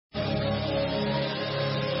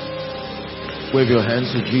Wave your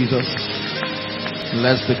hands to Jesus.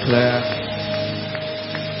 Let's declare,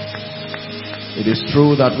 it is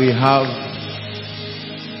true that we have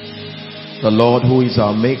the Lord who is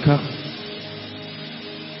our maker.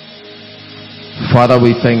 Father,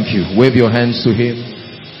 we thank you. Wave your hands to him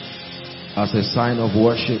as a sign of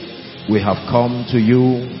worship. We have come to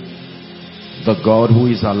you, the God who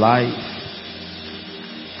is alive.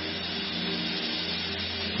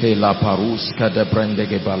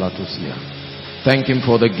 Thank him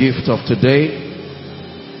for the gift of today.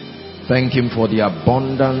 Thank him for the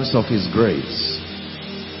abundance of his grace.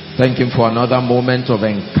 Thank him for another moment of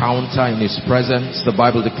encounter in his presence. The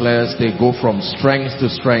Bible declares they go from strength to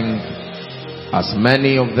strength, as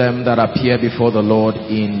many of them that appear before the Lord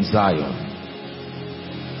in Zion.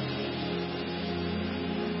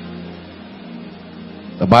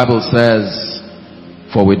 The Bible says,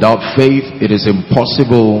 for without faith it is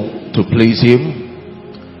impossible to please him.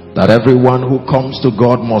 That everyone who comes to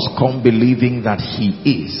God must come believing that he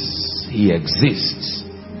is, he exists,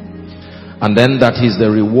 and then that he's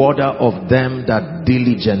the rewarder of them that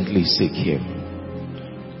diligently seek him.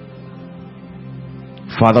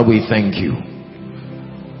 Father, we thank you.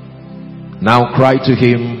 Now cry to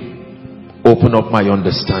him, open up my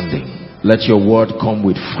understanding. Let your word come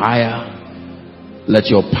with fire. Let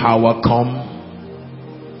your power come.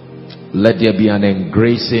 Let there be an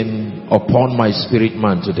engracing upon my spirit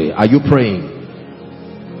man today. Are you praying?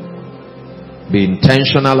 Be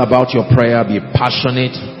intentional about your prayer. Be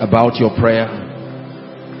passionate about your prayer.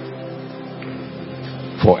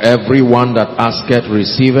 For everyone that asketh,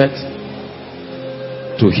 receiveth.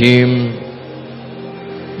 To him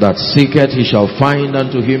that seeketh, he shall find.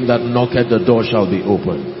 And to him that knocketh, the door shall be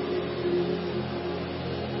opened.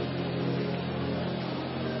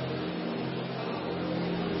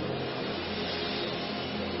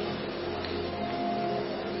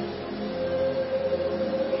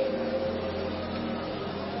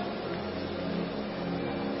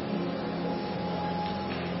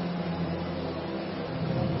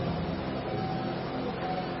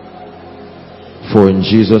 For in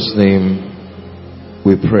Jesus' name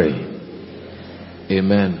we pray.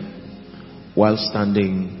 Amen. While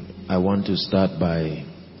standing, I want to start by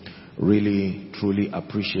really, truly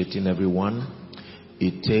appreciating everyone.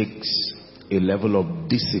 It takes a level of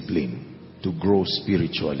discipline to grow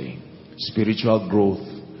spiritually. Spiritual growth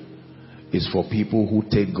is for people who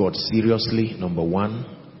take God seriously, number one,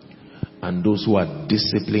 and those who are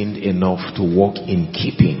disciplined enough to walk in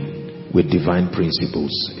keeping with divine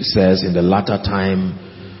principles. It says in the latter time,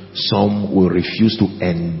 some will refuse to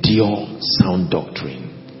endure sound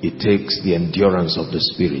doctrine. It takes the endurance of the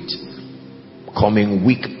Spirit, coming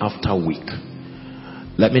week after week.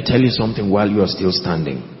 Let me tell you something while you are still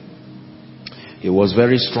standing. It was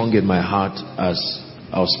very strong in my heart as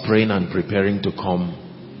I was praying and preparing to come.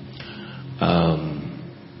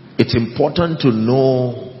 It's important to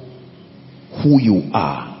know who you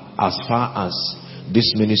are as far as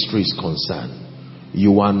this ministry is concerned.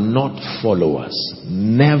 You are not followers.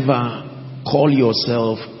 Never call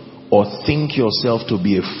yourself or think yourself to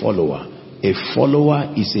be a follower. A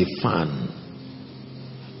follower is a fan.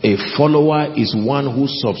 A follower is one who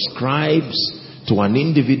subscribes to an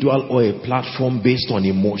individual or a platform based on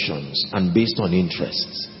emotions and based on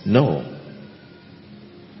interests. No.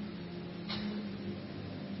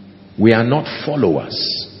 We are not followers.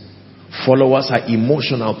 Followers are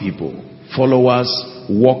emotional people. Followers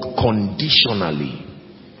walk conditionally.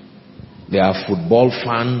 There are football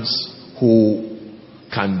fans who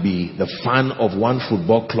can be the fan of one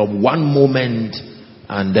football club one moment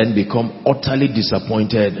and then become utterly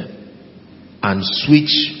disappointed and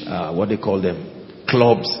switch what they call them,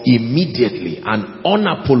 clubs immediately and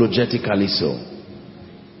unapologetically so.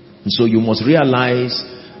 And so you must realize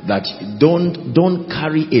that don't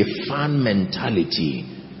carry a fan mentality.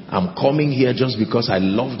 I'm coming here just because I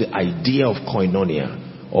love the idea of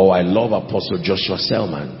Koinonia, or I love Apostle Joshua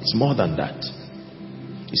Selman. It's more than that.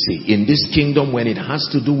 You see, in this kingdom, when it has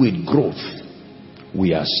to do with growth,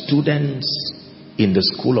 we are students in the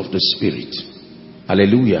school of the Spirit.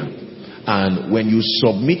 Hallelujah. And when you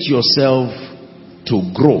submit yourself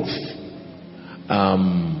to growth,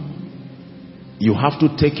 you have to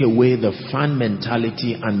take away the fan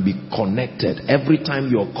mentality and be connected. Every time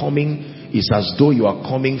you're coming, it's as though you are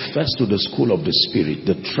coming first to the school of the Spirit,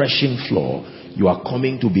 the threshing floor. You are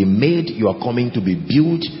coming to be made, you are coming to be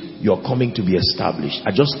built, you are coming to be established.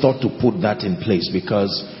 I just thought to put that in place because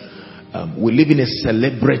we live in a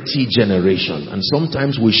celebrity generation, and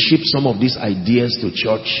sometimes we ship some of these ideas to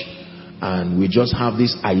church, and we just have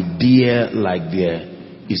this idea like there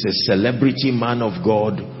is a celebrity man of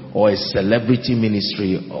God or a celebrity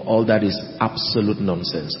ministry. All that is absolute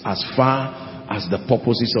nonsense as far as the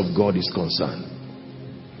purposes of God is concerned.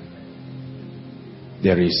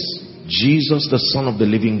 There is Jesus, the Son of the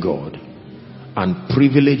living God, and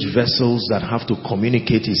privileged vessels that have to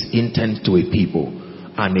communicate his intent to a people,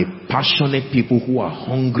 and a passionate people who are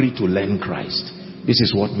hungry to learn Christ. This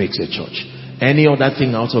is what makes a church. Any other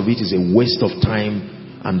thing out of it is a waste of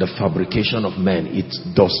time and the fabrication of men. It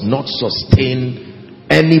does not sustain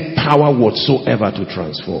any power whatsoever to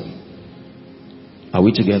transform. Are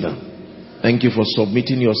we together? Thank you for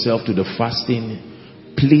submitting yourself to the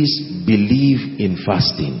fasting. Please believe in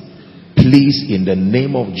fasting. Please, in the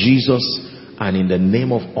name of Jesus and in the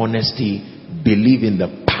name of honesty, believe in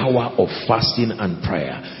the power of fasting and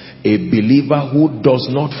prayer. A believer who does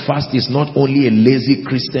not fast is not only a lazy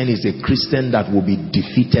Christian, is a Christian that will be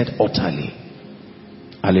defeated utterly.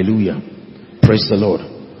 Hallelujah. Praise the Lord.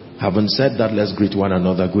 Having said that, let's greet one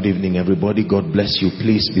another. Good evening, everybody. God bless you.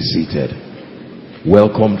 Please be seated.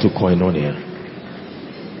 Welcome to Koinonia.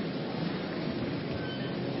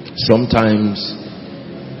 Sometimes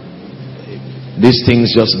these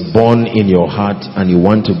things just burn in your heart and you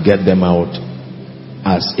want to get them out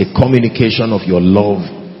as a communication of your love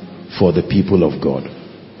for the people of God.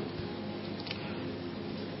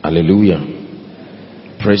 Hallelujah.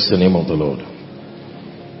 Praise the name of the Lord.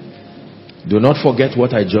 Do not forget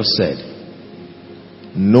what I just said.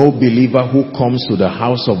 No believer who comes to the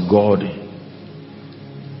house of God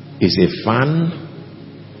is a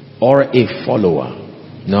fan or a follower.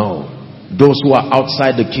 No. Those who are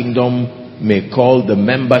outside the kingdom may call the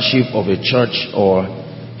membership of a church or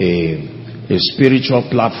a spiritual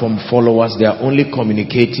platform followers. They are only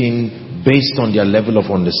communicating based on their level of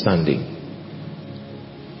understanding.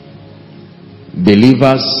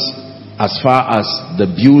 Believers, as far as the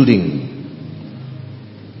building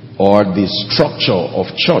or the structure of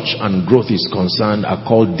church and growth is concerned, are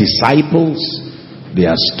called disciples. They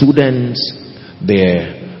are students.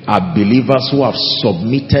 They are believers who have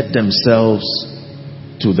submitted themselves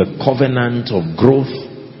to the covenant of growth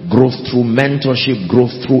through mentorship,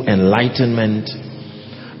 growth through enlightenment.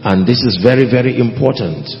 And this is very, very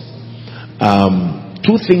important.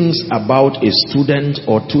 Two things about a student,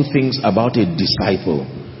 or two things about a disciple.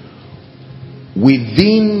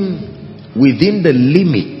 Within the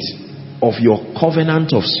limit of your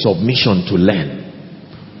covenant of submission to learn,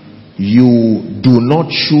 you do not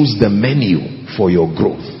choose the menu for your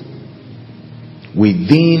growth.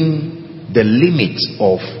 Within the limits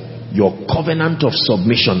of your covenant of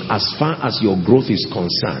submission, as far as your growth is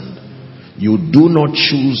concerned, you do not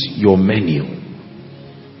choose your menu.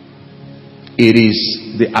 It is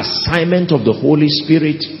the assignment of the Holy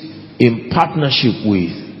Spirit in partnership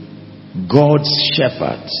with God's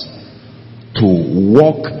shepherds to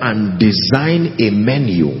walk and design a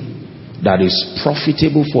menu that is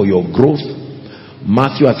profitable for your growth.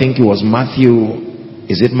 Matthew, I think it was Matthew,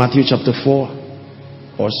 is it Matthew chapter 4?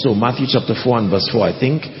 Also Matthew chapter 4 and verse 4, I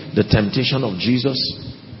think, the temptation of Jesus.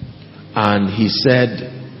 And he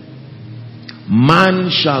said,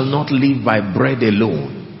 man shall not live by bread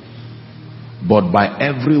alone, but by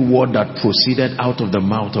every word that proceeded out of the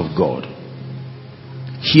mouth of God.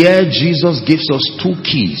 Here Jesus gives us two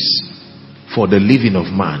keys for the living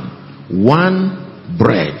of man. One,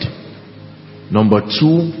 bread. Number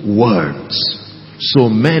two, words. So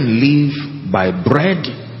men live by bread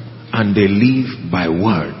and they live by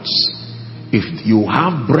words. If you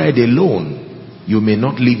have bread alone, you may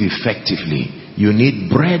not live effectively. You need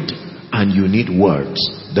bread and you need words.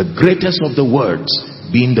 The greatest of the words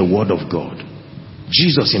being the word of God.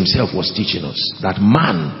 Jesus himself was teaching us that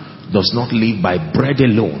man does not live by bread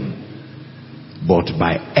alone, but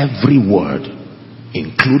by every word,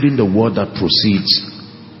 including the word that proceeds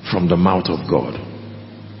from the mouth of God.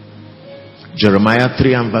 Jeremiah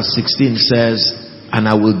 3 and verse 16 says, and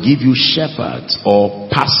I will give you shepherds or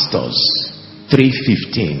pastors.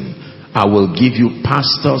 3:15. I will give you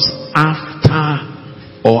pastors after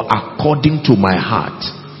or according to my heart.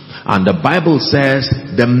 And the Bible says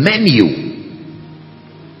the menu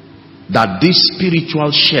that this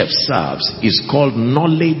spiritual chef serves is called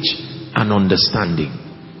knowledge and understanding.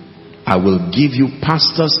 I will give you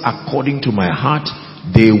pastors according to my heart.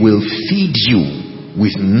 They will feed you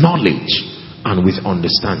with knowledge and with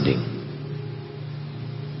understanding.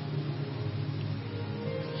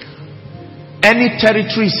 Any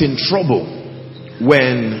territory is in trouble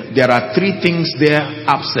when there are three things there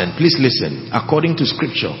absent. Please listen. According to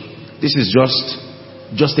scripture, this is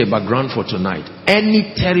just a background for tonight.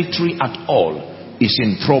 Any territory at all is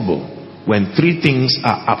in trouble when three things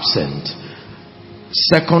are absent.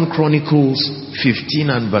 2 Chronicles 15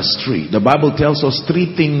 and verse 3. The Bible tells us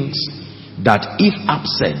three things that if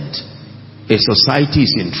absent, a society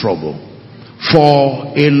is in trouble.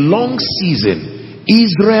 For a long season,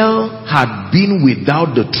 Israel had been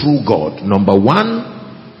without the true God. Number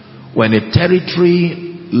one, when a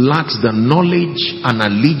territory lacks the knowledge and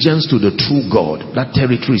allegiance to the true God, that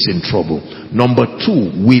territory is in trouble. Number two,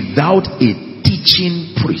 without a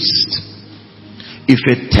teaching priest. If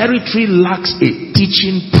a territory lacks a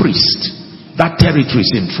teaching priest, that territory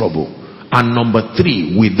is in trouble. And number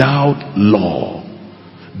three, without law.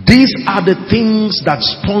 These are the things that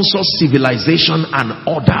sponsor civilization and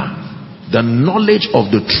order. The knowledge of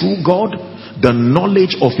the true God, the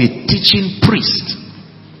knowledge of a teaching priest,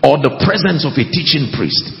 or the presence of a teaching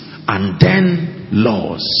priest, and then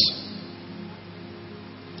laws.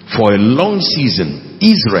 For a long season,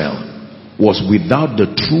 Israel was without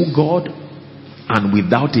the true God, and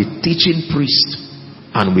without a teaching priest,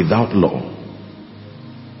 and without law.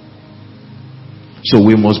 So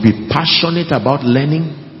we must be passionate about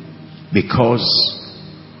learning, because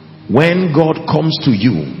when God comes to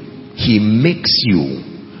you, he makes you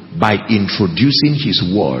by introducing his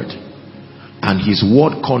word, and his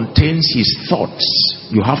word contains his thoughts.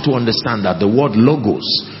 You have to understand that the word logos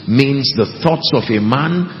means the thoughts of a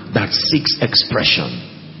man that seeks expression.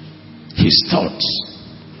 His thoughts.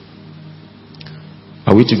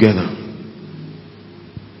 Are we together?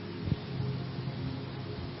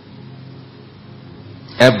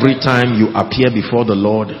 Every time you appear before the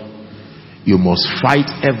Lord, you must fight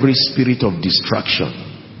every spirit of distraction.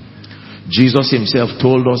 Jesus himself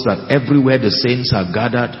told us that everywhere the saints are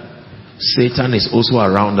gathered, Satan is also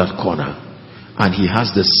around that corner, and he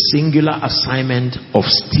has the singular assignment of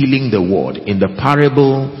stealing the word. In the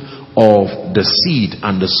parable of the seed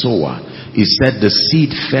and the sower, he said the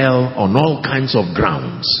seed fell on all kinds of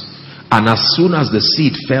grounds, and as soon as the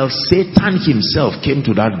seed fell, Satan himself came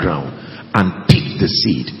to that ground and picked the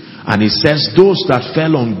seed. And he says those that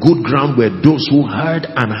fell on good ground were those who heard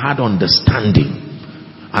and had understanding.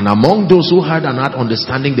 And among those who heard and had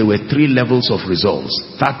understanding, there were three levels of results: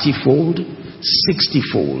 30-fold,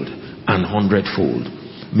 60-fold, and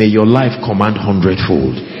 100-fold. May your life command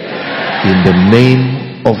 100-fold in the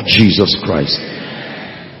name of Jesus Christ.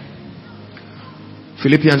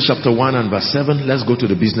 Philippians chapter 1 and verse 7. Let's go to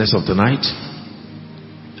the business of the night.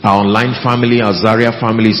 Our online family, our Zaria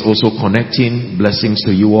family is also connecting. Blessings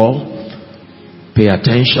to you all. Pay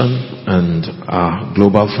attention. And our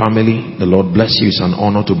global family, the Lord bless you. It's an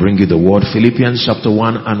honor to bring you the word. Philippians chapter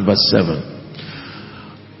 1 and verse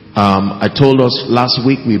 7. I told us last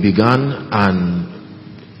week we began,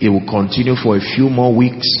 and it will continue for a few more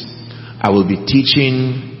weeks. I will be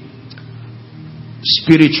teaching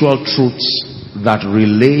spiritual truths that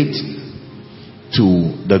relate to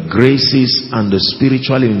the graces and the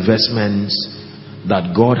spiritual investments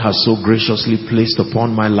that God has so graciously placed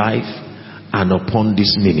upon my life and upon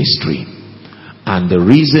this ministry. And the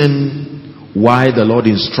reason why the Lord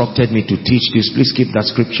instructed me to teach this, please keep that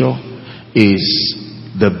scripture, is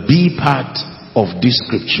the B part of this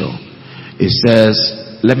scripture. It says,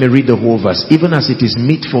 let me read the whole verse. Even as it is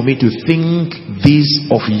meet for me to think this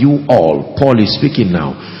of you all, Paul is speaking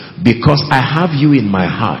now, because I have you in my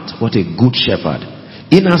heart. What a good shepherd.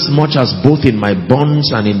 Inasmuch as both in my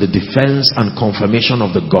bonds and in the defense and confirmation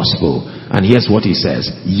of the gospel. And here's what he says.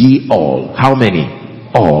 Ye all. How many?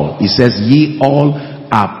 All. He says, ye all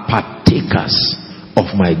are partakers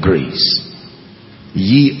of my grace.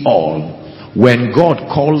 Ye all. When God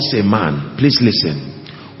calls a man, please listen.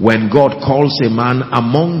 When God calls a man,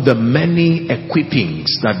 among the many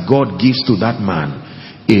equippings that God gives to that man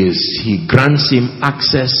is he grants him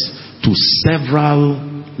access to several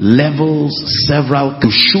levels,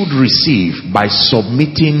 you should receive by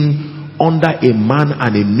submitting under a man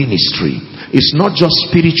and a ministry. It's not just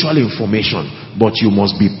spiritual information, but you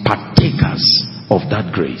must be partakers of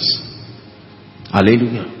that grace.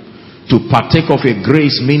 Hallelujah. To partake of a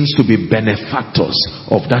grace means to be benefactors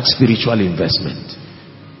of that spiritual investment.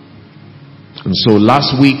 And so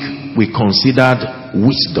last week we considered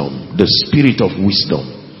wisdom, the spirit of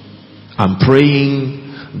wisdom. I'm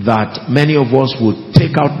praying that many of us would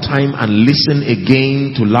take out time and listen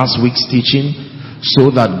again to last week's teaching,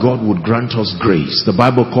 so that God would grant us grace. The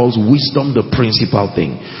Bible calls wisdom the principal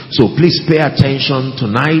thing. So please pay attention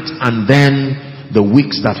tonight, and then the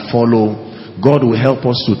weeks that follow, God will help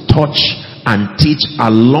us to touch and teach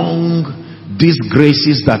along these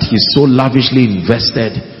graces that He's so lavishly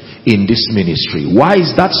invested in this ministry. Why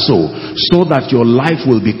is that so? So that your life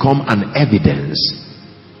will become an evidence.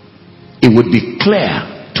 It would be clear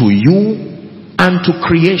to you and to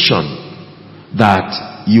creation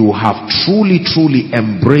that you have truly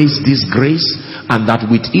embraced this grace, and that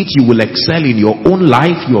with it you will excel in your own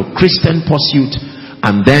life, your Christian pursuit,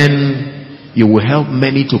 and then you will help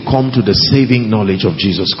many to come to the saving knowledge of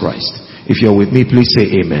Jesus Christ. If you're with me, please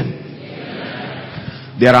say amen.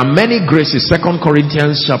 There are many graces. 2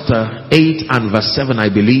 Corinthians chapter 8 and verse 7, I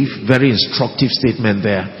believe, very instructive statement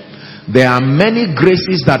there. There are many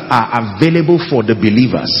graces that are available for the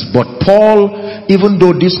believers, but Paul, even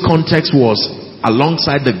though this context was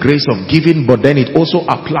alongside the grace of giving, but then it also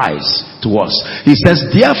applies to us. He says,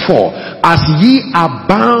 therefore, as ye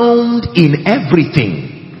abound in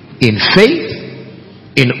everything, in faith,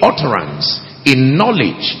 in utterance, in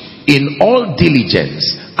knowledge, in all diligence,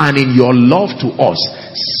 and in your love to us,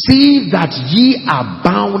 see that ye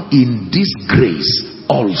abound in this grace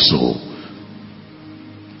also.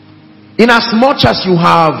 Inasmuch as you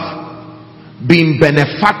have been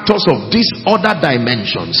benefactors of these other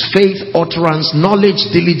dimensions, faith, utterance, knowledge,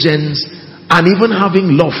 diligence, and even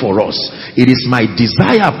having love for us, it is my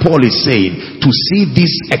desire, Paul is saying, to see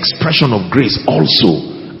this expression of grace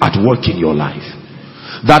also at work in your life.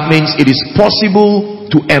 That means it is possible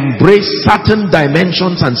to embrace certain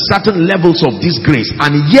dimensions and certain levels of this grace,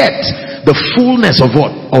 and yet the fullness of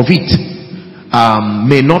it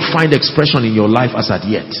may not find expression in your life as at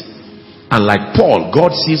yet. And like Paul,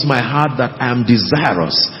 God sees my heart that I am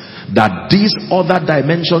desirous that these other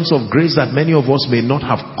dimensions of grace that many of us may not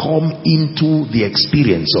have come into the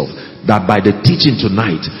experience of, that by the teaching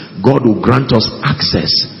tonight, God will grant us access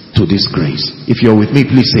to this grace. If you're with me,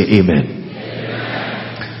 please say amen.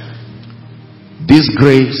 This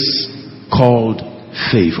grace called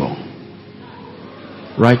favor.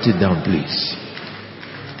 Write it down, please.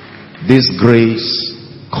 This grace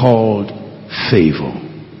called favor.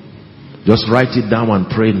 Just write it down and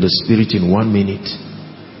pray in the Spirit in 1 minute.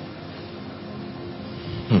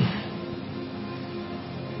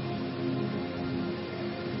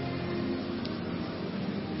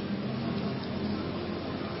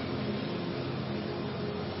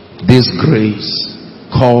 This grace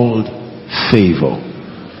called favor.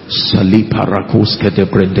 Saliparakos kete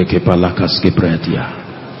brende ke palakas ke pretia.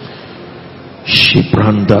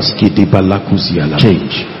 Shibrandas ki di balakuziala.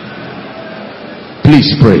 Change.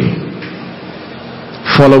 Please pray.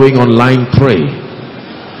 Following online, pray.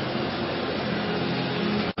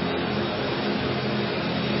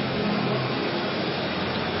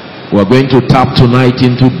 We're going to tap tonight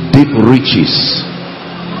into deep riches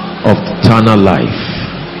of eternal life.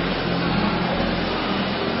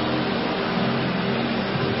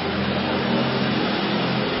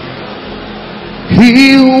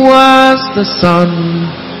 He who was the Son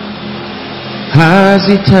has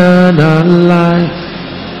eternal life.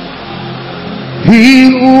 He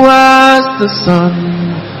who was the Son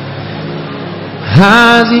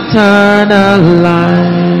has eternal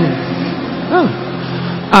life.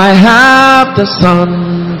 I have the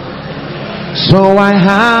Son, so I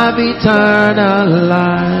have eternal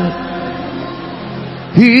life.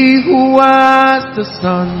 He who was the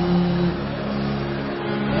Son.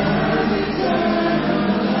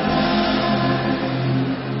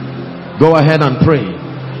 Go ahead and pray.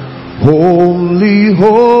 Holy,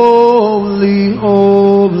 holy,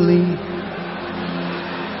 holy.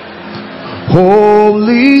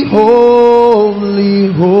 Holy, holy,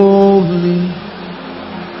 holy.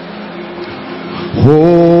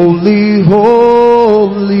 Holy,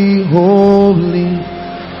 holy, holy.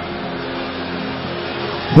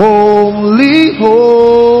 Holy,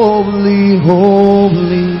 holy,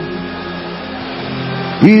 holy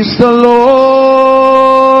is the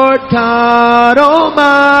Lord God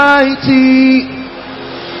Almighty.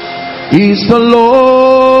 Is the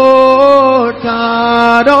Lord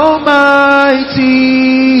God Almighty.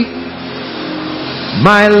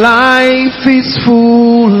 My life is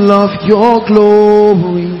full of your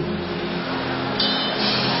glory.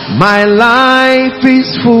 My life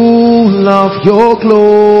is full of your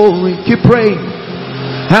glory. Keep praying.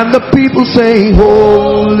 And the people say,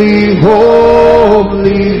 holy,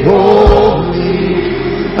 holy, holy.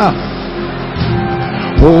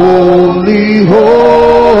 Holy,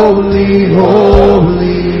 holy,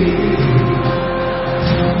 holy.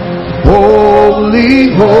 Holy,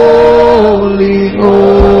 holy,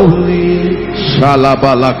 holy.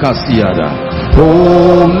 Shalabalakasiada.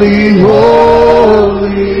 Holy,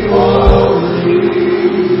 holy, holy.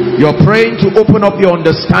 You're praying to open up your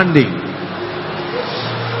understanding.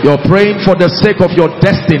 You're praying for the sake of your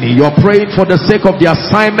destiny. You're praying for the sake of the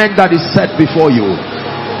assignment that is set before you.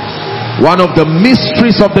 One of the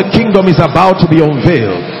mysteries of the kingdom is about to be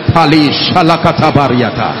unveiled. Pali shalakata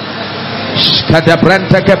bariata.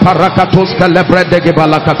 Skadebrente ke parakatos ke lebrede ke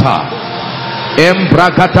balakata.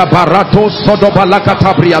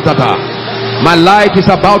 My life is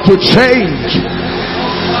about to change.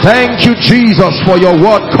 Thank you, Jesus, for your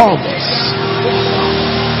word comes.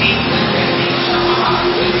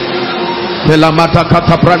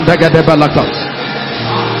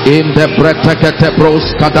 In the bretakete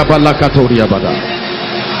bros kadabalakatoria bada.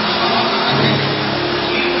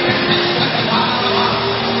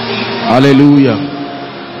 Hallelujah.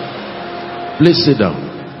 Please sit down.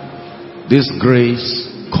 This grace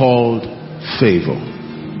called favor.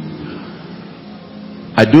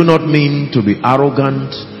 I do not mean to be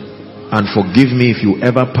arrogant, and forgive me if you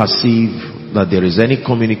ever perceive that there is any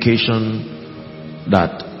communication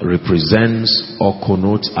that represents or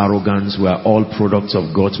connotes arrogance. We are all products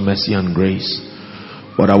of God's mercy and grace.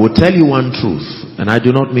 But I will tell you one truth, and I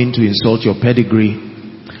do not mean to insult your pedigree.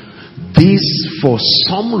 This, for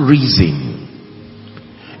some reason,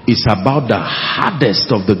 is about the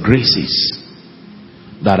hardest of the graces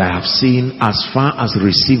that I have seen as far as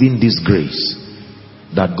receiving this grace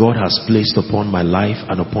that God has placed upon my life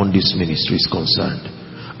and upon this ministry is concerned.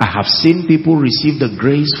 I have seen people receive the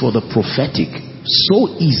grace for the prophetic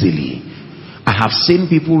so easily. I have seen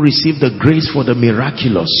people receive the grace for the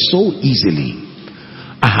miraculous so easily.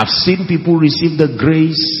 I have seen people receive the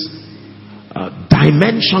grace,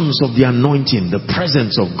 dimensions of the anointing, the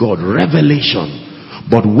presence of God, revelation.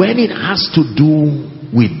 But when it has to do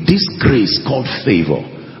with this grace called favor,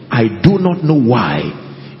 I do not know why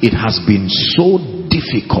it has been so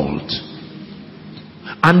difficult.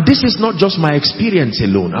 And this is not just my experience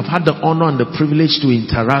alone. I've had the honor and the privilege to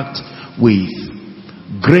interact with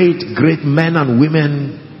great men and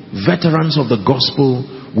women, veterans of the gospel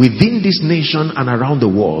within this nation and around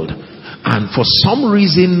the world. And for some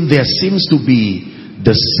reason there seems to be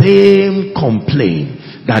the same complaint,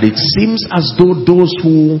 that it seems as though those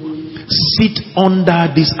who sit under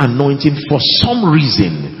this anointing for some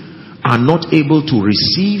reason are not able to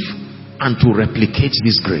receive and to replicate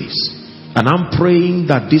this grace. And I'm praying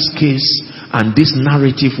that this case and this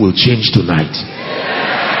narrative will change tonight.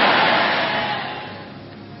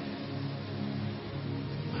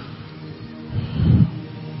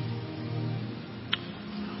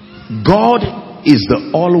 God is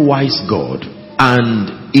the all-wise God, and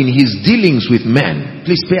in his dealings with men,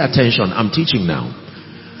 please pay attention, I'm teaching now.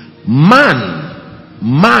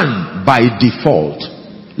 Man by default,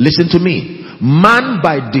 listen to me, man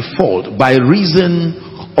by default, by reason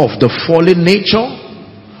of the fallen nature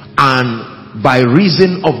and by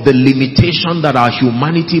reason of the limitation that our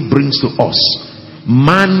humanity brings to us,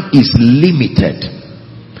 man is limited,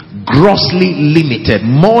 grossly limited,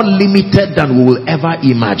 more limited than we will ever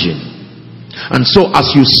imagine. And so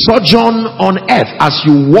as you sojourn on earth, as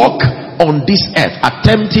you walk on this earth,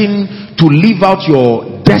 attempting to live out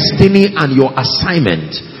your destiny and your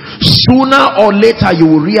assignment, sooner or later you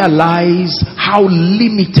will realize how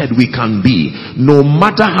limited we can be, no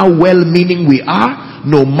matter how well-meaning we are,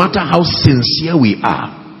 no matter how sincere we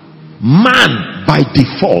are. Man by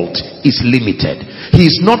default is limited. He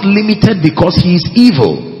is not limited because he is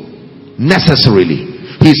evil necessarily.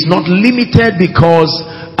 He is not limited because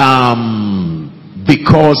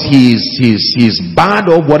he's bad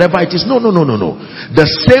or whatever it is. No. The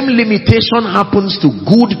same limitation happens to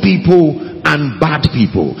good people and bad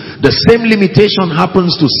people. The same limitation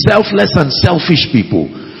happens to selfless and selfish people.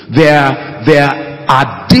 There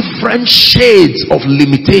are different shades of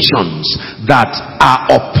limitations that are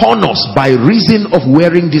upon us by reason of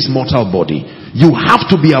wearing this mortal body. You have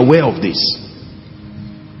to be aware of this.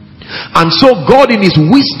 And so God, in his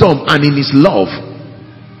wisdom and in his love,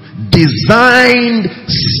 designed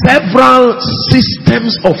several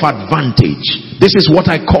systems of advantage. This is what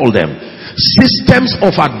I call them, systems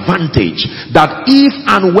of advantage, that if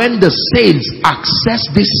and when the saints access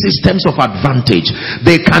these systems of advantage,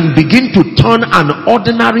 they can begin to turn an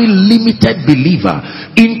ordinary limited believer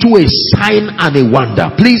into a sign and a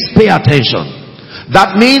wonder. Please pay attention.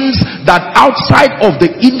 That means that outside of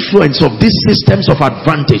the influence of these systems of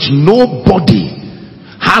advantage, nobody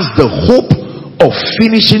has the hope of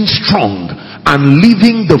finishing strong and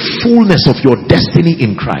living the fullness of your destiny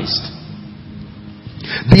in Christ.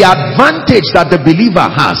 The advantage that the believer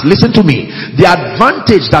has, listen to me, the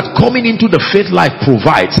advantage that coming into the faith life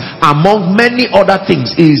provides, among many other things,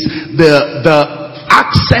 is the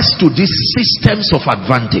access to these systems of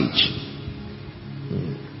advantage.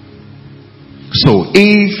 So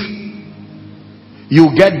if you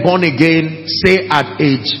get born again, say at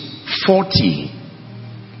age 40,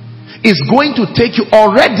 it's going to take you,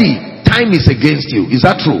 already time is against you. Is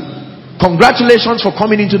that true? Congratulations for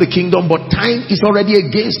coming into the kingdom, but time is already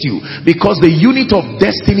against you, because the unit of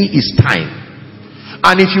destiny is time.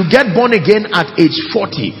 And if you get born again at age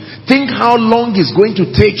 40, think how long it's going to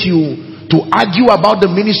take you to argue about the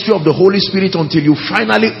ministry of the Holy Spirit until you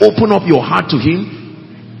finally open up your heart to Him,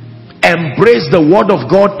 embrace the Word of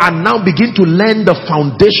God, and now begin to learn the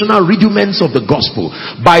foundational rudiments of the gospel.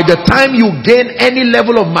 By the time you gain any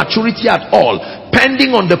level of maturity at all,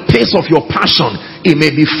 pending on the pace of your passion, it may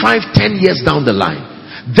be 5-10 years down the line.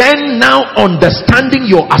 Then now understanding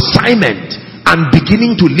your assignment and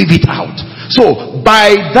beginning to live it out. So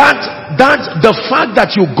by that the fact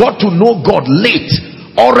that you got to know God late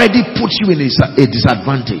already puts you in a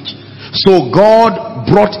disadvantage. So God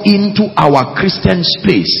brought into our Christian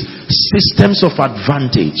space systems of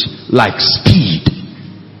advantage like speed,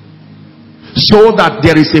 so that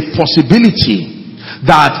there is a possibility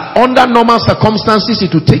that under normal circumstances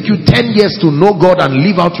it will take you 10 years to know God and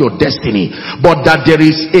live out your destiny, but that there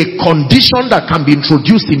is a condition that can be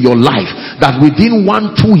introduced in your life that within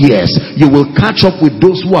 1-2 years you will catch up with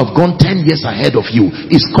those who have gone 10 years ahead of you.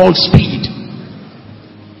 It's called speed.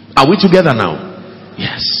 Are we together now?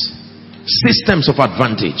 Yes. Systems of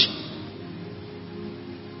advantage.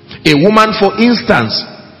 A woman, for instance,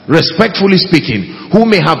 respectfully speaking, who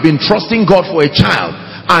may have been trusting God for a child,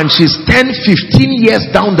 and she's 10-15 years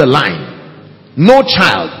down the line, no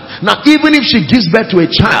child. Now even if she gives birth to a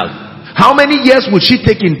child, how many years would she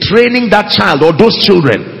take in training that child or those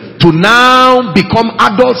children to now become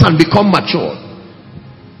adults and become mature?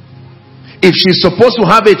 If she's supposed to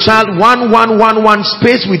have a child, one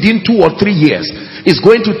space within 2 or 3 years, it's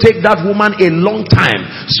going to take that woman a long time.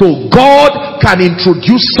 So God can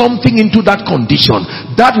introduce something into that condition.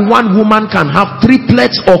 That one woman can have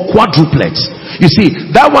triplets or quadruplets. You see,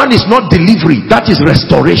 that one is not delivery, that is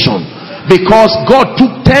restoration. Because God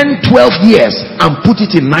took 10-12 years and put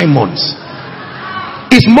it in 9 months.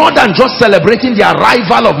 It's more than just celebrating the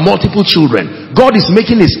arrival of multiple children. God is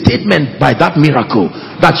making a statement by that miracle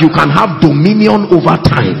that you can have dominion over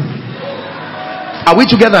time. Are we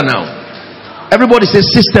together now? Everybody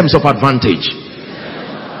says systems of advantage.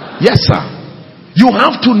 Yes, sir. You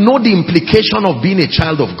have to know the implication of being a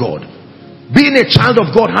child of God. Being a child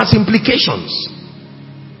of God has implications.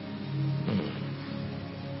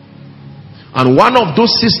 And one of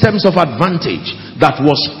those systems of advantage that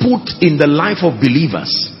was put in the life of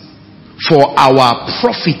believers for our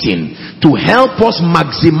profiting, to help us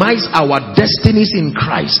maximize our destinies in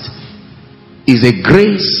Christ, is a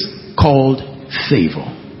grace called favor.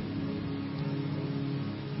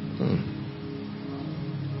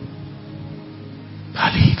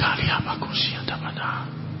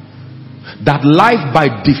 That life by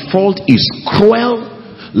default is cruel.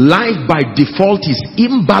 Life by default is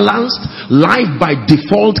imbalanced. Life by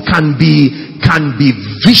default can be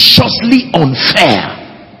viciously unfair.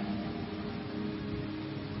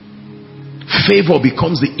 Favor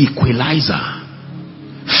becomes the equalizer.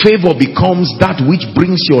 Favor becomes that which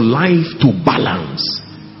brings your life to balance.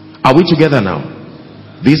 Are we together now?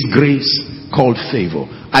 This grace called favor.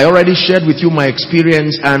 I already shared with you my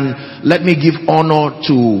experience, and let me give honor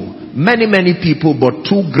to many people, but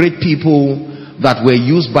 2 great people that were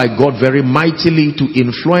used by God very mightily to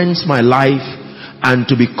influence my life and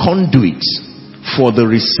to be conduits for the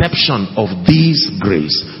reception of this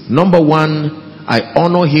grace. Number 1, I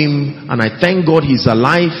honor him and I thank God he's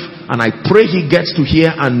alive, and I pray he gets to hear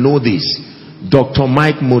and know this. Dr.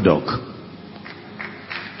 Mike Murdoch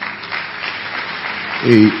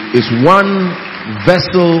is one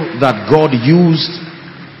vessel that God used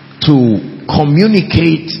to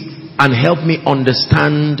communicate and help me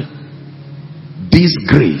understand this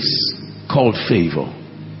grace called favor.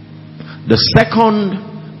 The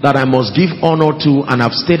second that I must give honor to, and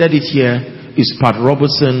I've stated it here, is Pat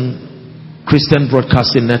Robertson, Christian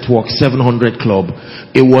Broadcasting Network 700 Club.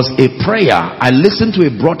 It was a prayer. I listened to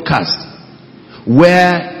a broadcast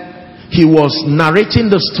where he was narrating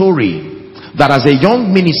the story that as a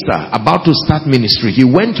young minister about to start ministry, he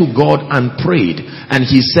went to God and prayed, and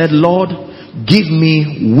he said, Lord, give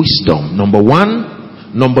me wisdom, number 1.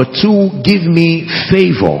 Number 2, give me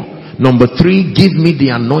favor. Number 3, give me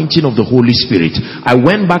the anointing of the Holy Spirit. I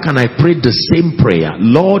went back and I prayed the same prayer.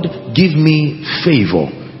 Lord, give me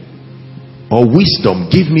favor or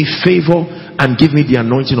wisdom. Give me favor and give me the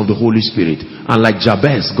anointing of the Holy Spirit. And like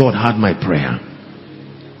Jabez, God heard my prayer.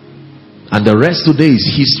 And the rest today is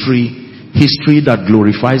history. History that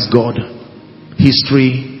glorifies God.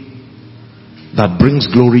 History that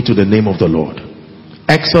brings glory to the name of the Lord.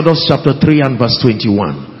 Exodus chapter 3 and verse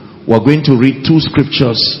 21. We're going to read 2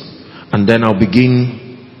 scriptures and then I'll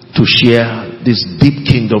begin to share this deep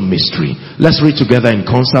kingdom mystery. Let's read together in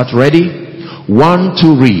concert. Ready? 1,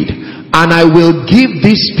 2, read. And I will give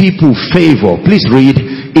these people favor. Please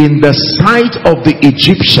read. in the sight of the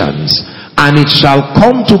Egyptians, and it shall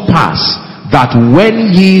come to pass that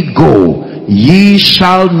when ye go, ye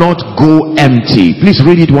shall not go empty. Please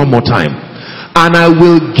read it one more time. And I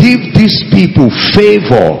will give these people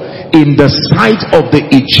favor in the sight of the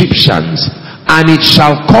Egyptians, and it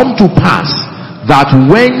shall come to pass that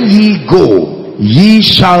when ye go, ye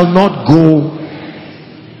shall not go.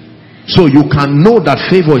 So you can know that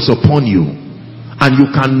favor is upon you, and you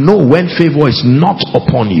can know when favor is not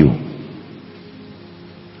upon you.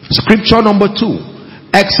 Scripture number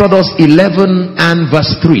 2, Exodus 11 and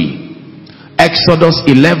verse 3. Exodus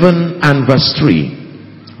 11 and verse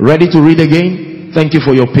 3. Ready to read again? Thank you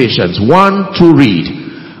for your patience. 1, 2, read.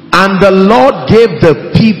 And the Lord gave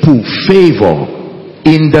the people favor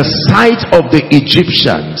in the sight of the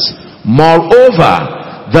Egyptians.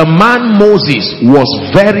 Moreover, the man Moses was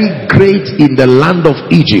very great in the land of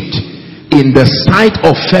Egypt, in the sight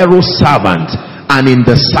of Pharaoh's servant, and in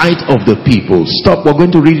the sight of the people. Stop. We're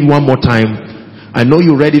going to read it one more time. I know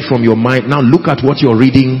you read it from your mind. Now look at what you're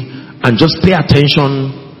reading and just pay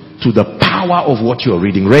attention to the power of what you're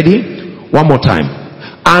reading. Ready? One more time.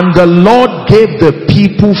 And the Lord gave the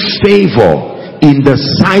people favor in the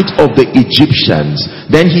sight of the Egyptians.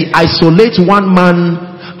 Then he isolates one man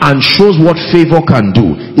and shows what favor can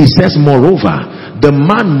do. He says, moreover, the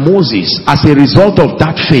man Moses, as a result of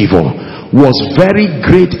that favor, was very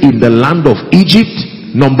great in the land of Egypt.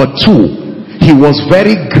 Number 2, he was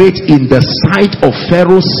very great in the sight of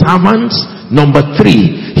Pharaoh's servants. Number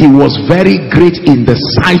 3, he was very great in the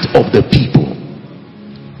sight of the people.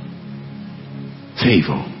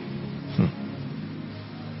 Favor.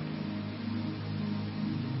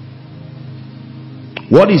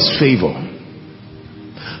 What is favor?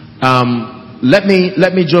 Let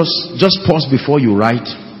me just pause before you write.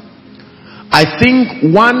 I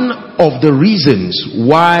think one of the reasons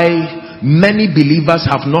why many believers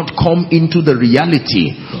have not come into the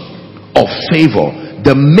reality of favor,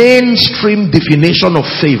 the mainstream definition of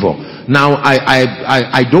favor. Now,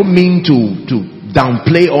 I don't mean to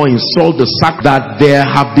downplay or insult the fact that there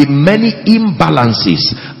have been many imbalances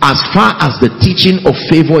as far as the teaching of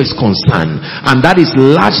favor is concerned, and that is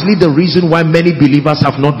largely the reason why many believers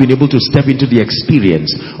have not been able to step into the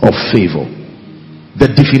experience of favor.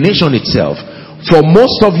 The definition itself, for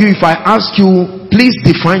most of you, if I ask you, please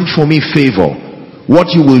define for me favor,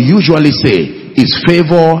 what you will usually say is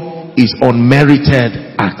favor is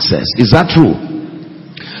unmerited access. Is that true?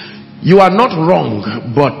 You are not wrong,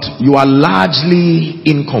 but you are largely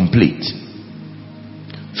incomplete.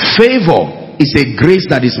 Favor is a grace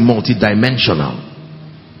that is multidimensional.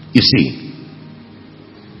 You see,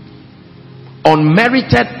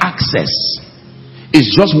 unmerited access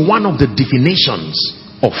is just one of the definitions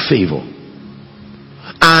of favor.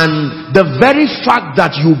 And the very fact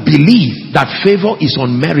that you believe that favor is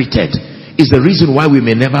unmerited is the reason why we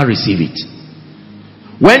may never receive it.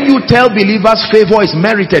 When you tell believers favor is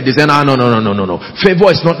merited, they say, no.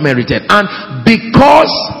 Favor is not merited. And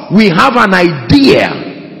because we have an idea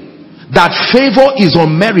that favor is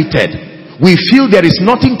unmerited, we feel there is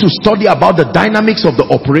nothing to study about the dynamics of the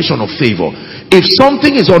operation of favor. If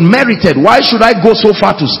something is unmerited, why should I go so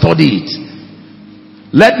far to study it?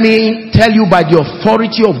 Let me tell you by the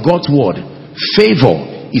authority of God's word,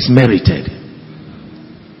 favor is merited.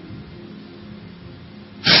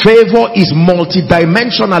 Favor is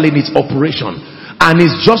multidimensional in its operation, and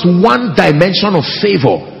it's just one dimension of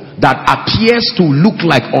favor that appears to look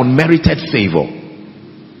like unmerited favor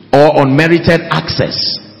or unmerited access.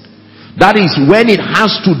 That is when it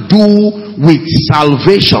has to do with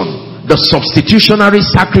salvation, the substitutionary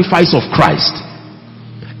sacrifice of Christ.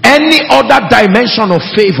 Any other dimension of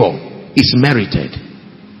favor is merited.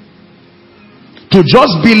 To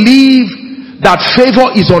just believe that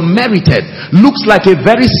favor is unmerited looks like a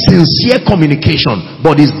very sincere communication,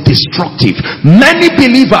 but is destructive. Many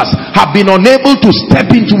believers have been unable to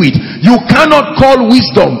step into it. You cannot call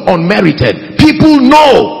wisdom unmerited. People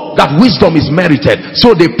know that wisdom is merited,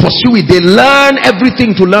 so they pursue it. They learn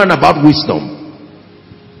everything to learn about wisdom.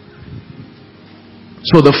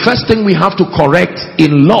 So the first thing we have to correct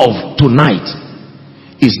in love tonight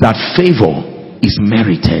is that favor is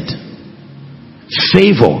merited.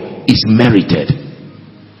 Favor is merited.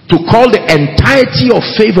 To call the entirety of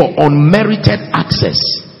favor unmerited access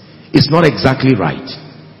is not exactly right.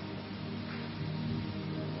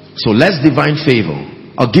 So let's define favor.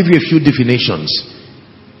 I'll give you a few definitions.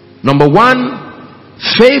 Number 1,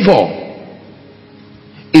 favor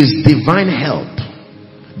is divine help,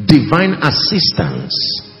 divine assistance.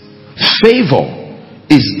 Favor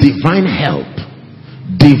is divine help,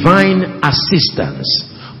 divine assistance.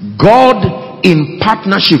 God in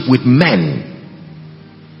partnership with men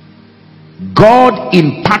God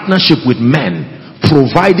in partnership with men,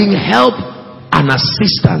 providing help and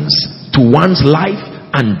assistance to one's life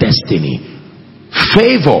and destiny.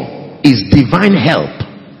 Favor is divine help,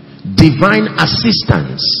 divine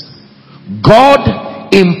assistance.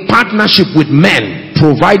 God in partnership with men,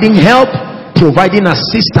 providing help, providing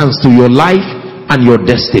assistance to your life and your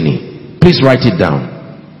destiny. Please write it down.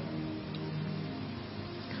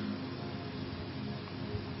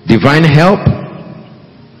 Divine help,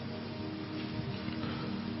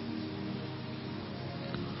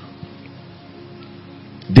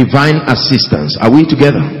 divine assistance. Are we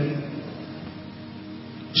together?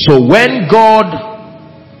 So when God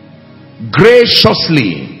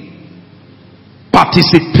graciously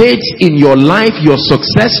participates in your life, your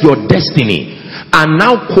success, your destiny, and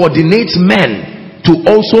now coordinates men to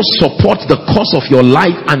also support the cause of your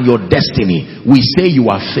life and your destiny, we say you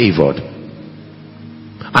are favored.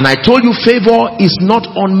 And I told you, favor is not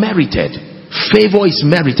unmerited. Favor is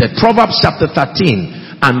merited. Proverbs chapter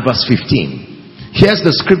 13 and verse 15. Here's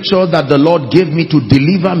the scripture that the Lord gave me to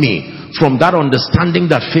deliver me from that understanding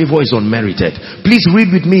that favor is unmerited. Please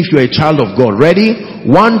read with me if you're a child of God. Ready?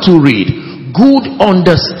 1, 2, read. Good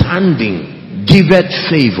understanding giveth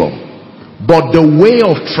favor, but the way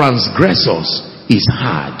of transgressors is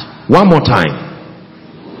hard. One more time.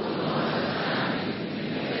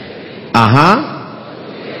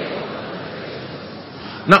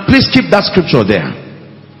 Now please keep that scripture there.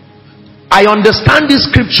 I understand this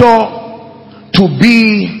scripture to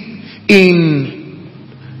be in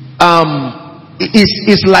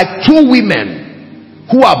is like two women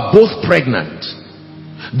who are both pregnant.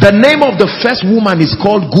 The name of the first woman is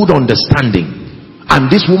called Good Understanding, and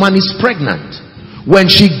this woman is pregnant. When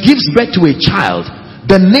she gives birth to a child,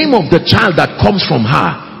 the name of the child that comes from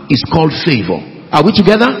her is called Favor. Are we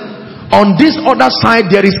together? On this other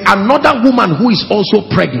side, there is another woman who is also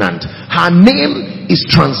pregnant. Her name is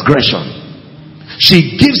Transgression.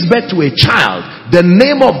 She gives birth to a child. The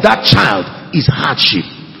name of that child is Hardship.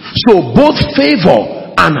 So both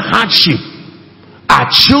favor and hardship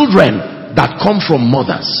are children that come from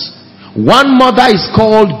mothers. One mother is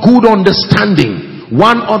called Good Understanding.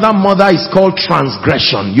 One other mother is called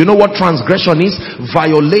Transgression. You know what transgression is?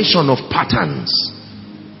 Violation of patterns.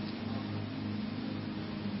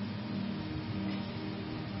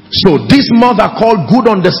 So this mother called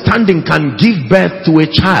Good Understanding can give birth to a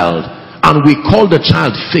child, and we call the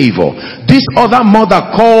child Favor. This other mother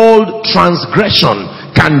called Transgression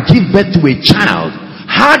can give birth to a child.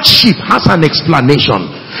 Hardship has an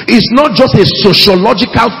explanation. It's not just a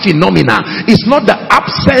sociological phenomena. It's not the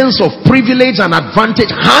absence of privilege and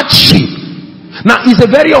advantage. Hardship. Now, it's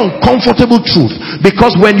a very uncomfortable truth,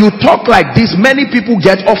 because when you talk like this, many people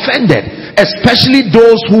get offended, especially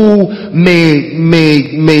those who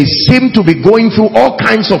may seem to be going through all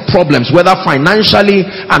kinds of problems, whether financially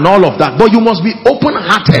and all of that. But you must be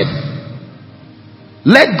open-hearted.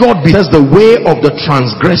 Let God be, says the way of the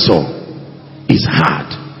transgressor is hard.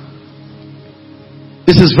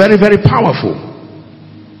 This is very, very powerful.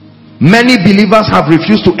 Many believers have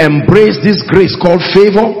refused to embrace this grace called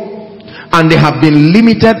favor, and they have been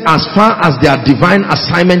limited as far as their divine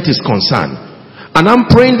assignment is concerned. And I'm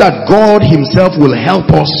praying that God himself will help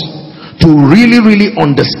us to really, really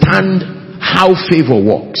understand how favor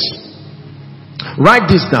works. Write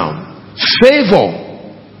this down. Favor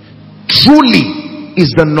truly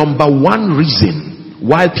is the number one reason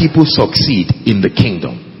why people succeed in the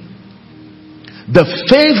kingdom. The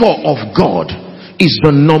favor of God is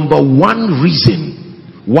the number one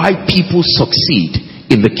reason why people succeed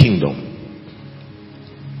in the kingdom.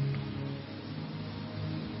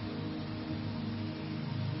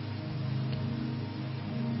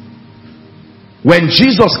 When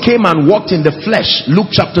Jesus came and walked in the flesh, Luke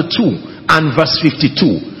chapter 2 and verse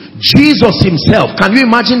 52, Jesus himself, can you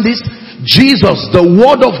imagine this? Jesus, the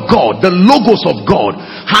word of God, the logos of God,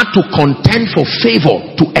 had to contend for favor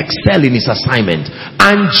to excel in his assignment.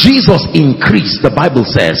 And Jesus increased, the Bible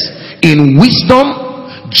says, in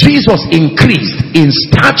wisdom. Jesus increased in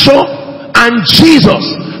stature, and Jesus,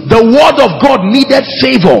 the word of God, needed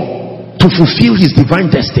favor to fulfill his divine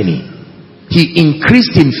destiny. He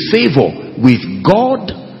increased in favor with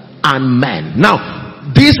God and man. Now,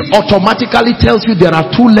 this automatically tells you there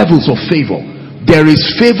are two levels of favor. There is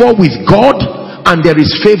favor with God, and there is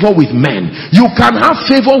favor with men. You can have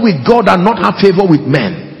favor with God and not have favor with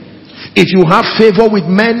men. If you have favor with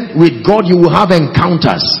men, with God, you will have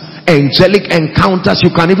encounters, angelic encounters. You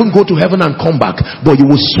can even go to heaven and come back, but you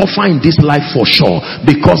will suffer in this life for sure,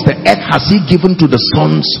 because the earth has he given to the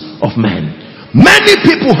sons of men. Many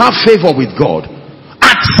people have favor with God,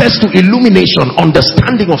 access to illumination,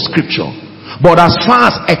 understanding of scripture, But as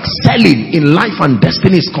far as excelling in life and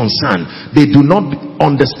destiny is concerned, they do not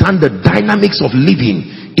understand the dynamics of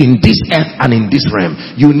living in this earth and in this realm.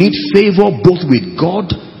 You need favor both with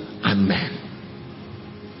God and men.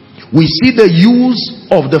 We see the use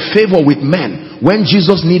of the favor with men when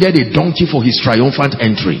Jesus needed a donkey for his triumphant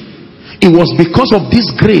entry. It was because of this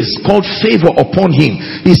grace called favor upon him.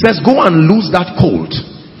 He says, go and loose that colt.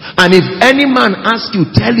 And if any man asks you,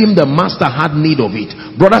 tell him the master had need of it.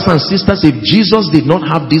 Brothers and sisters, if Jesus did not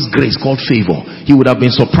have this grace called favor, he would have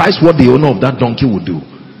been surprised what the owner of that donkey would do.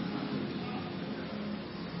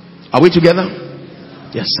 Are we together?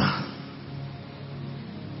 Yes, sir.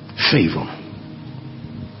 Favor.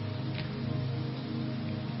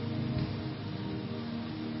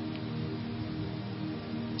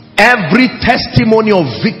 Every testimony of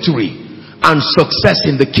victory and success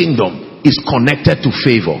in the kingdom is connected to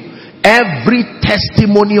favor. Every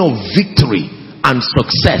testimony of victory and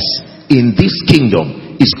success in this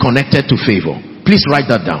kingdom is connected to favor. Please write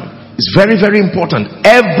that down. It's very, very important.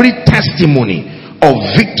 Every testimony of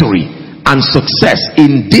victory and success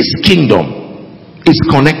in this kingdom is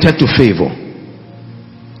connected to favor.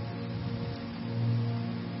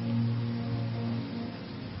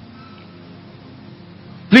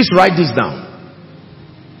 Please write this down.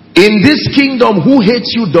 In this kingdom, who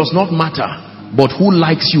hates you does not matter, but who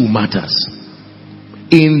likes you matters.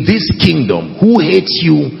 In this kingdom, who hates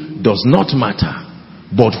you does not matter,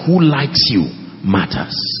 but who likes you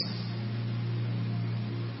matters.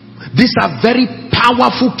 These are very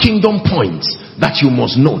powerful kingdom points that you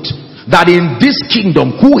must note. That in this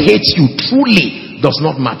kingdom, who hates you truly does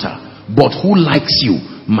not matter, but who likes you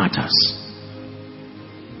matters.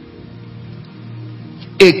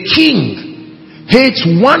 A king hates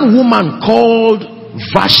one woman called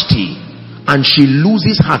Vashti, and she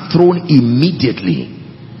loses her throne immediately.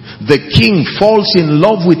 The king falls in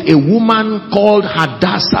love with a woman called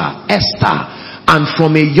Hadassah, Esther, and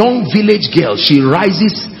from a young village girl, she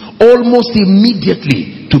rises almost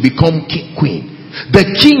immediately to become queen. The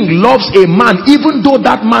king loves a man, even though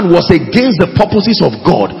that man was against the purposes of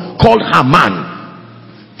God, called Haman.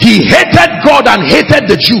 He hated God and hated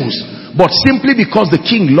the Jews. But simply because the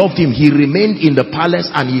king loved him, he remained in the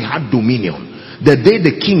palace and he had dominion. The day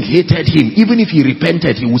the king hated him, even if he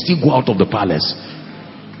repented, he would still go out of the palace.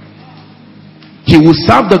 He would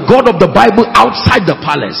serve the God of the Bible outside the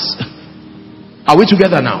palace. Are we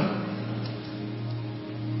together now?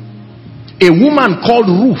 A woman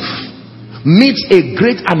called Ruth meets a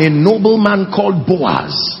great and a noble man called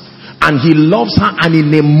Boaz, and he loves her, and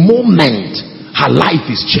in a moment her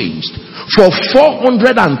life is changed. For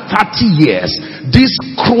 430 years, this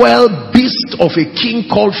cruel beast of a king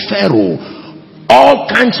called Pharaoh, all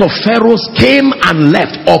kinds of pharaohs came and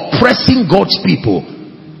left, oppressing God's people.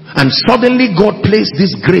 And suddenly God placed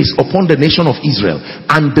this grace upon the nation of Israel.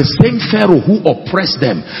 And the same Pharaoh who oppressed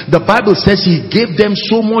them, the Bible says he gave them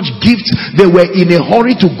so much gifts, they were in a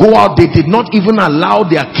hurry to go out. They did not even allow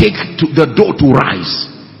their cake to the dough to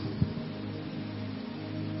rise.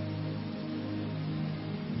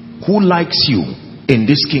 Who likes you in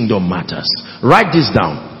this kingdom matters. Write this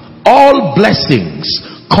down. All blessings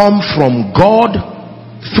come from God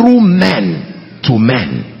through men to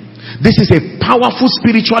men. This is a powerful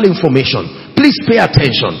spiritual information. Please pay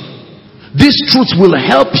attention. This truth will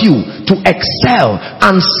help you to excel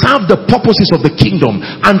and serve the purposes of the kingdom,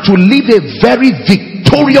 and to live a very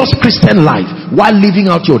victorious Christian life while living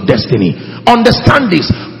out your destiny. Understand this.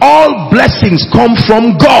 All blessings come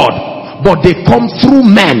from God, but they come through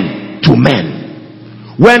men to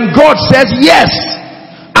men. When God says yes,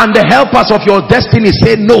 and the helpers of your destiny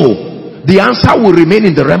say no, the answer will remain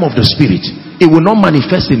in the realm of the spirit. It will not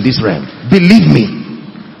manifest in this realm. Believe me.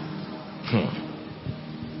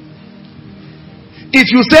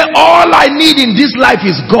 If you say all I need in this life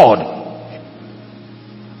is God,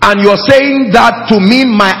 and you're saying that to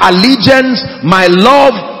mean my allegiance, my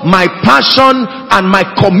love, my passion, and my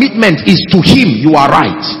commitment is to him, you are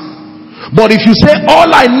right. But if you say all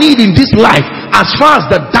I need in this life, as far as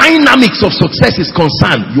the dynamics of success is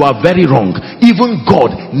concerned, you are very wrong. Even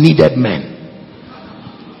God needed men.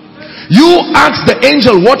 You asked the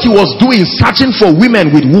angel what he was doing, searching for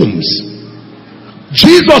women with wombs.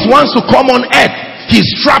 Jesus wants to come on earth. He's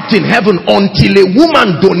trapped in heaven until a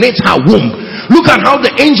woman donates her womb. Look at how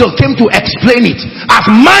the angel came to explain it. As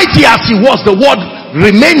mighty as he was, the word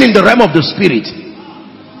remained in the realm of the spirit.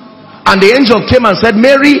 And the angel came and said,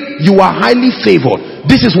 Mary, you are highly favored.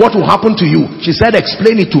 This is what will happen to you. She said,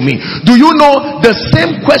 explain it to me. Do you know the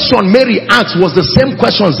same question Mary asked was the same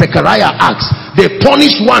question Zechariah asked? They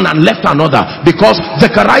punished one and left another, because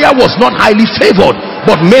Zechariah was not highly favored,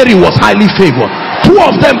 but Mary was highly favored. Two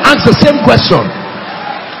of them asked the same question.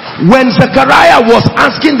 When Zechariah was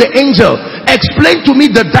asking the angel, explain to me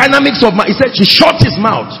the dynamics of my, he said, she shut his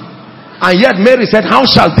mouth. And yet Mary said, how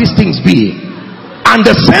shall these things be? And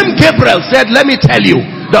the same Gabriel said, let me tell you,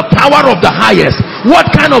 the power of the highest. What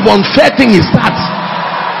kind of unfair thing is that?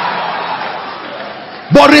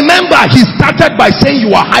 But remember, he started by saying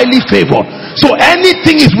you are highly favored. So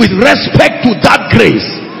anything is with respect to that grace.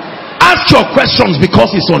 Ask your questions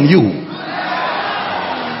because it's on you.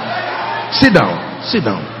 Sit down. Sit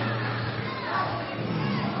down.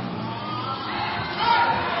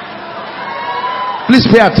 Please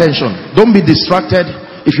pay attention. Don't be distracted.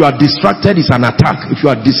 If you are distracted, it's an attack. If you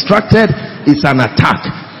are distracted, it's an attack.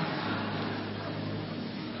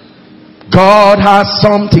 God has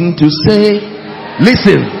something to say.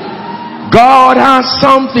 Listen. God has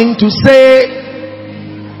something to say.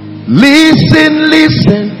 Listen,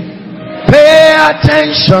 listen. Pay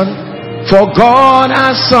attention. For God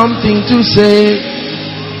has something to say.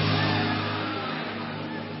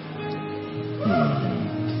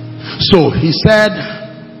 So he said,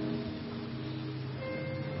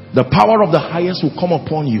 the power of the highest will come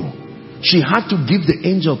upon you. She had to give the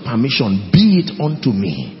angel permission. Be it unto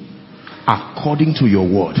me according to your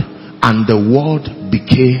word. And the word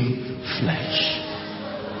became flesh.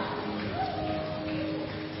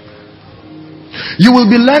 You will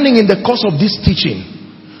be learning in the course of this teaching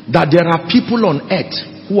that there are people on earth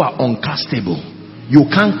who are uncastable. You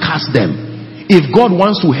can't cast them. If God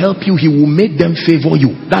wants to help you, he will make them favor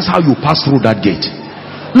you. That's how you pass through that gate.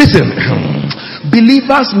 Listen,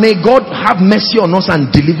 believers, may God have mercy on us and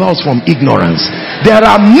deliver us from ignorance. There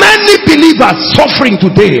are many believers suffering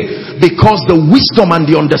today because the wisdom and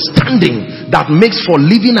the understanding that makes for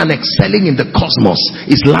living and excelling in the cosmos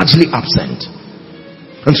is largely absent.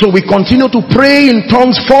 And so we continue to pray in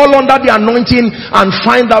tongues, fall under the anointing, and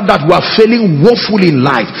find out that we are failing woefully in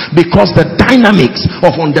life because the dynamics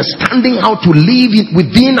of understanding how to live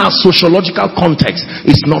within our sociological context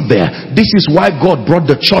is not there. This is why God brought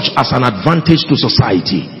the church as an advantage to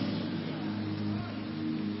society.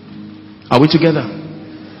 Are we together?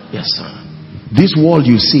 Yes, sir. This world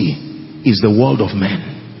you see is the world of men.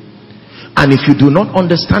 And if you do not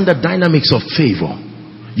understand the dynamics of favor,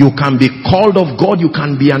 you can be called of God, you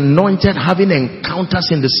can be anointed, having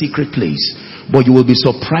encounters in the secret place, but you will be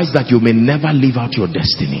surprised that you may never live out your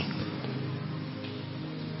destiny.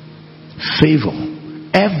 Favor.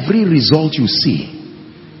 Every result you see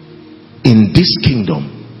in this kingdom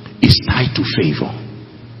is tied to favor.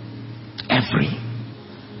 Every.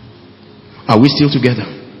 Are we still together?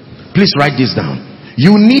 Please write this down.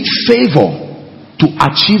 You need favor to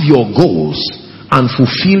achieve your goals and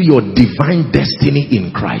fulfill your divine destiny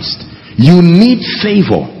in Christ. You need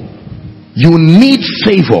favor. You need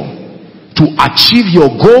favor to achieve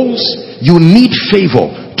your goals. You need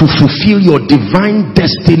favor to fulfill your divine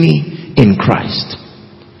destiny in Christ.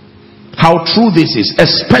 How true this is,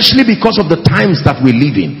 especially because of the times that we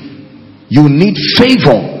live in. You need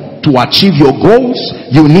favor to achieve your goals.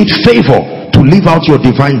 You need favor to live out your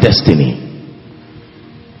divine destiny.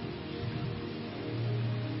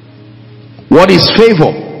 What is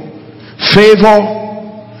favor? Favor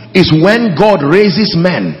is when God raises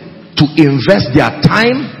men to invest their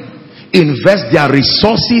time, invest their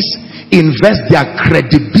resources, invest their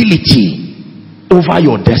credibility over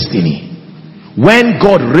your destiny. When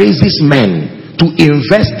God raises men to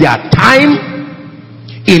invest their time,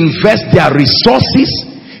 invest their resources,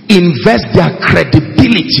 invest their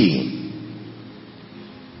credibility.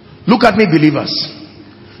 Look at me, believers.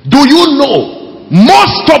 Do you know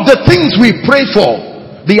most of the things we pray for,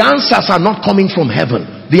 the answers are not coming from heaven.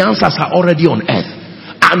 The answers are already on earth.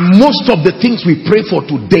 And most of the things we pray for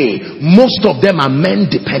today, most of them are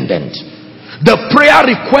men dependent. The prayer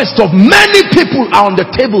requests of many people are on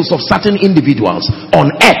the tables of certain individuals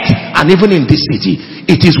on earth and even in this city.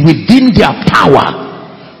 It is within their power.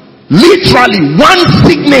 Literally, one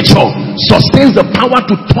signature sustains the power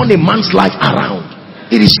to turn a man's life around.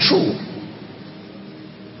 It is true.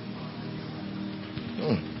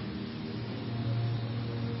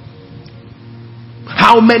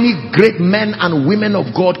 How many great men and women of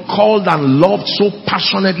God called and loved so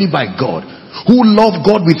passionately by God, who love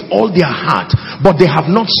God with all their heart, but they have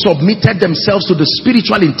not submitted themselves to the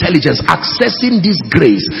spiritual intelligence, accessing this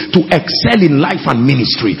grace to excel in life and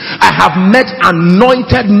ministry. I have met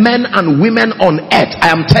anointed men and women on earth. I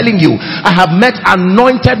am telling you, I have met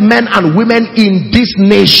anointed men and women in this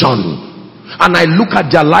nation. and I look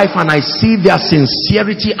at their life and I see their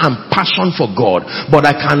sincerity and passion for God, but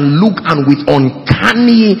I can look and with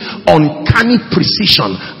uncanny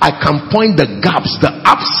precision, I can point the gaps, the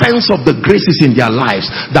absence of the graces in their lives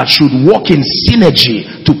that should work in synergy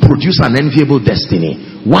to produce an enviable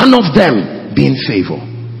destiny. One of them being favor.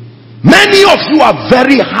 Many of you are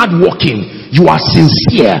very hardworking. You are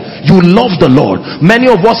sincere. You love the Lord. Many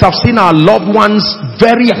of us have seen our loved ones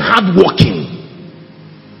very hardworking.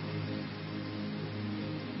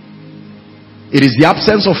 It is the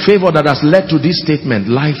absence of favor that has led to this statement: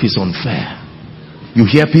 life is unfair. You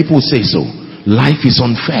hear people say so. Life is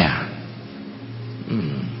unfair.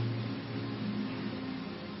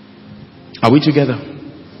 Are we together?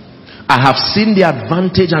 I have seen the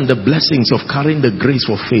advantage and the blessings of carrying the grace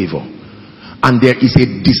for favor, and there is a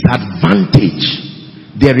disadvantage.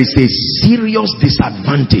 There is a serious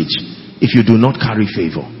disadvantage if you do not carry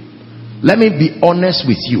favor. Let me be honest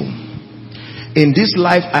with you. In this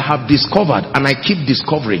life, I have discovered, and I keep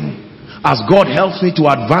discovering, as God helps me to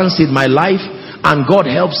advance in my life and God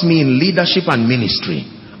helps me in leadership and ministry,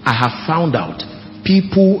 I have found out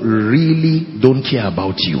people really don't care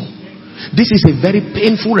about you. This is a very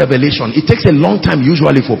painful revelation. It takes a long time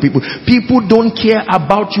usually for people. People don't care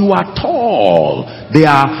about you at all. They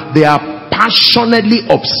are passionately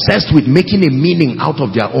obsessed with making a meaning out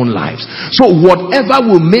of their own lives. So whatever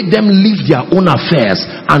will make them leave their own affairs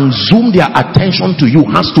and zoom their attention to you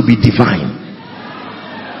has to be divine.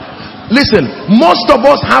 Listen, most of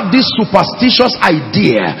us have this superstitious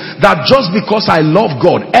idea that just because I love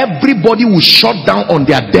God, everybody will shut down on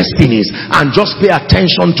their destinies and just pay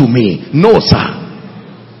attention to me. No, sir.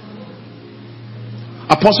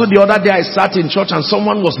 Apostle, the other day I sat in church and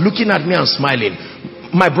someone was looking at me and smiling.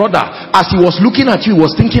 My brother, as he was looking at you, he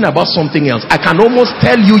was thinking about something else. I can almost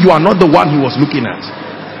tell you, you are not the one he was looking at.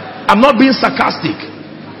 I'm not being sarcastic.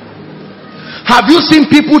 Have you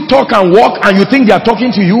seen people talk and walk and you think they are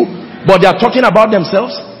talking to you, but they are talking about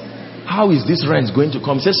themselves? How is this rent going to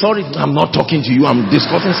come? Say, sorry, I'm not talking to you. I'm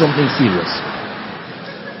discussing something serious.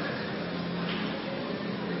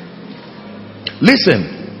 Listen,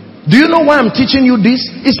 do you know why I'm teaching you this?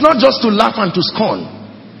 It's not just to laugh and to scorn.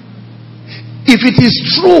 If it is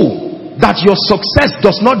true that your success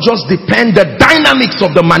does not just depend, the dynamics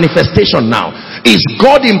of the manifestation now is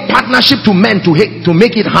God in partnership to men to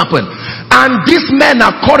make it happen, and these men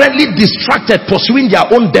are currently distracted pursuing their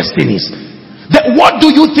own destinies, then what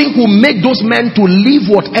do you think will make those men to leave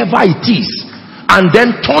whatever it is and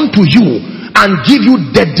then turn to you and give you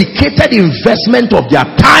dedicated investment of their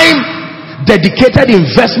time, dedicated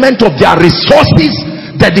investment of their resources,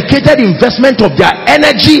 dedicated investment of their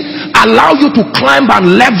energy, allow you to climb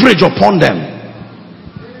and leverage upon them?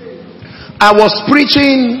 I was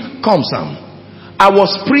preaching, I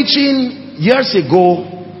was preaching years ago,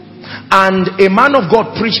 and a man of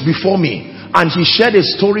God preached before me, and he shared a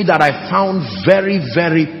story that I found very,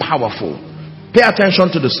 very powerful. Pay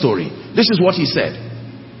attention to the story. This is what he said: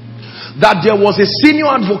 that there was a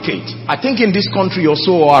senior advocate, I think in this country or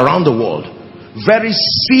so, or around the world, very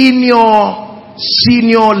senior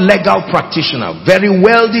legal practitioner, very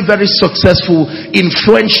wealthy, very successful,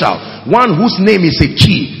 influential, one whose name is a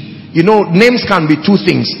key. You know, names can be two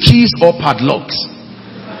things: keys or padlocks.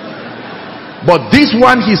 But this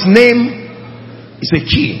one, his name is a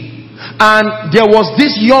key. And there was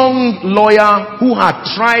this young lawyer who had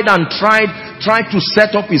tried to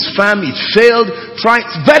set up his firm. It failed.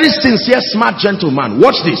 Very sincere, smart gentleman.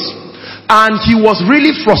 Watch this. And he was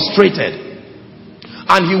really frustrated.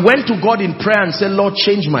 And he went to God in prayer and said, Lord,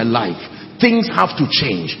 change my life. Things have to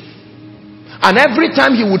change. And every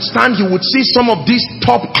time he would stand, he would see some of these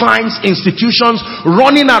top clients, institutions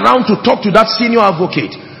running around to talk to that senior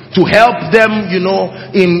advocate, to help them, you know,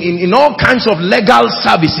 in all kinds of legal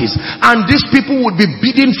services. And these people would be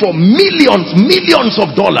bidding for millions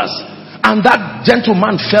of dollars. And that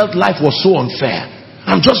gentleman felt life was so unfair.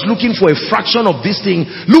 I'm just looking for a fraction of this thing.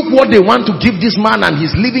 Look what they want to give this man, and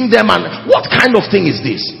he's leaving them. And what kind of thing is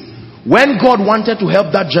this? When God wanted to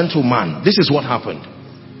help that gentleman, this is what happened.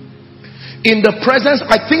 In the presence,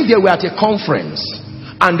 I think they were at a conference,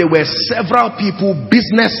 and there were several people,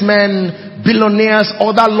 businessmen, billionaires,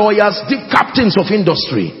 other lawyers, the captains of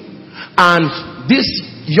industry. And this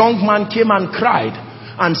young man came and cried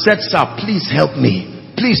and said, sir, please help me.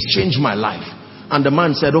 Please change my life. And the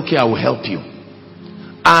man said, okay, I will help you.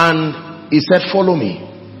 And he said, follow me.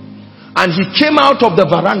 And he came out of the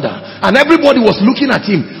veranda, and everybody was looking at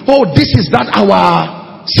him. Oh, this is that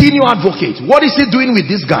our senior advocate. What is he doing with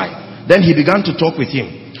this guy? Then he began to talk with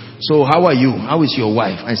him. So how are you? How is your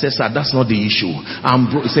wife? I said, sir, that's not the issue.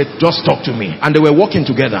 He said, just talk to me. And they were working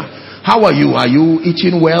together. How are you? Are you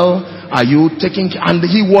eating well? Are you taking? And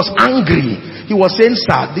he was angry. He was saying,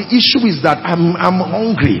 sir, the issue is that I'm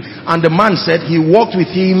hungry. And the man said he walked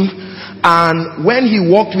with him, and when he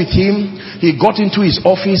walked with him, he got into his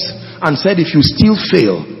office and said, if you still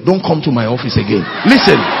fail, don't come to my office again.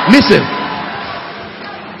 Listen.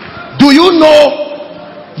 Do you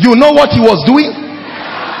know what he was doing?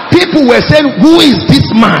 People were saying, who is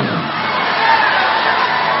this man?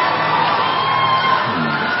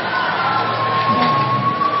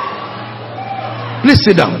 Please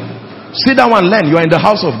sit down. Sit down and learn. You are in the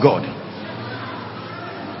house of God.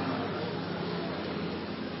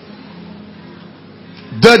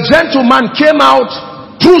 The gentleman came out.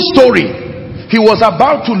 True story. He was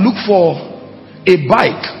about to look for a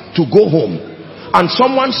bike to go home, and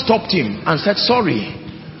someone stopped him and said, sorry,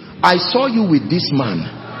 I saw you with this man.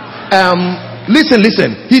 Listen.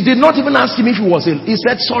 He did not even ask him if he was ill. He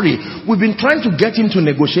said, sorry, we've been trying to get him to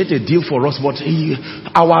negotiate a deal for us, but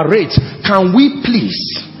our rate, can we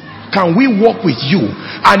work with you?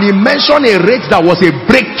 And he mentioned a rate that was a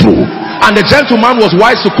breakthrough, and the gentleman was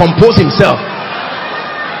wise to compose himself.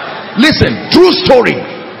 Listen, true story.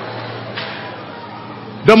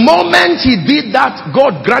 The moment he did that,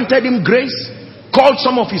 God granted him grace, called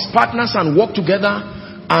some of his partners and worked together,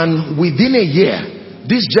 and within a year,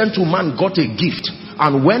 this gentleman got a gift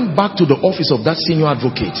and went back to the office of that senior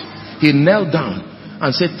advocate. He knelt down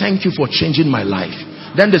and said, thank you for changing my life.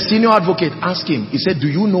 Then the senior advocate asked him, he said, do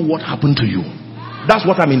you know what happened to you? That's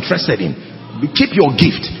what I'm interested in. Keep your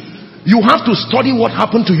gift. You have to study what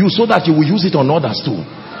happened to you so that you will use it on others too.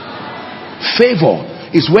 Favor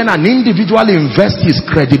is when an individual invests his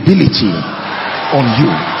credibility on you.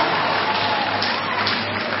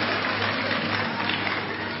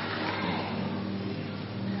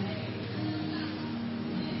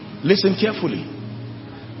 Listen carefully.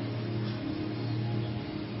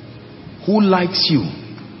 Who likes you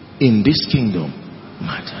in this kingdom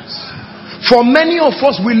matters. For many of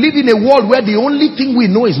us, we live in a world where the only thing we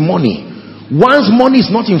know is money. Once money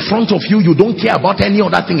is not in front of you, you don't care about any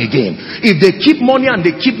other thing again. If they keep money and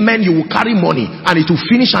they keep men, you will carry money and it will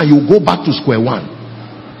finish and you will go back to square one.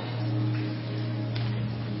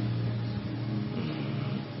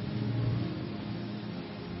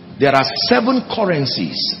 There are 7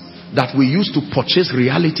 currencies that we use to purchase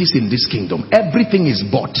realities in this kingdom. Everything is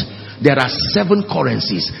bought. There are 7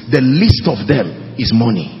 currencies. The least of them is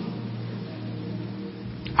money.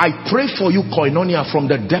 I pray for you, Koinonia, from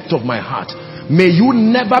the depth of my heart. May you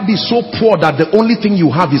never be so poor that the only thing you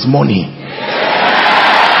have is money.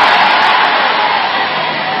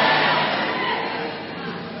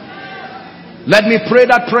 Let me pray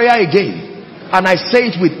that prayer again. And I say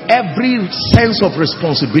it with every sense of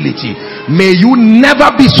responsibility. May you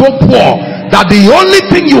never be so poor that the only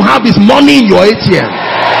thing you have is money in your ATM.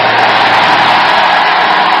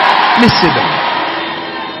 Listen.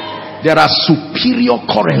 There are superior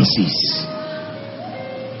currencies.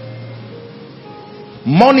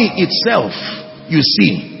 Money itself, you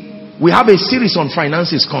see, we have a series on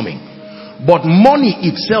finances coming. But money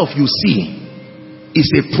itself, you see,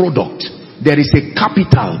 is a product. There is a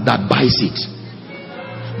capital that buys it.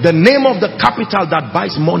 The name of the capital that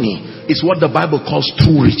buys money is what the Bible calls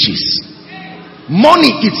true riches.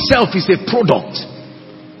 Money itself is a product.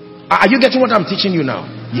 Are you getting what I'm teaching you now?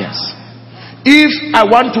 Yes. If I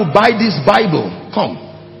want to buy this Bible, come,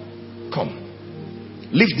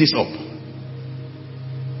 lift this up.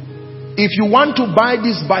 If you want to buy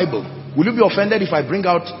this Bible, will you be offended if I bring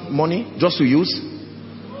out money just to use?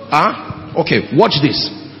 Okay, watch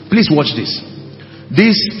this. Please watch this.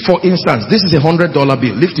 This, for instance, this is a $100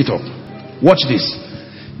 bill. Lift it up. Watch this.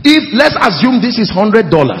 If, let's assume this is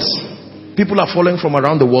 $100. People are following from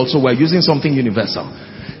around the world, so we're using something universal.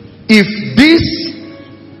 If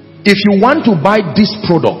you want to buy this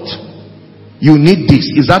product, you need this.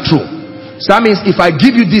 Is that true? So that means if I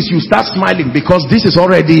give you this, you start smiling because this is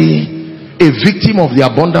already a victim of the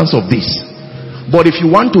abundance of this. But if you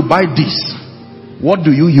want to buy this, what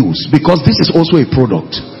do you use? Because this is also a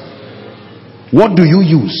product. What do you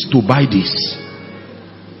use to buy this?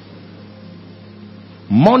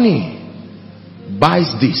 Money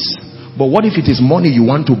buys this. But what if it is money you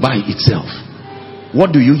want to buy itself?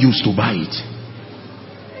 What do you use to buy it?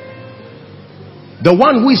 The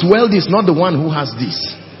one who is wealthy is not the one who has this.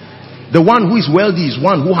 The one who is wealthy is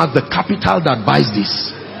one who has the capital that buys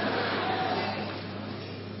this.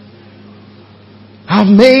 I've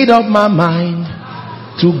made up my mind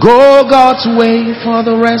to go God's way for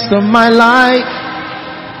the rest of my life.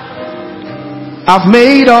 I've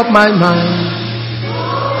made up my mind.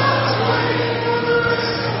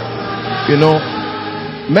 You know,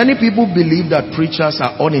 Many people believe that preachers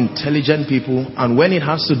are unintelligent people, and when it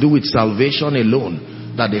has to do with salvation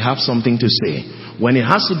alone, that they have something to say. When it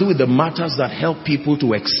has to do with the matters that help people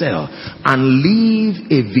to excel and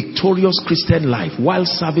live a victorious Christian life while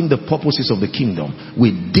serving the purposes of the kingdom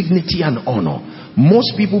with dignity and honor,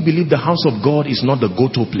 most people believe the house of God is not the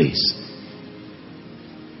go-to place.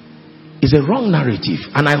 It's a wrong narrative,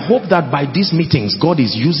 and I hope that by these meetings God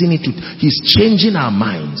is using it to, He's changing our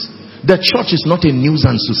minds. The church is not a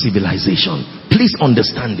nuisance to civilization. Please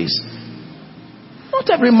understand this. Not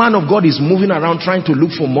every man of God is moving around trying to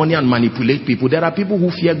look for money and manipulate people. There are people who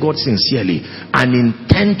fear God sincerely and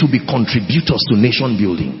intend to be contributors to nation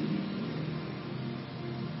building.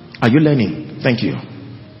 Are you learning? Thank you.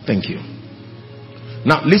 Thank you.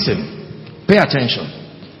 Now listen, pay attention.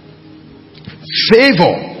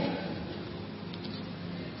 Favor.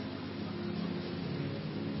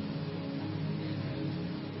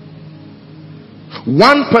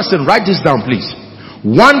 One person, write this down please.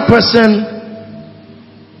 One person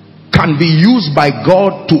can be used by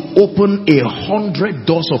God to open 100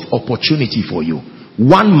 doors of opportunity for you.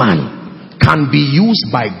 One man can be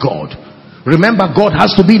used by God. Remember, God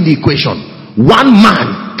has to be in the equation. One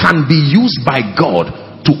man can be used by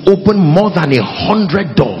God to open more than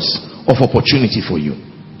 100 doors of opportunity for you.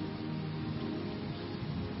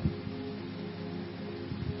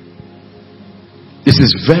 This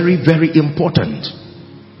is very, very important.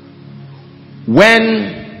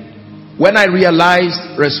 When I realized,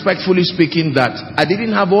 respectfully speaking, that I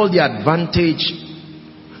didn't have all the advantage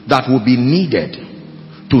that would be needed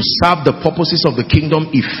to serve the purposes of the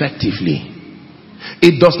kingdom effectively.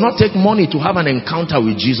 It does not take money to have an encounter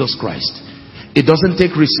with Jesus Christ. It doesn't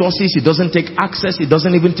take resources, it doesn't take access, it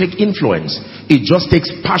doesn't even take influence. It just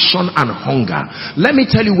takes passion and hunger. Let me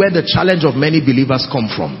tell you where the challenge of many believers come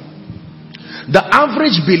from. The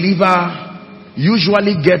average believer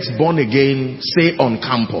usually gets born again, say on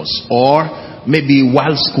campus or maybe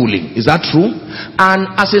while schooling. Is that true? And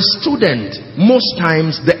as a student, most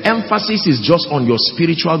times the emphasis is just on your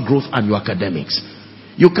spiritual growth and your academics.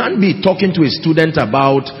 You can't be talking to a student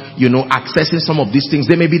about, accessing some of these things.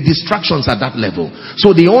 There may be distractions at that level.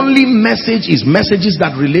 So the only message is messages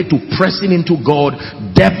that relate to pressing into God,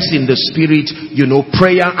 depths in the spirit,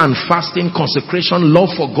 prayer and fasting, consecration,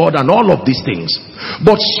 love for God, and all of these things.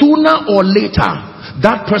 But sooner or later,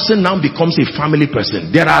 that person now becomes a family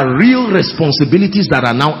person. There are real responsibilities that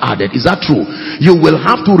are now added. Is that true? You will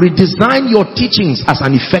have to redesign your teachings as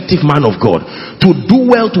an effective man of God to do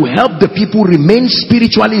well, to help the people remain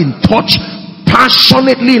spiritually in touch,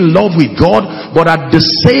 passionately in love with God, but at the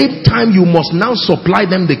same time you must now supply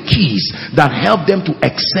them the keys that help them to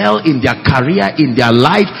excel in their career, in their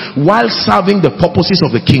life, while serving the purposes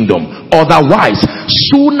of the kingdom. Otherwise,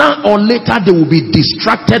 sooner or later they will be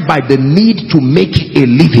distracted by the need to make a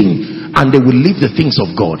living, and they will leave the things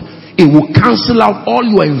of God. It will cancel out all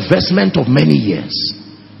your investment of many years.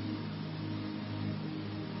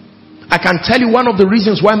 I can tell you one of the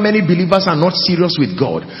reasons why many believers are not serious with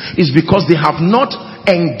God is because they have not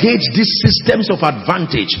engaged these systems of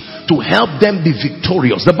advantage to help them be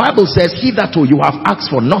victorious. The Bible says, hitherto you have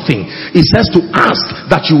asked for nothing. It says to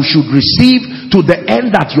ask that you should receive, to the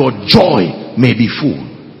end that your joy may be full.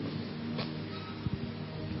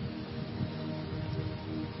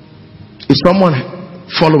 Is someone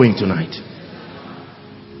following tonight?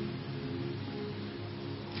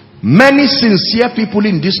 Many sincere people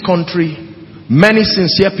in this country, many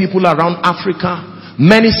sincere people around Africa,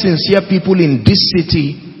 many sincere people in this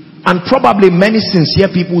city, and probably many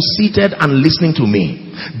sincere people seated and listening to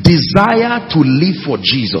me, desire to live for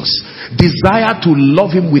Jesus, desire to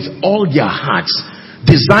love Him with all their hearts,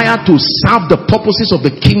 desire to serve the purposes of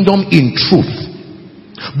the kingdom in truth.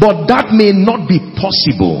 But that may not be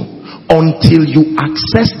possible until you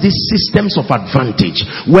access these systems of advantage.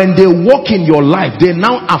 When they work in your life, they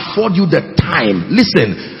now afford you the time.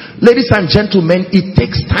 Listen, ladies and gentlemen, it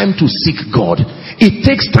takes time to seek God. It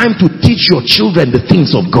takes time to teach your children the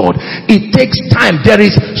things of God. It takes time. There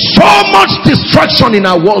is so much distraction in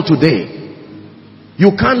our world today.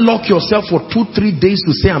 You can't lock yourself for 2-3 days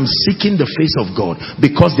to say, I'm seeking the face of God,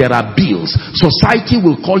 because there are bills. Society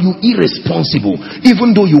will call you irresponsible,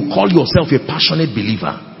 even though you call yourself a passionate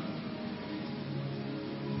believer.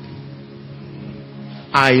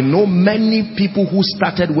 I know many people who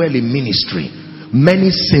started well in ministry,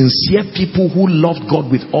 many sincere people who loved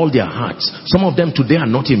God with all their hearts. Some of them today are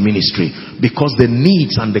not in ministry because the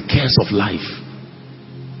needs and the cares of life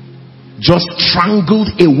just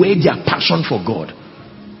strangled away their passion for God.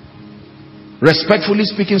 Respectfully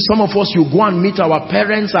speaking, some of us, you go and meet our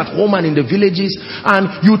parents at home and in the villages,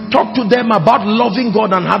 and you talk to them about loving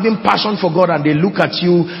God and having passion for God, and they look at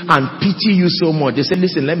you and pity you so much. They say,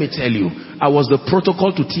 listen, let me tell you, I was the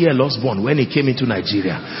protocol to T.L. Osborne when he came into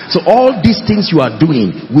Nigeria. So all these things you are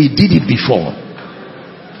doing, we did it before.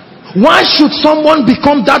 Why should someone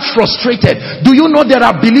become that frustrated? Do you know there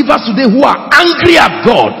are believers today who are angry at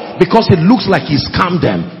God because it looks like he's scammed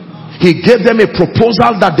them? He gave them a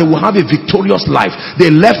proposal that they will have a victorious life. They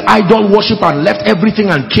left idol worship and left everything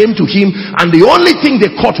and came to him, and the only thing they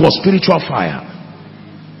caught was spiritual fire.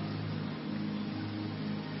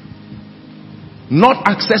 Not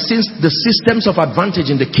accessing the systems of advantage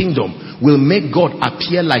in the kingdom will make God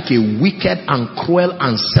appear like a wicked and cruel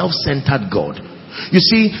and self-centered God. You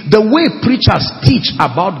see, the way preachers teach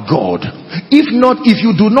about God, if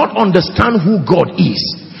you do not understand who God is,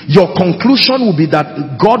 your conclusion will be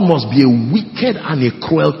that God must be a wicked and a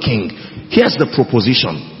cruel king. Here's the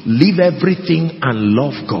proposition. Leave everything and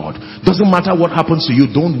love God. Doesn't matter what happens to you,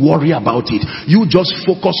 don't worry about it. You just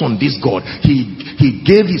focus on this God. He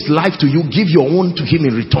gave his life to you. Give your own to him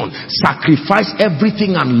in return. Sacrifice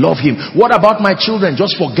everything and love him. What about my children?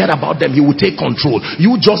 Just forget about them. He will take control.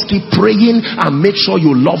 You just keep praying and make sure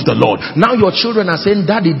you love the Lord. Now your children are saying,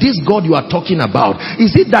 Daddy, this God you are talking about,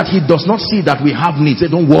 is it that he does not see that we have needs? Say,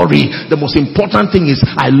 don't worry. The most important thing is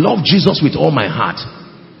I love Jesus with all my heart.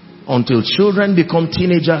 Until children become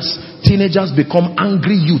teenagers become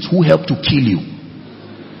angry youths who help to kill you.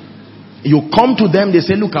 You come to them, they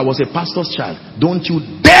say, look, I was a pastor's child. Don't you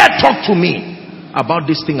dare talk to me about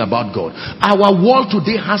this thing about God. Our world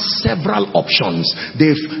today has several options.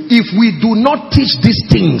 If we do not teach these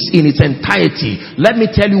things in its entirety, let me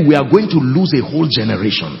tell you, we are going to lose a whole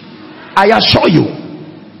generation. I assure you.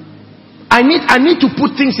 I need to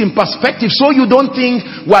put things in perspective so you don't think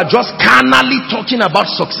we're just carnally talking about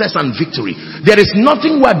success and victory. There is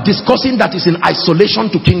nothing we're discussing that is in isolation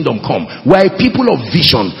to kingdom come. We're a people of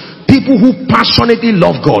vision, people who passionately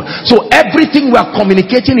love God. So everything we're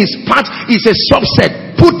communicating is a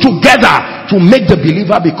subset put together to make the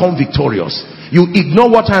believer become victorious. You ignore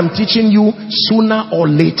what I'm teaching you, sooner or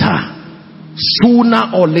later,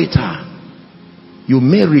 you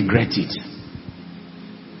may regret it.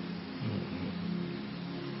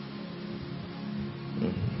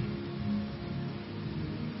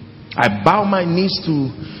 I bow my knees to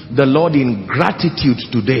the Lord in gratitude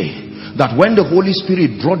today that when the Holy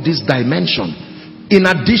Spirit brought this dimension, in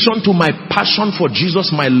addition to my passion for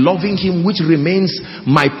Jesus, my loving him, which remains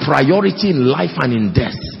my priority in life and in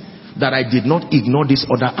death, that I did not ignore this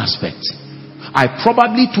other aspect. I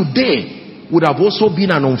probably today would have also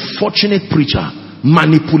been an unfortunate preacher,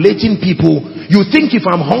 manipulating people. You think if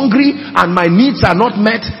I'm hungry and my needs are not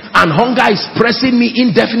met and hunger is pressing me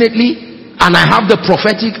indefinitely, and I have the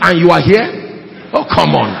prophetic and you are here? Oh,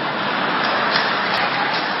 come on.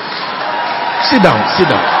 Sit down.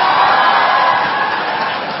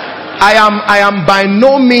 I am by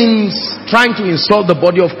no means trying to insult the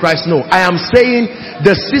body of Christ. No, I am saying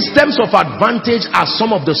the systems of advantage are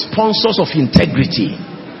some of the sponsors of integrity.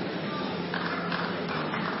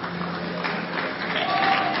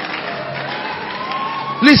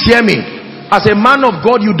 Please hear me. As a man of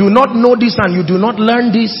God, you do not know this and you do not learn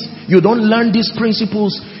this. You don't learn these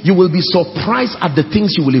principles. You will be surprised at the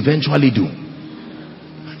things you will eventually do.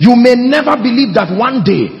 You may never believe that one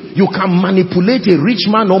day you can manipulate a rich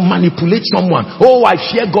man or manipulate someone. Oh, I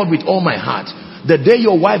fear God with all my heart. The day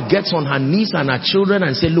your wife gets on her knees and her children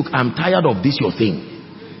and say, look, I'm tired of this your thing,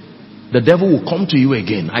 the devil will come to you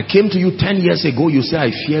again. I came to you 10 years ago, you say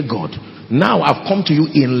I fear God. Now I've come to you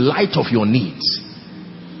in light of your needs.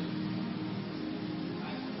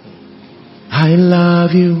 I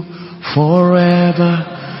love you forever.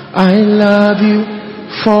 I love you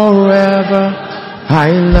forever.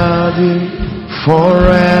 I love you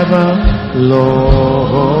forever,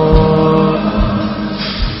 Lord.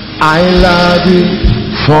 I love you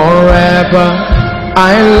forever.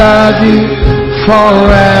 I love you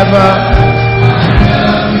forever. I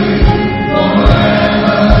love you forever,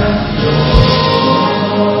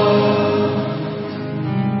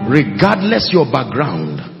 Lord. Regardless your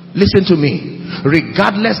background, listen to me.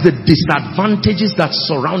 Regardless the disadvantages that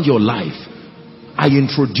surround your life, I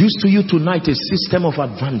introduce to you tonight a system of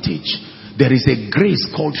advantage. There is a grace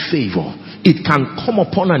called favor. It can come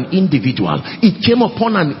upon an individual. It came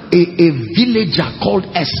upon a villager called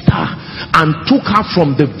Esther and took her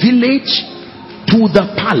from the village to the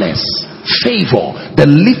palace. Favor, the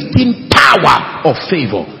lifting power of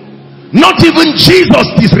favor. Not even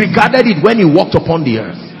Jesus disregarded it when he walked upon the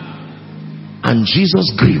earth. And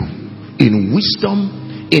Jesus grew in wisdom,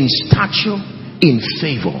 in stature, in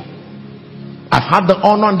favor. I've had the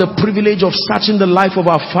honor and the privilege of searching the life of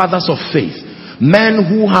our fathers of faith, men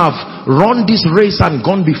who have run this race and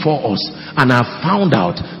gone before us, and have found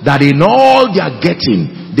out that in all they are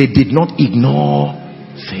getting, they did not ignore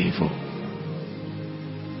favor.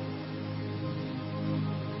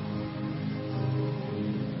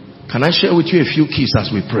 Can I share with you a few keys as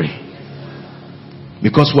we pray?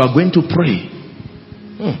 Because we are going to pray.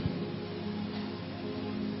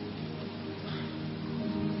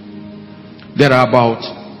 There are about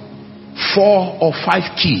 4 or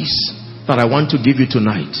 5 keys that I want to give you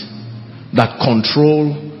tonight that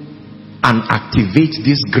control and activate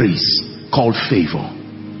this grace called favor.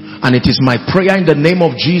 And it is my prayer in the name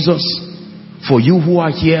of Jesus for you who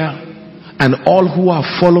are here and all who are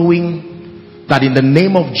following, that in the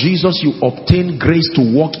name of Jesus you obtain grace to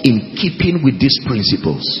walk in keeping with these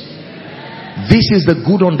principles. This is the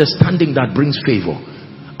good understanding that brings favor.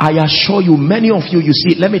 I assure you, many of you, you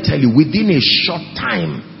see, let me tell you, within a short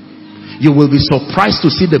time, you will be surprised to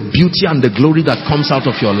see the beauty and the glory that comes out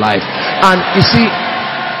of your life. And you see,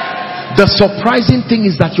 the surprising thing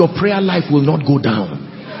is that your prayer life will not go down.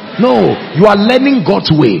 No, you are learning God's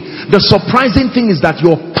way. The surprising thing is that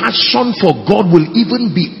your passion for God will even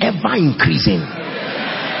be ever increasing.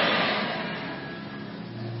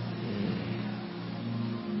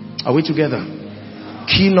 Are we together?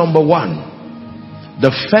 Key number 1. The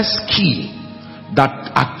first key that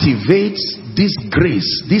activates this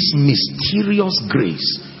grace, this mysterious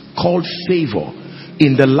grace called favor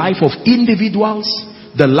in the life of individuals,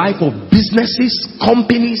 the life of businesses,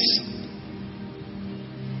 companies,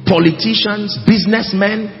 politicians,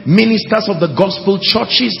 businessmen, ministers of the gospel,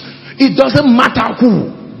 churches, it doesn't matter who.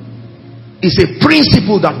 It's a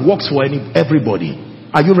principle that works for everybody.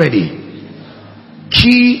 Are you ready?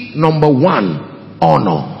 Key number 1,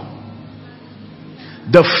 honor.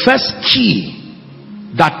 The first key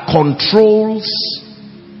that controls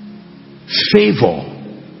favor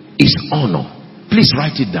is honor. Please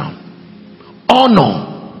write it down.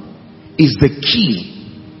 Honor is the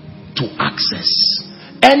key to access.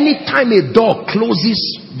 Anytime a door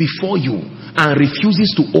closes before you and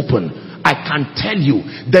refuses to open, I can tell you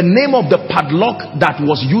the name of the padlock that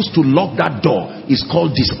was used to lock that door is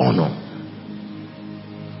called dishonor.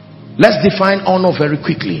 Let's define honor very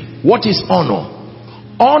quickly. What is honor?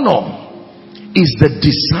 Honor is the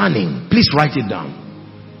discerning. Please write it down.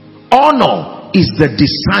 Honor is the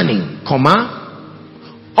discerning,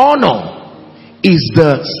 honor is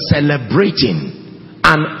the celebrating,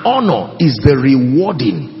 and honor is the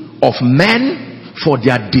rewarding of men for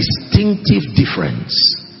their distinctive difference.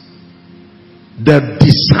 The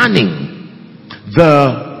discerning,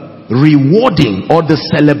 the rewarding or the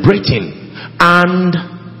celebrating, and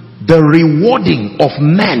the rewarding of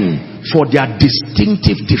men for their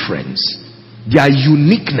distinctive difference, their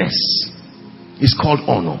uniqueness, is called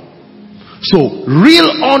honor. So real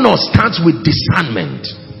honor starts with discernment.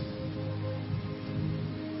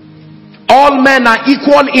 All men are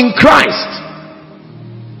equal in Christ.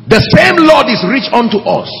 The same Lord is rich unto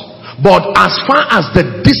us. But as far as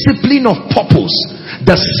the discipline of purpose,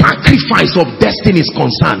 the sacrifice of destiny is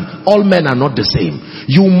concerned, all men are not the same.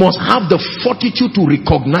 You must have the fortitude to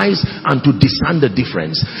recognize and to discern the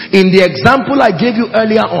difference. In the example I gave you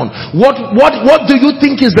earlier on, what do you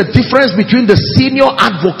think is the difference between the senior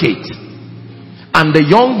advocate and the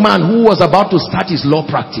young man who was about to start his law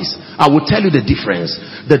practice? I will tell you the difference.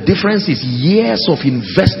 The difference is years of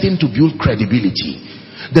investing to build credibility.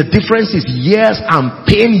 The difference is years and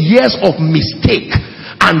pain, years of mistake,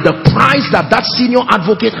 and the price that senior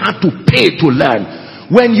advocate had to pay to learn.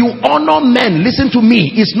 When you honor men, listen to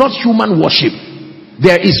me, it's not human worship.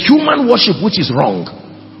 There is human worship which is wrong.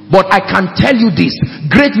 But I can tell you this,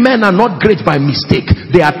 great men are not great by mistake.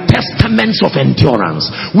 They are testaments of endurance.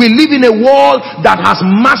 We live in a world that has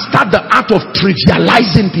mastered the art of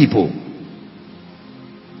trivializing people.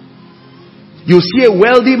 You see a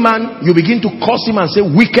wealthy man, you begin to curse him and say,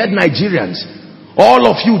 wicked Nigerians, all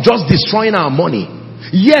of you just destroying our money.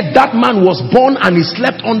 Yet that man was born and he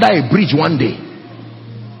slept under a bridge one day.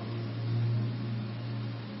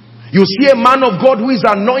 You see a man of God who is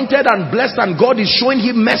anointed and blessed and God is showing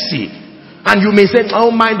him mercy, and you may say,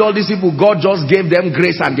 oh, mind all these people, God just gave them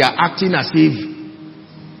grace and they are acting as if.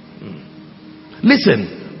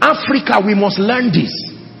 Listen, Africa, we must learn this.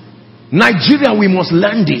 Nigeria, we must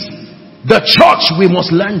learn this. The church, we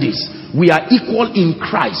must learn this. We are equal in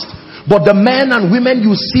Christ. But the men and women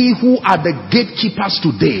you see who are the gatekeepers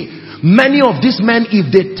today, many of these men,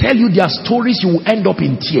 if they tell you their stories, you will end up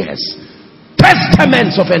in tears.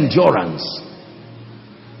 Testaments of endurance.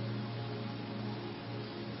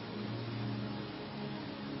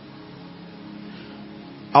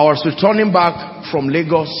 I was returning back from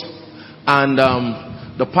Lagos, and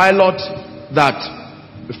the pilot that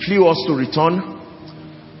flew us to return,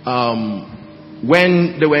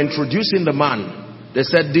 when they were introducing the man, they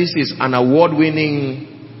said, this is an award-winning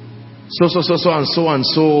so and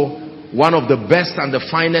so, one of the best and the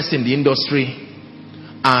finest in the industry.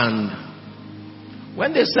 And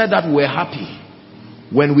when they said that, we were happy.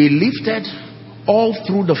 When we lifted all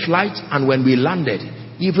through the flight and when we landed,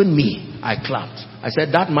 even me, I clapped. I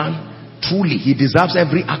said, that man, truly, he deserves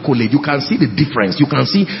every accolade. You can see the difference. You can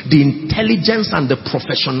see the intelligence and the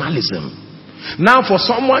professionalism. Now for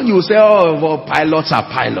someone, you say, oh, well, pilots are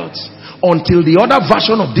pilots. Until the other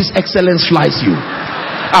version of this excellence flies you.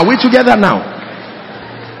 Are we together now?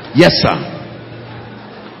 Yes, sir.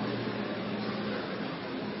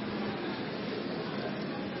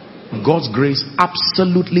 God's grace,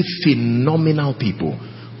 absolutely phenomenal people.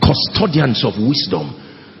 Custodians of wisdom.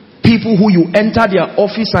 People who you enter their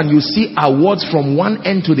office and you see awards from one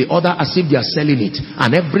end to the other as if they are selling it.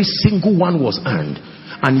 And every single one was earned.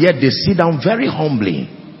 And yet they sit down very humbly.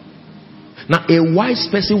 Now a wise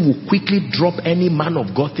person will quickly drop any man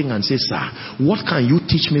of God thing and say, sir, what can you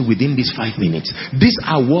teach me within these 5 minutes? These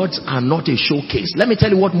awards are not a showcase. Let me tell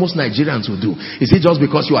you what most Nigerians will do. Is it just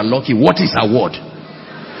because you are lucky? What is award?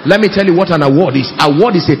 Let me tell you what an award is.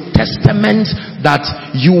 Award is a testament that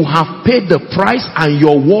you have paid the price, and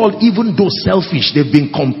your world, even though selfish, they've been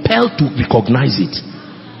compelled to recognize it.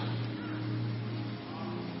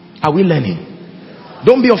 Are we learning?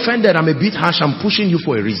 Don't be offended. I'm a bit harsh. I'm pushing you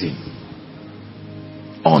for a reason.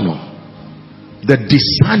 Honor, the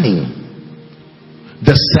discerning,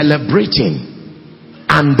 the celebrating,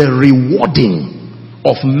 and the rewarding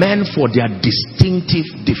of men for their distinctive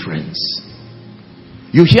difference.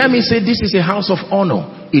 You hear me say this is a house of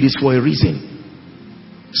honor. It is for a reason.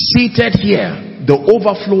 Seated here, the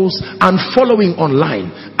overflows and following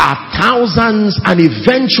online are thousands, and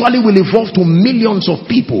eventually will evolve to millions of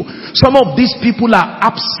people. Some of these people are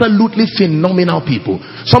absolutely phenomenal people.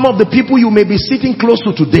 Some of the people you may be sitting close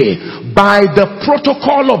to today, by the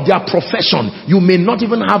protocol of their profession, you may not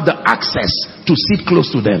even have the access to sit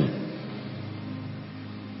close to them.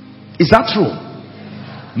 Is that true?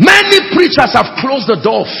 Many preachers have closed the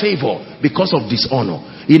door of favor because of dishonor.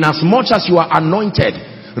 In as much as you are anointed,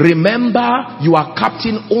 remember you are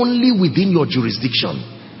captain only within your jurisdiction.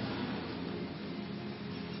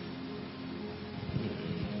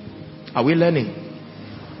 Are we learning?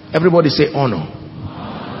 Everybody say honor.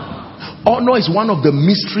 Honor is one of the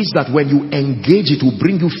mysteries that when you engage, it will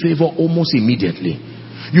bring you favor almost immediately.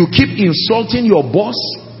 You keep insulting your boss.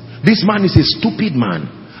 This man is a stupid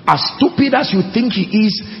man. As stupid as you think he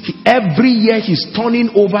is, every year he's turning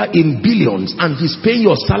over in billions and he's paying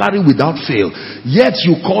your salary without fail. Yet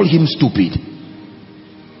you call him stupid.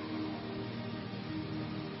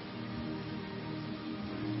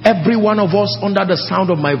 Every one of us under the sound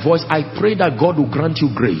of my voice, I pray that God will grant you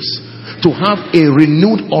grace to have a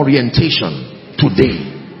renewed orientation today.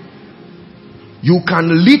 You can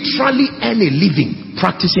literally earn a living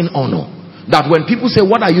practicing honor. That when people say,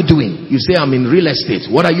 what are you doing? You say, I'm in real estate.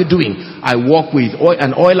 What are you doing? I work with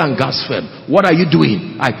an oil and gas firm. What are you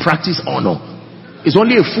doing? I practice honor. It's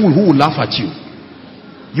only a fool who will laugh at you.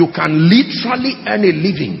 You can literally earn a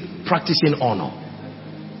living practicing honor.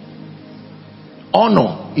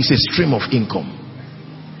 Honor is a stream of income.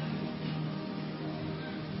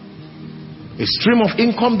 A stream of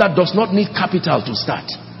income that does not need capital to start.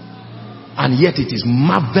 And yet it is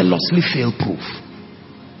marvelously fail-proof.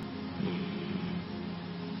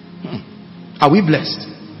 Are we blessed?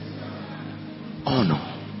 Honor.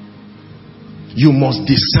 You must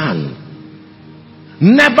discern.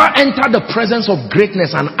 Never enter the presence of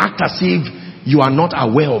greatness and act as if you are not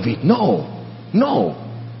aware of it. No. No.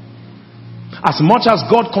 As much as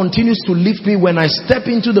God continues to lift me, when I step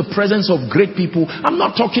into the presence of great people, I'm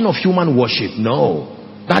not talking of human worship. No.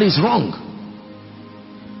 That is wrong.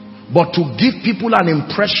 But to give people an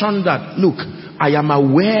impression that, look, I am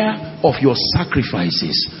aware of your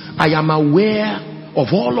sacrifices. I am aware of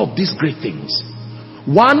all of these great things.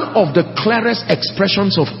 One of the clearest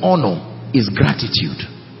expressions of honor is gratitude.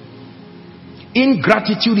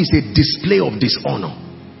 Ingratitude is a display of dishonor.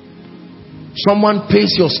 Someone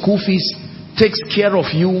pays your school fees, takes care of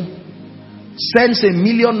you, sends ₦1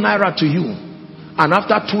 million to you, and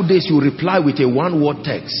after 2 days you reply with a one-word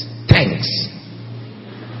text, thanks.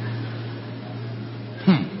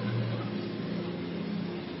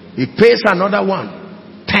 He pays another one,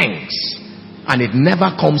 thanks, and it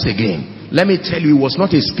never comes again. Let me tell you, it was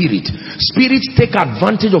not a spirit. Spirits take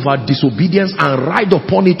advantage of our disobedience and ride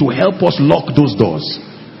upon it to help us lock those doors.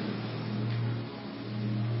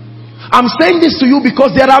 I'm saying this to you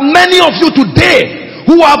because there are many of you today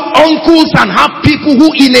who have uncles and have people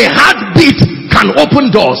who in a heartbeat can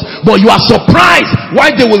open doors, but you are surprised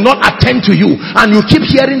why they will not attend to you, and you keep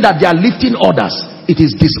hearing that they are lifting orders. It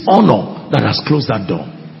is dishonor that has closed that door.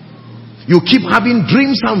 You keep having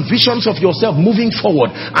dreams and visions of yourself moving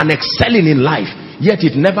forward and excelling in life, yet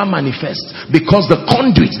it never manifests, because the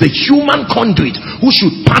conduit, the human conduit who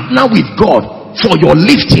should partner with God for your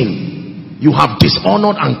lifting, you have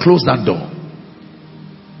dishonored and closed that door.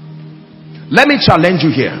 Let me challenge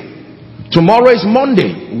you here. Tomorrow is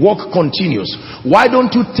Monday. Work continues. Why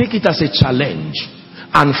don't you take it as a challenge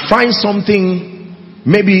and find something,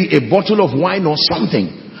 maybe a bottle of wine or something.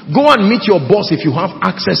 Go and meet your boss if you have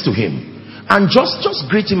access to him, and just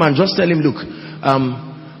greet him and just tell him, look,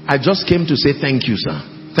 I just came to say thank you, sir.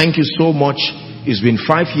 Thank you so much. It's been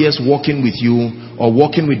 5 years working with you or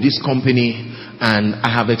working with this company, and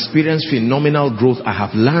I have experienced phenomenal growth. I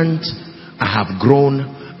have learned, I have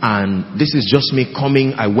grown, and this is just me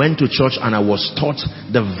coming. I went to church and I was taught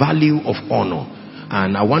the value of honor,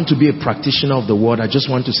 and I want to be a practitioner of the word. I just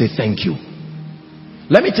want to say thank you.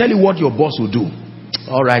 Let me tell you what your boss will do.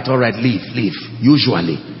 All right, leave,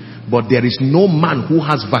 usually. But there is no man who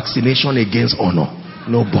has vaccination against honor.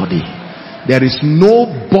 Nobody. There is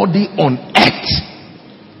nobody on earth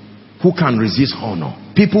who can resist honor.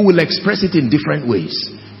 People will express it in different ways.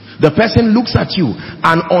 The person looks at you,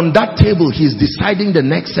 and on that table he's deciding the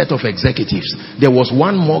next set of executives. There was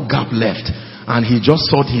one more gap left, and he just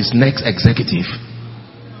sought his next executive.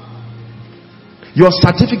 Your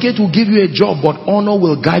certificate will give you a job, but honor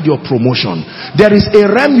will guide your promotion. There is a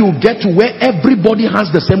realm you get to where everybody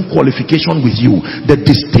has the same qualification with you. The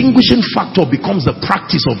distinguishing factor becomes the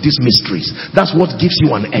practice of these mysteries. That's what gives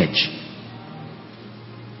you an edge.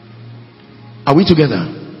 Are we together?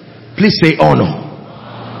 Please say honor.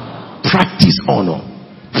 Practice honor.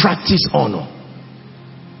 Practice honor.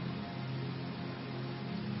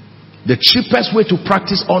 The cheapest way to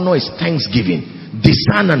practice honor is thanksgiving.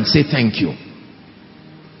 Discern and say thank you.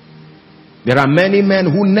 There are many men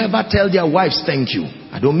who never tell their wives thank you.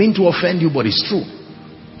 I don't mean to offend you, but it's true.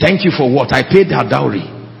 Thank you for what? I paid her dowry.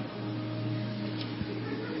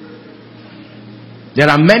 There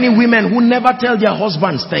are many women who never tell their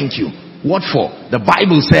husbands thank you. What for? The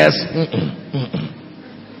Bible says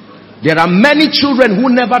There are many children who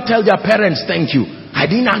never tell their parents thank you. I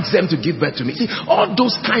didn't ask them to give birth to me. See, all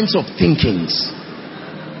those kinds of thinkings.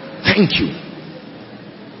 Thank you.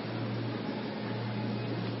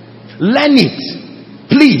 Learn it.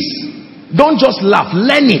 Please. Don't just laugh.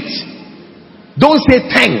 Learn it. Don't say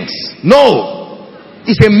thanks. No.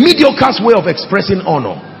 It's a mediocre way of expressing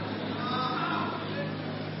honor.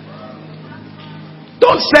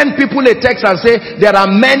 Don't send people a text and say, there are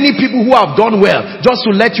many people who have done well, just to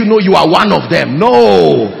let you know you are one of them.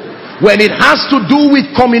 No. When it has to do with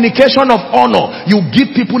communication of honor, you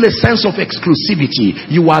give people a sense of exclusivity.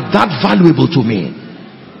 You are that valuable to me.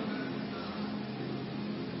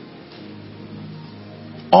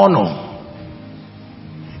 Honor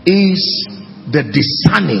is the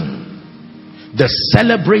discerning, the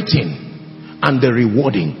celebrating, and the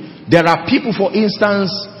rewarding. There are people, for instance,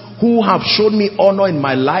 who have shown me honor in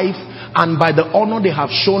my life, and by the honor they have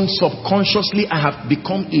shown, subconsciously I have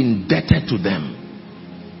become indebted to them.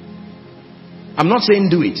 I'm not saying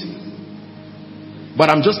do it, but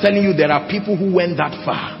I'm just telling you there are people who went that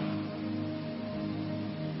far.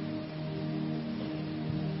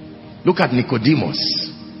 Look at Nicodemus.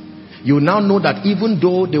 You now know that even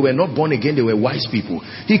though they were not born again, they were wise people.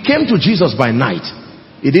 He came to Jesus by night.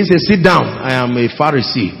 He didn't say, sit down, I am a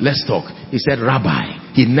Pharisee, let's talk. He said, Rabbi.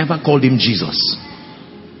 He never called him Jesus.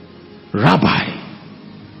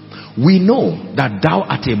 Rabbi, we know that thou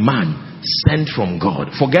art a man sent from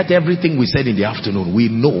God. Forget everything we said in the afternoon. We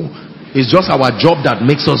know. It's just our job that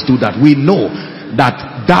makes us do that. We know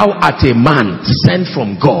that thou art a man sent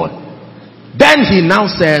from God. Then he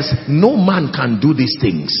now says, no man can do these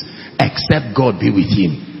things except God be with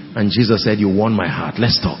him. And Jesus said, you won my heart.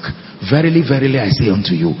 Let's talk. Verily, verily, I say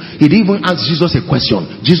unto you. He didn't even ask Jesus a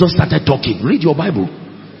question. Jesus started talking. Read your Bible.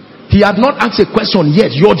 He had not asked a question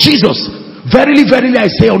yet. You're Jesus. Verily, verily, I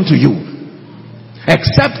say unto you,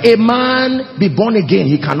 except a man be born again,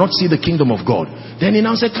 he cannot see the kingdom of God. Then he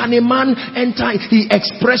now said, can a man enter? He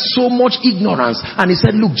expressed so much ignorance, and he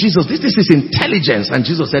said, look, Jesus, this is intelligence. And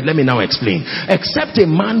Jesus said, let me now explain. Except a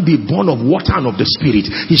man be born of water and of the Spirit,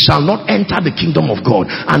 he shall not enter the kingdom of God.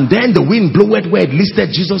 And then the wind bloweth where it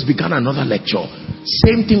listed. Jesus began another lecture.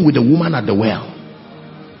 Same thing with the woman at the well.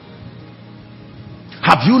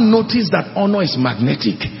 Have you noticed that honor is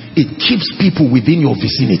magnetic? It keeps people within your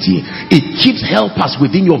vicinity. It keeps helpers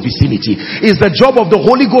within your vicinity. It's the job of the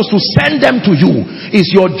Holy Ghost to send them to you.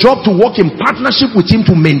 It's your job to work in partnership with Him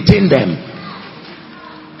to maintain them.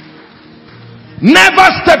 Never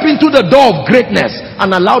step into the door of greatness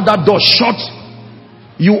and allow that door shut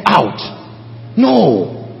you out.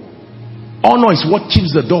 No. Honor is what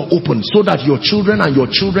keeps the door open so that your children and your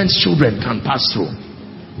children's children can pass through.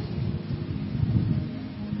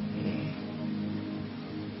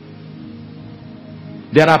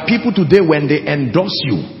 There are people today, when they endorse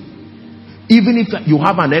you, even if you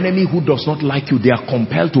have an enemy who does not like you, they are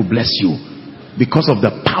compelled to bless you because of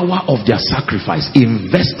the power of their sacrifice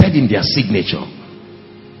invested in their signature.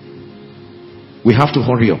 We have to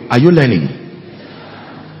hurry up. Are you learning?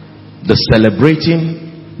 The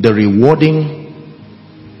celebrating, the rewarding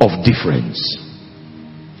of difference.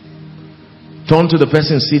 Turn to the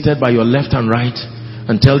person seated by your left and right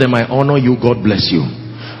and tell them, I honor you, God bless you.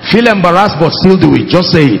 Feel embarrassed but still do it. Just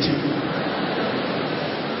say it.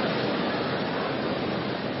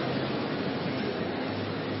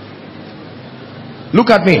 Look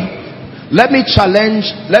at me. Let me challenge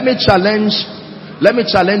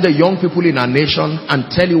the young people in our nation and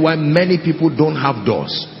tell you why many people don't have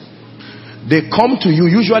doors. They come to you,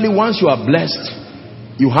 usually once you are blessed,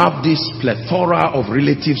 you have this plethora of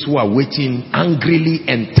relatives who are waiting, angrily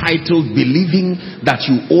entitled, believing that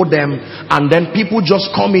you owe them, and then people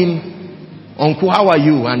just come in, uncle, how are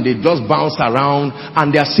you? And they just bounce around,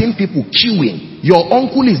 and they are seeing people queuing. Your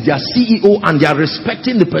uncle is their CEO and they are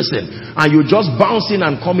respecting the person, and you just bounce in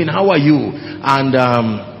and come in, how are you? And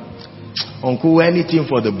uncle, anything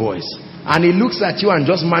for the boys. And he looks at you and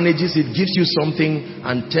just manages it, gives you something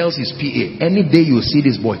and tells his PA, any day you see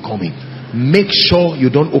this boy coming, make sure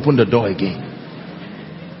you don't open the door again.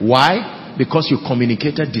 Why? Because you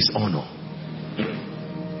communicated dishonor.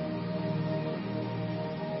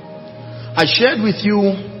 I shared with you,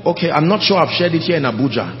 okay, I'm not sure I've shared it here in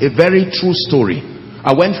Abuja, a very true story.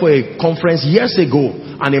 I went for a conference years ago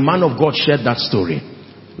and a man of God shared that story.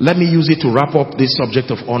 Let me use it to wrap up this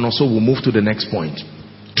subject of honor, so we'll move to the next point.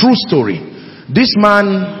 True story. This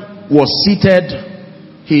man was seated,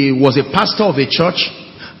 he was a pastor of a church,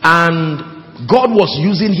 and God was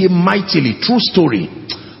using him mightily. True story.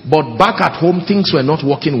 But back at home, things were not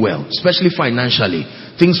working well, especially financially.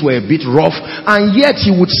 Things were a bit rough, and yet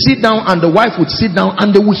he would sit down and the wife would sit down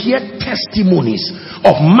and they would hear testimonies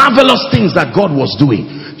of marvelous things that God was doing,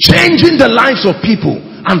 changing the lives of people,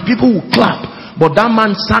 and people would clap. But that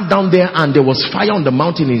man sat down there and there was fire on the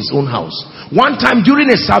mountain in his own house. One time during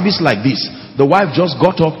a service like this, the wife just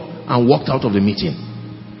got up and walked out of the meeting.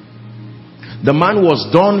 The man was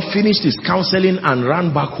done, finished his counseling and ran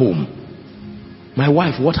back home. My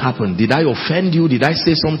wife, what happened? Did I offend you? Did I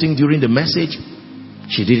say something during the message?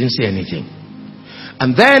 She didn't say anything.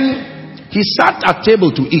 And then he sat at table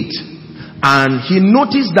to eat, and he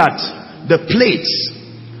noticed that the plates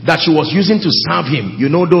that she was using to serve him, you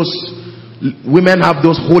know, those women have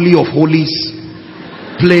those holy of holies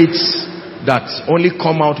plates that only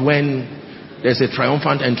come out when there's a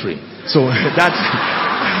triumphant entry. So that's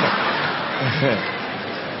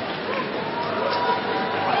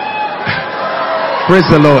praise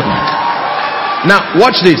the Lord. Now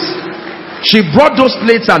watch this. She brought those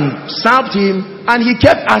plates and served him, and he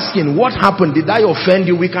kept asking, what happened? Did I offend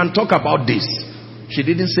you? We can talk about this. She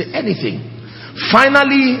didn't say anything.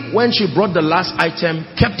 Finally, when she brought the last item,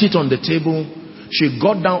 kept it on the table, she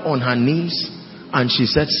got down on her knees and she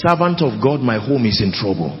said, servant of God, my home is in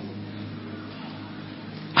trouble.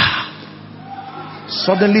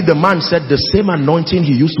 Suddenly the man said the same anointing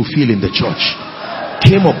he used to feel in the church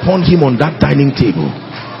came upon him on that dining table,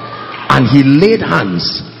 and he laid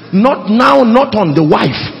hands, not on the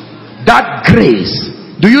wife. That grace,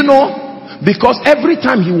 do you know? Because every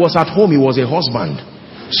time he was at home, he was a husband.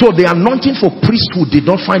 So the anointing for priesthood did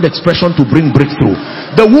not find expression to bring breakthrough.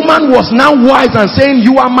 The woman was now wise and saying,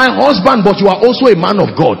 you are my husband, but you are also a man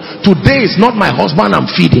of God. Today is not my husband I'm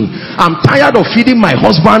feeding. I'm tired of feeding my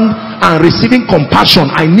husband and receiving compassion.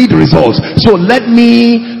 I need results. So let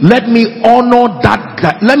me honor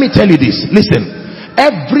that. Let me tell you this. Listen,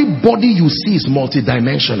 everybody you see is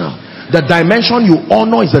multidimensional. The dimension you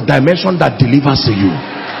honor is the dimension that delivers to you.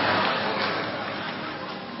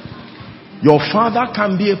 Your father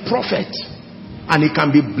can be a prophet and he can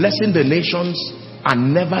be blessing the nations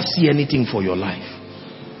and never see anything for your life.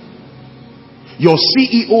 Your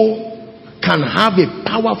CEO can have a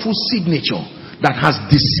powerful signature that has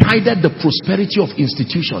decided the prosperity of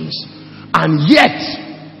institutions, and yet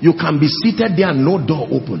you can be seated there and no door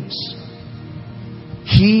opens.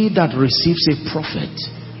 He that receives a prophet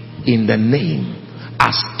in the name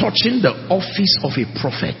as touching the office of a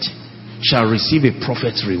prophet shall receive a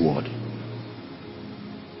prophet's reward.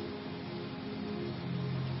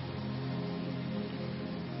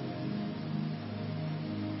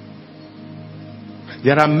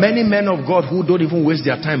 There are many men of God who don't even waste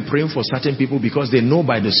their time praying for certain people because they know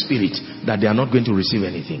by the Spirit that they are not going to receive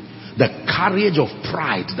anything. The courage of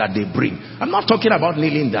pride that they bring. I'm not talking about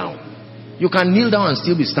kneeling down. You can kneel down and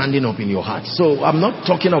still be standing up in your heart. So I'm not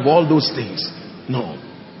talking of all those things. No.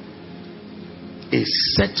 A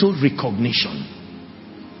settled recognition.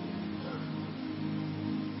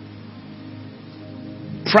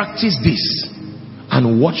 Practice this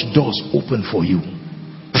and watch doors open for you.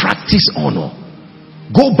 Practice honor.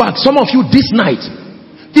 Go back. Some of you this night,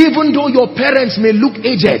 even though your parents may look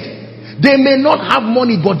aged, they may not have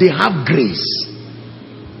money, but they have grace.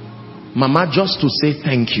 Mama, just to say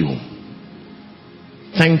thank you.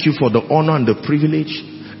 Thank you for the honor and the privilege.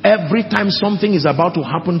 Every time something is about to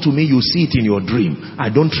happen to me, you see it in your dream.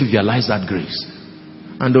 I don't trivialize that grace.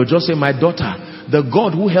 And they'll just say, my daughter, the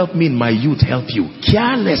God who helped me in my youth help you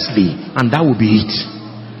carelessly, and that will be it.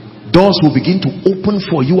 Doors will begin to open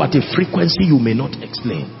for you at a frequency you may not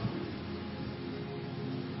explain.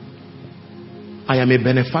 I am a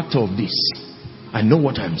benefactor of this. I know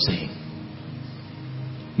what I'm saying.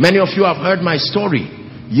 Many of you have heard my story.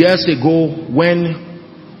 Years ago, when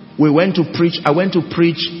we went to preach, I went to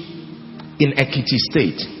preach in Ekiti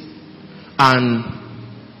State.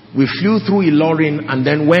 And we flew through Ilorin and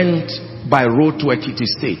then went by road to Ekiti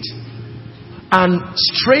State. And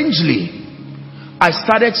strangely, I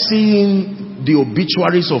started seeing the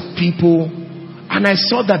obituaries of people, and I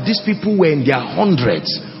saw that these people were in their hundreds,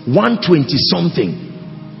 120 something.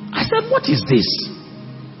 I said, what is this?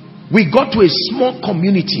 We got to a small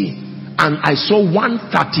community and I saw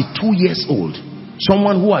 132 years old,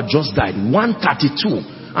 someone who had just died, 132,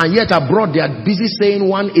 and yet abroad they are busy saying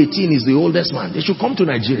 118 is the oldest man. They should come to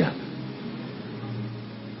Nigeria.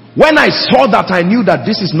 When I saw that, I knew that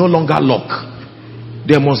this is no longer luck.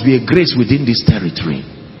 There must be a grace within this territory.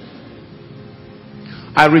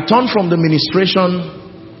 I returned from the ministration,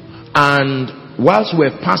 and whilst we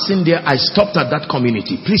were passing there, I stopped at that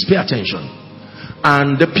community. Please pay attention.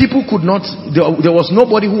 And the people could not, there was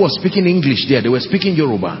nobody who was speaking English there. They were speaking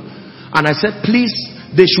Yoruba. And I said, please,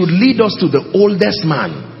 they should lead us to the oldest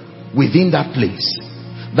man within that place,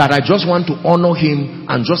 that I just want to honor him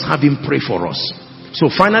and just have him pray for us. So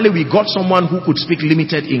finally we got someone who could speak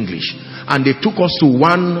limited English, and they took us to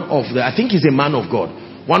one of the, I think he's a man of God,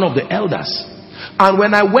 one of the elders. And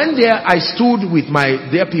when I went there, I stood with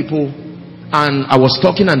their people and I was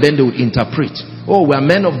talking, and then they would interpret. Oh, we're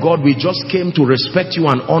men of God, we just came to respect you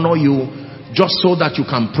and honor you just so that you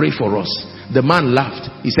can pray for us. The man laughed.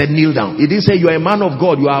 He said, kneel down. He didn't say, you are a man of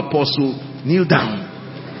God, you are apostle, kneel down.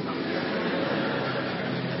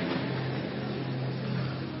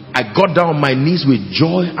 I got down on my knees with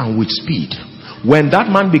joy and with speed. When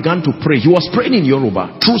that man began to pray, he was praying in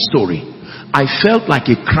Yoruba, true story. I felt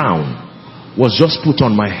like a crown was just put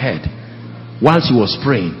on my head whilst he was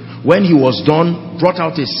praying. When he was done, brought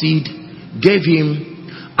out a seed, gave him,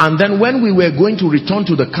 and then when we were going to return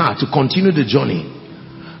to the car to continue the journey,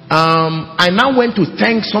 I now went to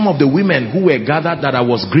thank some of the women who were gathered that I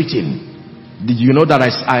was greeting. Did you know that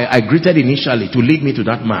I greeted initially to lead me to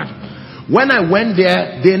that man? When I went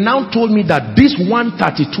there, they now told me that this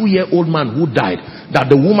 132-year-old man who died, that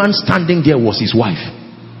the woman standing there was his wife.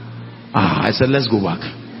 I said, let's go back.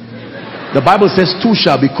 The Bible says two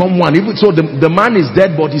shall become one. Even so, the man is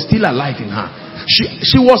dead, but he's still alive in her.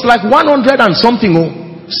 She was like 100 and something,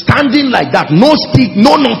 standing like that, no stick,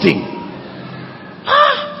 no nothing.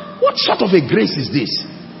 What sort of a grace is this?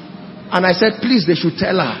 And I said, please, they should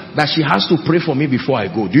tell her that she has to pray for me before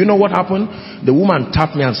I go. Do you know what happened? The woman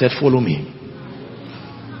tapped me and said, follow me.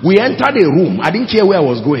 We entered a room. I didn't care where I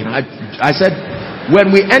was going. I said,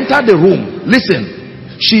 when we entered the room,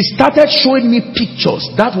 listen, she started showing me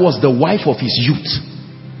pictures. That was the wife of his youth.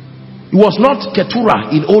 It was not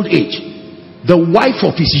Keturah in old age. The wife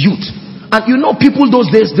of his youth. And you know, people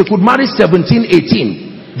those days, they could marry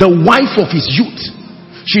 17, 18. The wife of his youth.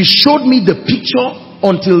 She showed me the picture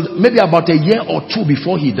until maybe about a year or two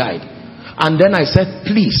before he died. And then I said,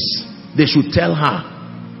 please, they should tell her.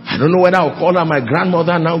 I don't know whether I'll call her my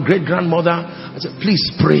grandmother, now great-grandmother. I said, please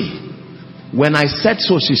pray. When I said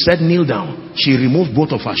so, she said, kneel down. She removed both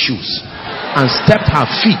of her shoes and stepped her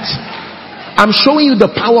feet. I'm showing you the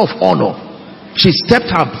power of honor. She stepped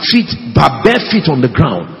her feet, her bare feet on the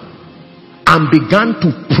ground, and began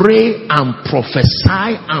to pray and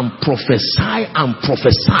prophesy and prophesy and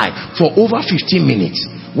prophesy for over 15 minutes.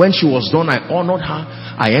 When she was done, I honored her.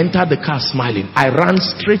 I entered the car smiling. I ran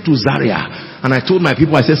straight to Zaria and I told my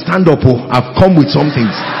people, I said, stand up, oh, I've come with some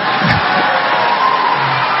things.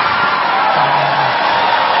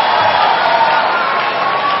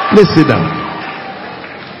 Please sit down.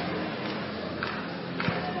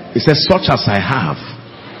 He says, such as I have.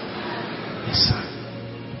 Yes, sir.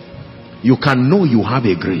 You can know you have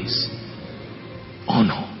a grace.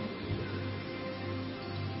 Honor.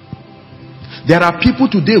 There are people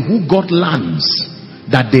today who got lands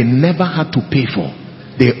that they never had to pay for.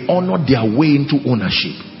 They honored their way into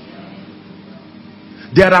ownership.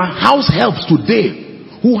 There are house helps today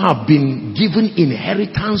who have been given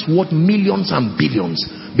inheritance worth millions and billions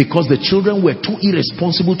because the children were too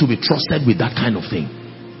irresponsible to be trusted with that kind of thing.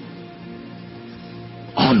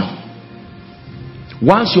 Honor.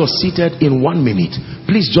 Once you're seated, in 1 minute,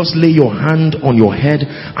 please just lay your hand on your head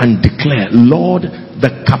and declare, Lord, the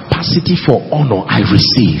capacity for honor I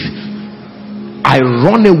receive. I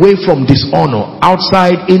run away from dishonor,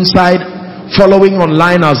 outside, inside, following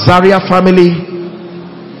online as Zaria family.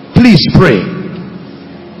 Please pray.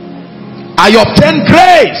 I obtain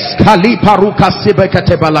grace.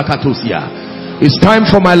 It's time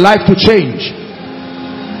for my life to change.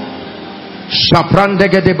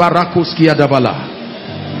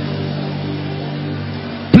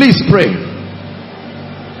 Please pray.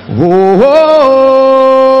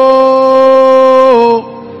 Oh,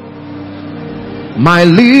 my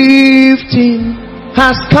lifting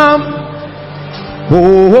has come.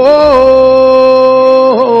 Oh,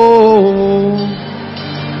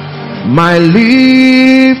 my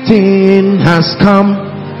lifting has come.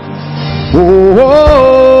 Oh,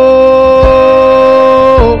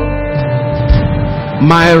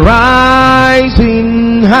 my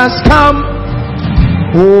rising has come.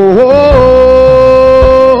 Oh,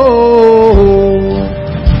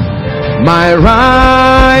 my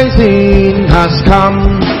rising has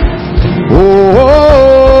come. Oh,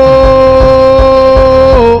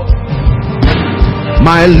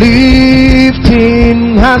 my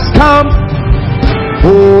lifting has come.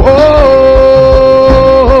 Oh,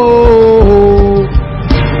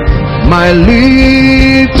 my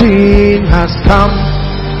lifting has come.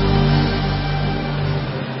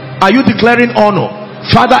 Are you declaring honor?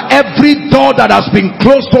 Father, every door that has been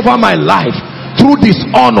closed over my life through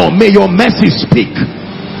dishonor, may your mercy speak.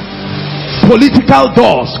 Political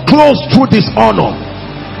doors closed through dishonor.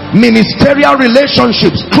 Ministerial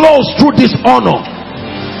relationships closed through dishonor.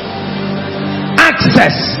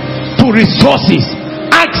 Access to resources,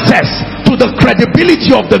 access to the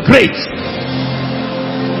credibility of the great.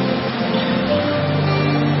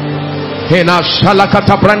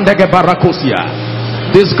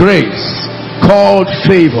 This grace called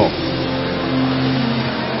favor.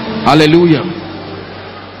 Hallelujah.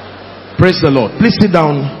 Praise the Lord. Please sit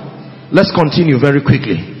down. Let's continue very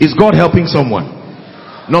quickly. Is God helping someone?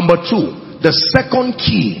 Number 2, the second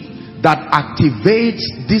key that activates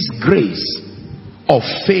this grace of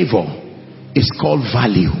favor is called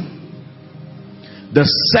value. The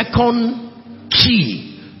second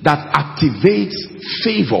key that activates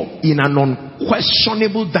favor in an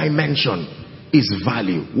unquestionable dimension is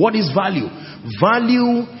value. What is value?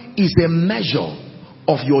 Value is a measure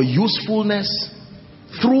of your usefulness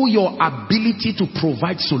through your ability to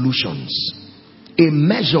provide solutions. A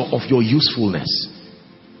measure of your usefulness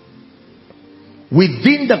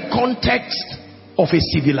within the context of a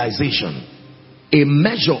civilization. A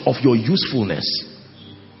measure of your usefulness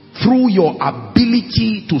through your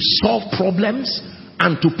ability to solve problems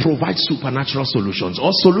and to provide supernatural solutions,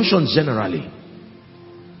 or solutions generally.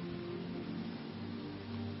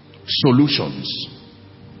 Solutions.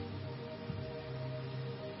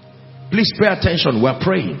 Please pay attention. We're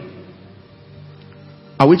praying.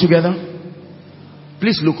 Are we together?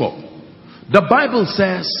 Please look up. The Bible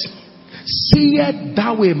says, seest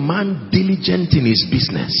thou a man diligent in his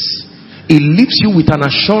business? It leaves you with an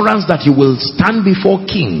assurance that you will stand before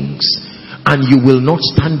kings and you will not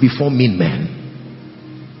stand before mean men.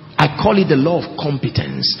 I call it the law of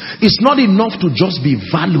competence. It's not enough to just be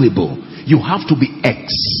valuable. You have to be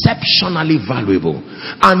exceptionally valuable.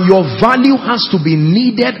 And your value has to be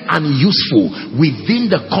needed and useful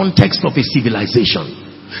within the context of a civilization.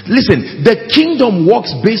 Listen, the kingdom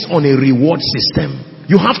works based on a reward system.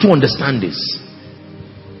 You have to understand this.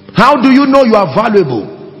 How do you know you are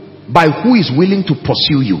valuable? By who is willing to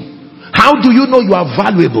pursue you. How do you know you are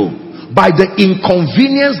valuable? By the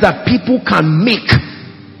inconvenience that people can make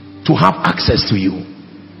to have access to you.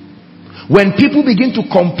 When people begin to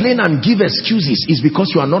complain and give excuses, it's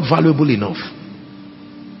because you are not valuable enough.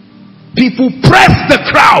 People press the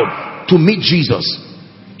crowd to meet Jesus.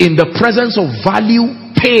 In the presence of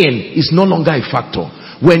value, pain is no longer a factor.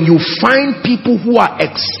 When you find people who are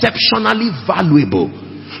exceptionally valuable,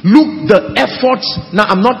 look the efforts. Now,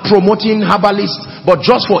 I'm not promoting herbalists, but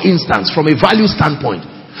just for instance, from a value standpoint,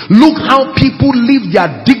 look how people leave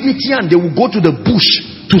their dignity and they will go to the bush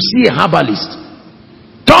to see a herbalist.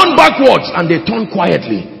 Turn backwards and they turn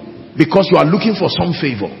quietly because you are looking for some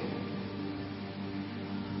favor.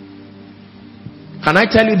 Can I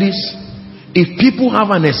tell you this? If people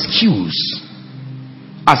have an excuse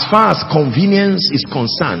as far as convenience is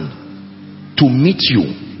concerned to meet you,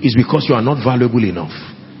 is because you are not valuable enough.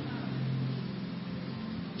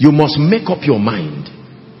 You must make up your mind.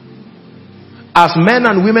 As men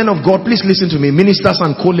and women of God, please listen to me, ministers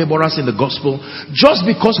and co-laborers in the gospel, just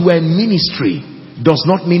because we're in ministry does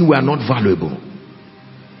not mean we are not valuable.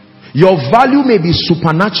 Your value may be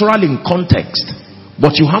supernatural in context,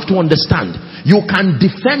 but you have to understand, you can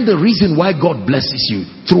defend the reason why God blesses you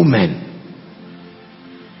through men.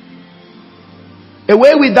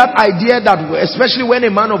 Away with that idea that, especially when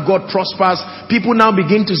a man of God prospers, people now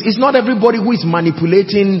begin to, it's not everybody who is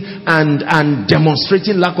manipulating and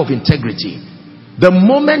demonstrating lack of integrity. The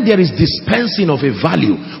moment there is dispensing of a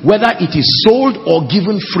value, whether it is sold or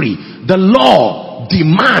given free, the law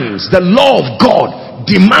demands, the law of God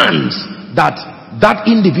demands that that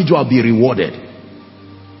individual be rewarded.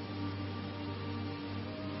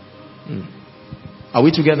 Are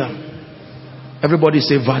we together? Everybody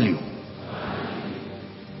say value.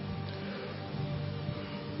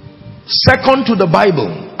 Second to the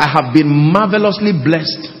Bible, I have been marvelously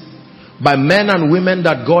blessed by men and women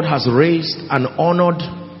that God has raised and honored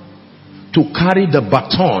to carry the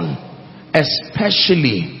baton,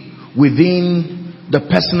 especially within the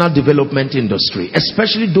personal development industry,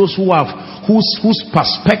 especially those whose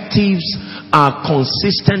perspectives are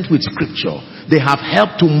consistent with scripture. They have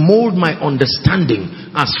helped to mold my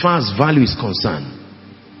understanding as far as value is concerned.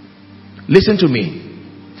 Listen to me.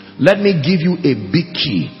 Let me give you a big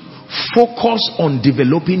key. Focus on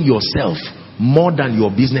developing yourself more than your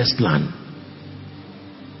business plan.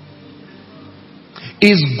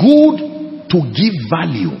 It's good to give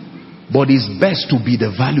value, but it's best to be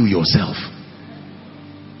the value yourself.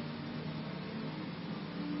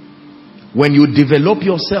 When you develop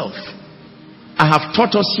yourself, I have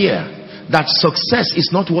taught us here that success is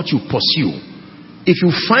not what you pursue. If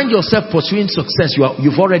you find yourself pursuing success,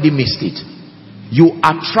 you've already missed it. You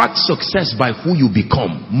attract success by who you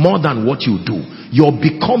become more than what you do. Your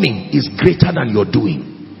becoming is greater than your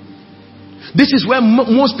doing. This is where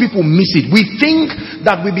most people miss it. We think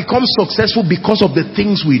that we become successful because of the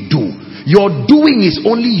things we do. Your doing is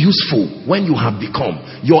only useful when you have become.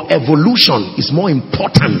 Your evolution is more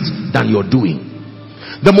important than your doing.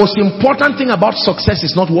 The most important thing about success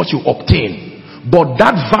is not what you obtain, but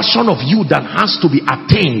that version of you that has to be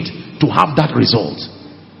attained to have that result.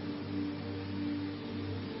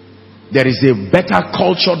 There is a better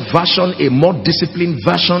cultured version, a more disciplined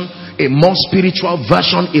version, a more spiritual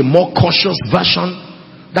version, a more cautious version.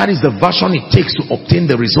 That is the version it takes to obtain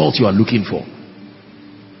the result you are looking for.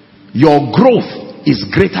 Your growth is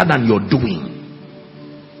greater than your doing.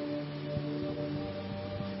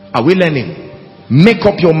 Are we learning? Make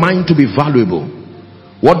up your mind to be valuable.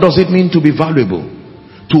 What does it mean to be valuable?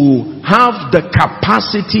 To have the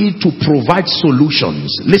capacity to provide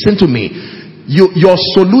solutions. Listen to me. Your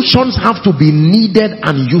solutions have to be needed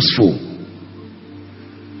and useful.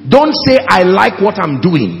 Don't say, I like what I'm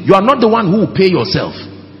doing. You are not the one who will pay yourself.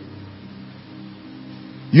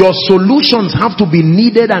 Your solutions have to be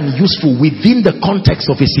needed and useful within the context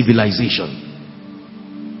of a civilization.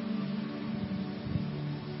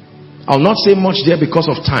 I'll not say much there because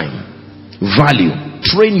of time. Value.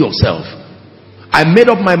 Train yourself. I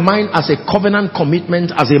made up my mind as a covenant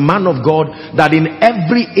commitment as a man of God that in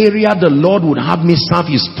every area the Lord would have me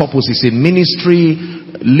serve his purposes, in ministry,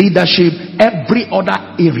 leadership, every other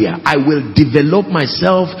area. I will develop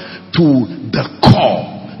myself to the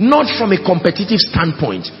core, not from a competitive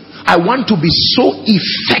standpoint. I want to be so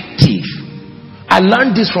effective. I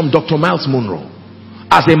learned this from Dr. Miles Monroe.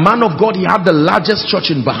 As a man of God, he had the largest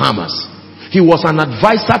church in Bahamas. He was an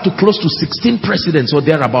advisor to close to 16 presidents or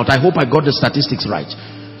thereabout. I hope I got the statistics right.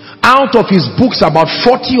 Out of his books, about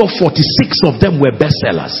 40 or 46 of them were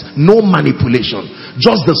bestsellers. No manipulation.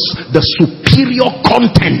 Just the superior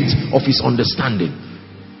content of his understanding.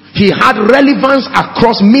 He had relevance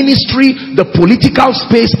across ministry, the political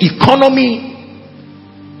space, economy.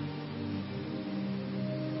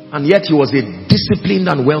 And yet he was a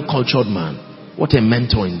disciplined and well-cultured man. What a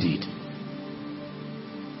mentor indeed.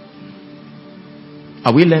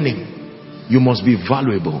 Are we learning? You must be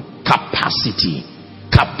valuable. Capacity.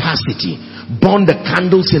 Capacity. Burn the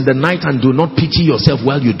candles in the night and do not pity yourself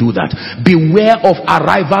while you do that. Beware of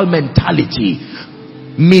arrival mentality.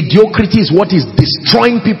 Mediocrity is what is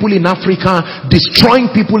destroying people in Africa,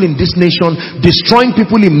 destroying people in this nation, destroying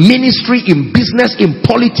people in ministry, in business, in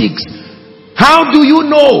politics. How do you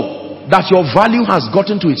know that your value has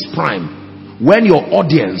gotten to its prime? When your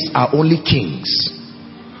audience are only kings.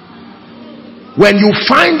 When you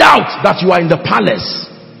find out that you are in the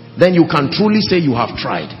palace, then you can truly say you have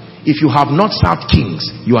tried. If you have not served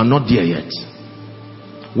kings, you are not there yet.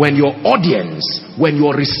 When your audience, when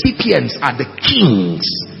your recipients are the kings,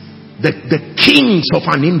 the kings of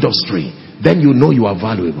an industry, then you know you are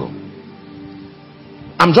valuable.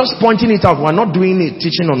 I'm just pointing it out. We're not doing it,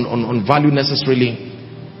 teaching on value necessarily.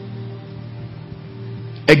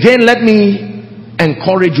 Again, let me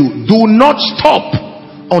encourage you. Do not stop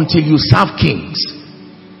until you serve kings.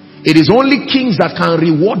 It is only kings that can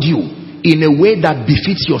reward you in a way that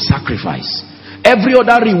befits your sacrifice. Every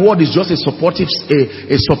other reward is just a support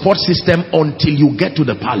system until you get to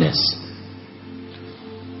the palace.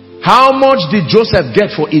 How much did Joseph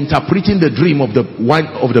get for interpreting the dream of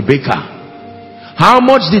the baker? How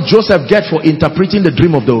much did Joseph get for interpreting the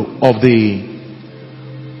dream of the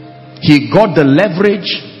he got the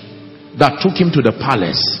leverage that took him to the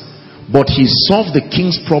palace, but he solved the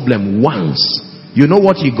king's problem once. You know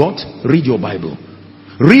what he got? Read your Bible.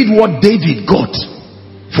 Read what David got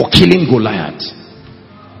for killing Goliath.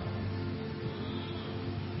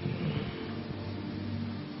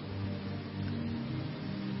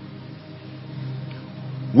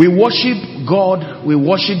 We worship God, we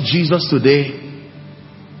worship Jesus today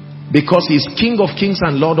because he's King of Kings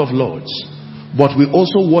and Lord of Lords. But we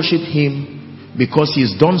also worship him because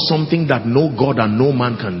he's done something that no God and no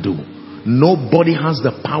man can do. Nobody has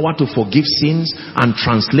the power to forgive sins and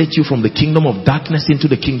translate you from the kingdom of darkness into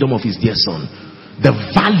the kingdom of his dear son. The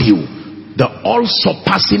value, the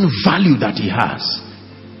all-surpassing value that he has,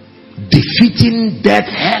 defeating death,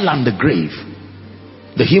 hell and the grave.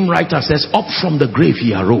 The hymn writer says, up from the grave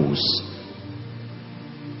he arose.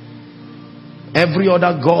 Every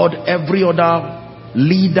other god, every other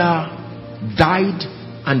leader died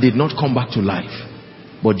and did not come back to life.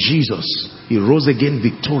 But Jesus, he rose again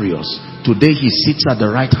victorious. Today he sits at the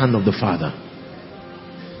right hand of the Father.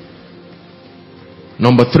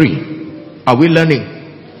 Number 3. Are we learning?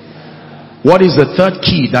 What is the third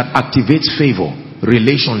key that activates favor?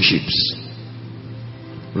 Relationships.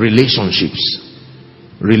 Relationships.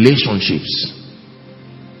 Relationships.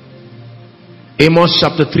 Amos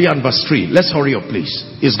chapter 3 and verse 3. Let's hurry up, please.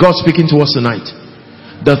 Is God speaking to us tonight?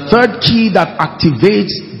 The third key that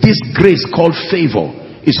activates this grace called favor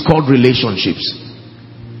is called relationships.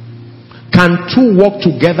 Can two walk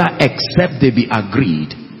together except they be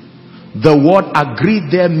agreed? The word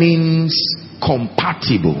agreed there means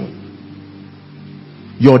compatible.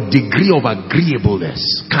 Your degree of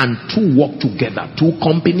agreeableness. Can two walk together? Two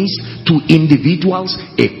companies, two individuals,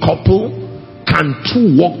 a couple. Can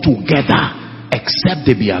two walk together except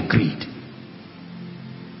they be agreed?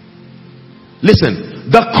 Listen,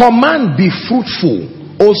 the command be fruitful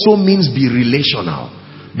also means be relational.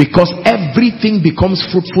 Because everything becomes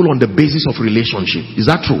fruitful on the basis of relationship. Is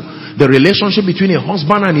that true? The relationship between a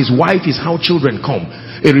husband and his wife is how children come.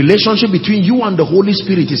 A relationship between you and the Holy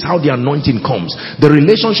Spirit is how the anointing comes. The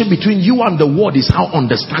relationship between you and the word is how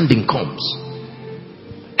understanding comes.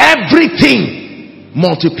 Everything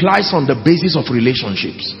multiplies on the basis of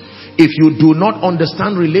relationships. If you do not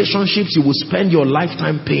understand relationships, you will spend your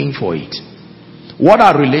lifetime paying for it. What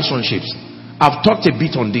are relationships? I've talked a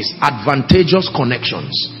bit on this. Advantageous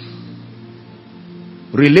connections.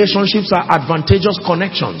 Relationships are advantageous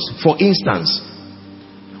connections. For instance,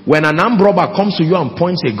 when an armed robber comes to you and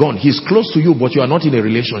points a gun, he's close to you, but you are not in a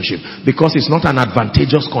relationship because it's not an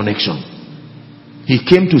advantageous connection. He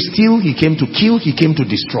came to steal, he came to kill, he came to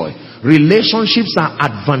destroy. Relationships are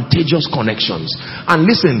advantageous connections. And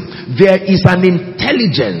listen, there is an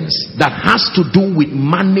intelligence that has to do with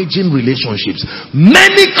managing relationships.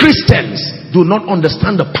 Many Christians do not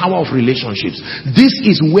understand the power of relationships. This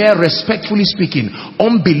is where, respectfully speaking,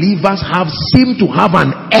 unbelievers seem to have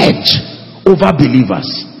an edge over believers.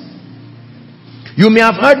 You may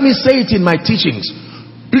have heard me say it in my teachings.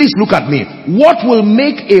 Please look at me. What will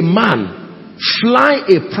make a man fly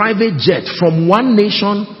a private jet from one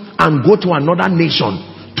nation and go to another nation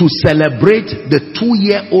to celebrate the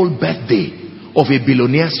 2-year-old birthday of a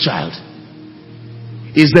billionaire's child?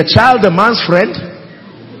 Is the child the man's friend?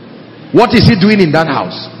 What is he doing in that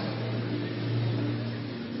house?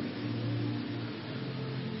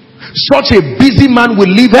 Such a busy man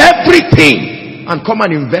will leave everything and come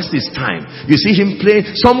and invest his time. You see him play.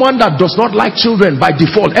 Someone that does not like children by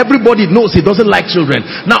default, everybody knows he doesn't like children.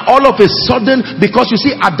 Now all of a sudden, because you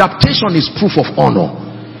see, adaptation is proof of honor.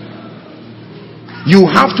 You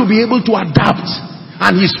have to be able to adapt.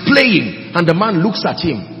 And he's playing, and the man looks at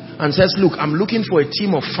him and says, look, I'm looking for a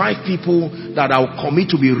team of 5 people that I'll commit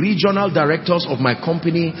to be regional directors of my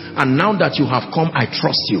company, and now that you have come, I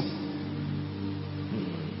trust you.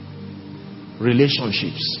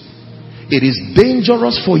 Relationships. It is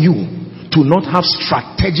dangerous for you to not have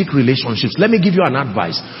strategic relationships. Let me give you an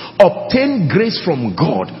advice. Obtain grace from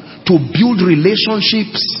God to build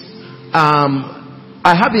relationships.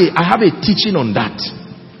 I have a teaching on that.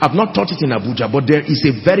 I've not taught it in Abuja, but there is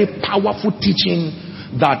a very powerful teaching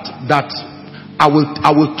that I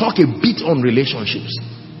will talk a bit on relationships.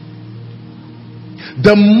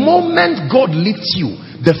 The moment God lifts you,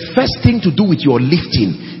 the first thing to do with your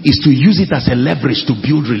lifting is to use it as a leverage to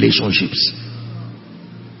build relationships.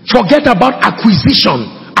 Forget about acquisition.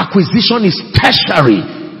 Acquisition is tertiary.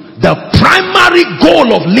 The primary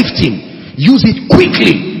goal of lifting, use it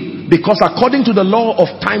quickly, because according to the law of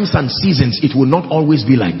times and seasons, it will not always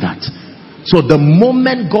be like that. So the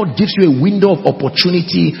moment God gives you a window of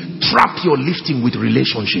opportunity, trap your lifting with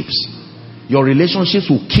relationships. Your relationships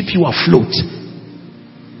will keep you afloat.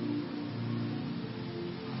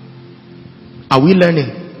 Are we learning?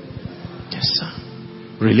 Yes, sir.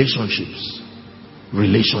 Relationships.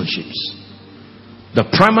 Relationships. The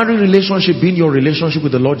primary relationship being your relationship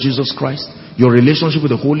with the Lord Jesus Christ, your relationship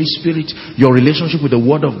with the Holy Spirit, your relationship with the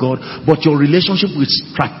Word of God, but your relationship with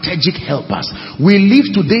strategic helpers. We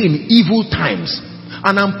live today in evil times,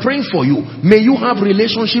 and I'm praying for you. May you have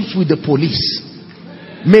relationships with the police.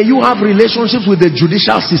 May you have relationships with the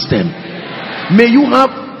judicial system. May you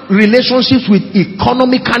have relationships with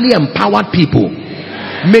economically empowered people.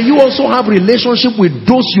 May you also have relationship with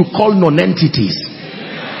those you call non-entities,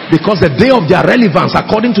 because the day of their relevance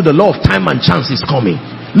according to the law of time and chance is coming.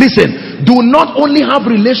 Listen, do not only have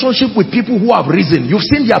relationship with people who have risen. You've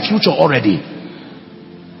seen their future already.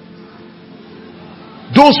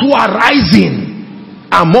 Those who are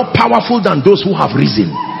rising are more powerful than those who have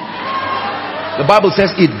risen. The Bible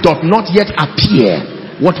says it doth not yet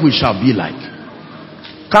appear what we shall be like.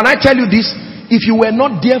 Can I tell you this? If you were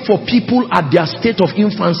not there for people at their state of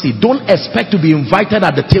infancy, don't expect to be invited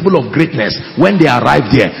at the table of greatness when they arrive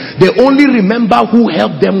there. They only remember who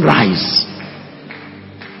helped them rise.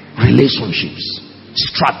 Relationships.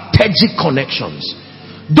 Strategic connections.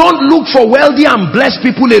 Don't look for wealthy and blessed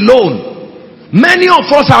people alone. Many of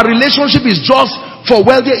us, our relationship is just for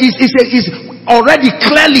wealthy. It's already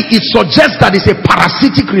clearly, it suggests that it's a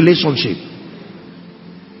parasitic relationship.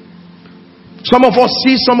 Some of us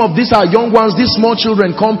see some of these are young ones, these small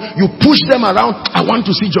children come, you push them around. I want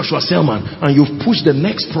to see Joshua Selman, and you've pushed the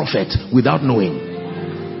next prophet without knowing.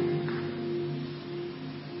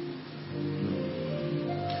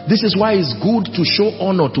 This is why it's good to show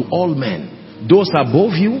honor to all men, those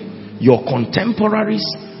above you, your contemporaries,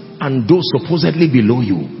 and those supposedly below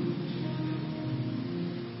you.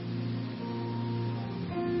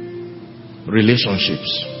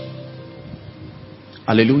 Relationships.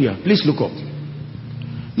 Hallelujah. Please look up.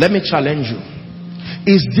 Let me challenge you.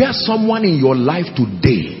 Is there someone in your life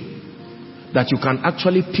today that you can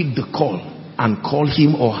actually pick the call and call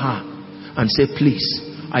him or her and say, please,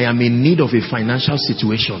 I am in need of a financial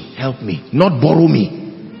situation. Help me. Not borrow me.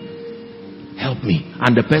 Help me.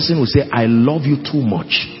 And the person will say, I love you too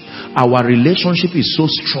much. Our relationship is so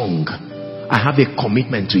strong. I have a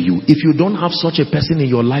commitment to you. If you don't have such a person in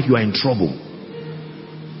your life, you are in trouble.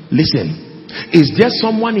 Listen. Is there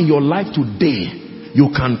someone in your life today you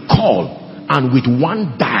can call, and with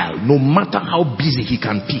one dial, no matter how busy, he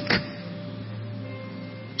can pick?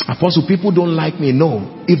 Apostle, people don't like me.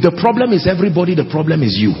 No. If the problem is everybody, the problem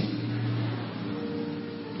is you.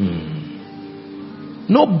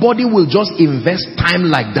 Nobody will just invest time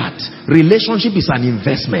like that. Relationship is an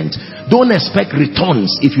investment. Don't expect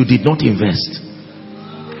returns if you did not invest.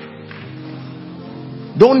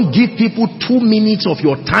 Don't give people 2 minutes of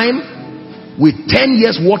your time with 10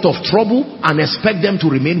 years worth of trouble and expect them to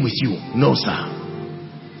remain with you. No, sir.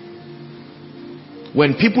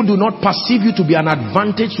 When people do not perceive you to be an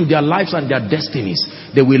advantage to their lives and their destinies,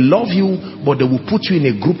 they will love you, but they will put you in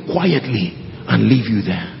a group quietly and leave you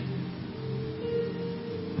there.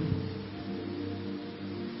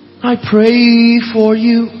 I pray for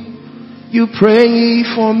you. You pray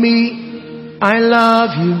for me. I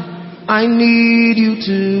love you. I need you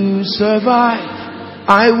to survive.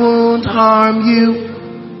 I won't harm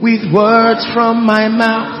you with words from my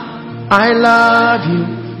mouth. I love you.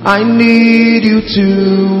 I need you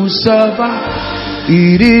to survive.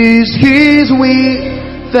 It is His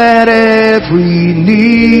will that every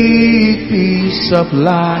need be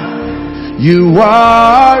supplied. You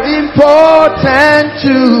are important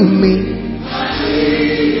to me.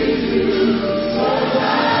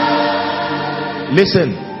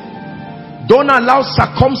 Listen, don't allow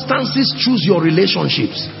circumstances choose your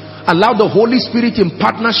relationships. Allow the Holy Spirit in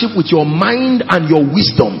partnership with your mind and your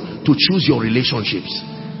wisdom to choose your relationships.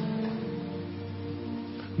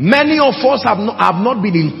 Many of us have not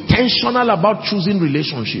been intentional about choosing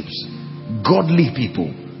relationships. Godly people,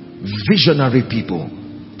 visionary people,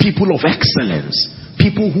 people of excellence,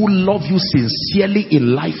 people who love you sincerely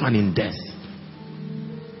in life and in death.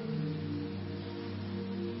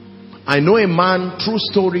 I know a man, true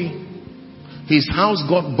story, his house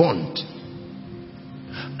got burnt,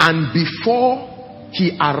 and before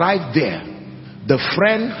he arrived there, the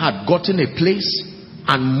friend had gotten a place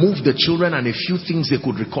and moved the children and a few things they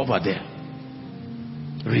could recover there.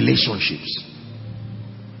 Relationships.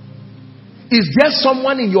 Is there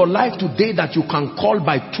someone in your life today that you can call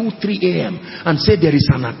by 2-3 a.m. and say there is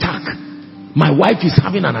an attack? My wife is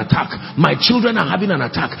having an attack. My children are having an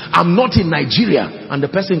attack. I'm not in Nigeria. And the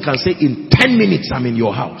person can say, in 10 minutes I'm in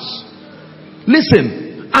your house.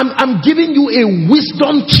 Listen, I'm giving you a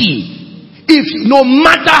wisdom key. If no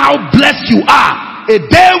matter how blessed you are, a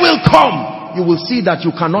day will come, you will see that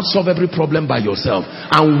you cannot solve every problem by yourself.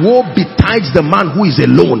 And woe betides the man who is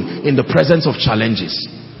alone in the presence of challenges.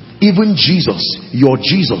 Even Jesus, your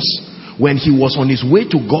Jesus, when he was on his way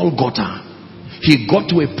to Golgotha, he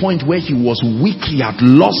got to a point where he was weak, he had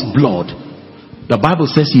lost blood. The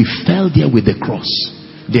Bible says he fell there with the cross.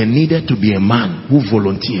 There needed to be a man who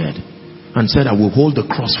volunteered and said, I will hold the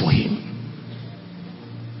cross for him.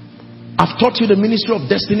 I've taught you the ministry of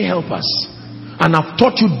destiny helpers, and I've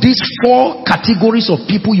taught you these 4 categories of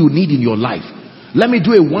people you need in your life. Let me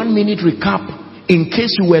do a 1-minute recap in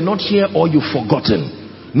case you were not here or you've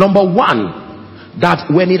forgotten. Number 1, that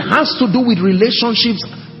when it has to do with relationships,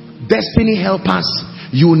 destiny helpers,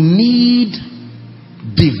 you need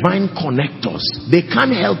divine connectors. They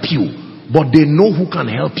can't help you, but they know who can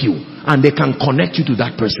help you, and they can connect you to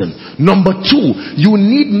that person. Number 2, you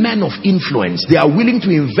need men of influence. They are willing to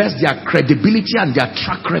invest their credibility and their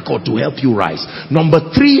track record to help you rise. Number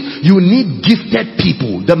 3, you need gifted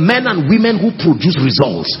people, the men and women who produce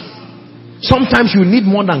results. Sometimes you need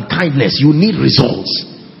more than kindness, you need results.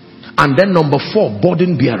 And then number 4,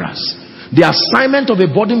 burden bearers. The assignment of a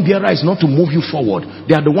burden bearer is not to move you forward.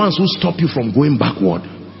 They are the ones who stop you from going backward.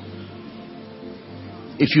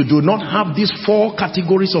 If you do not have these 4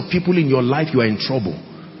 categories of people in your life, you are in trouble.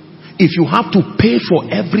 If you have to pay for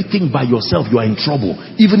everything by yourself, you are in trouble,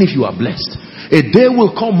 even if you are blessed. A day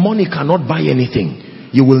will come, money cannot buy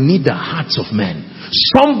anything. You will need the hearts of men.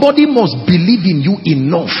 Somebody must believe in you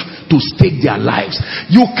enough to stake their lives.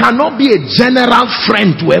 You cannot be a general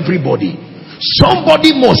friend to everybody.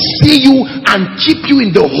 Somebody must see you and keep you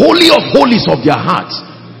in the holy of holies of their hearts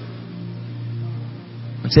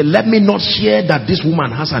and say, let me not hear that this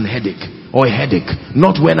woman has an headache or a headache,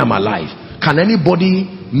 not when I'm alive. Can anybody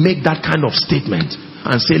make that kind of statement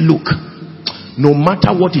and say, look, no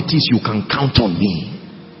matter what it is, you can count on me?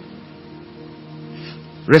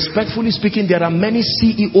 Respectfully speaking, there are many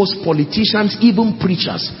CEOs, politicians, even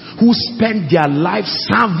preachers who spend their life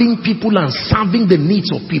serving people and serving the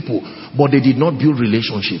needs of people, but they did not build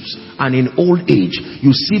relationships. And in old age,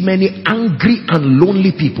 you see many angry and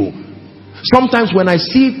lonely people. Sometimes when I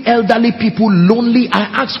see elderly people lonely,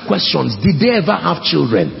 I ask questions. Did they ever have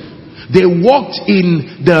children? They worked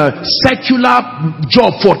in the secular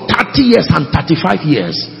job for 30 years and 35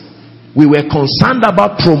 years. We were concerned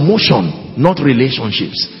about promotion, not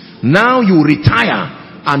relationships. Now you retire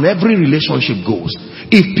and every relationship goes.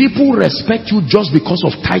 If people respect you just because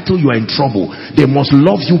of title, you are in trouble. They must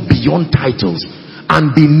love you beyond titles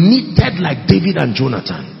and be knitted like David and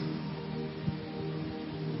Jonathan.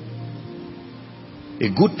 A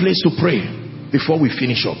good place to pray before we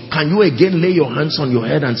finish up. Can you again lay your hands on your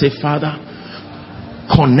head and say, Father,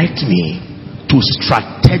 connect me to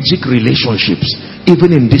strategic relationships even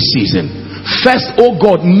in this season. First, oh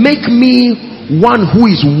God, make me one who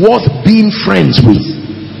is worth being friends with.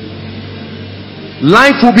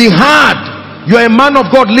 Life will be hard. You're a man of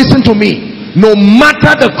God, listen to me. No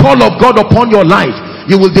matter the call of God upon your life,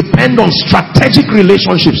 you will depend on strategic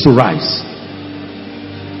relationships to rise.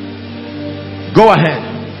 Go ahead.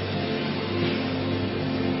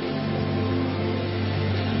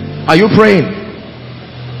 Are you praying?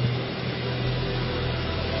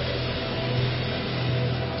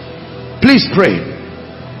 Please pray.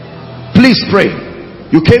 Please pray.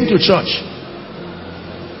 You came to church.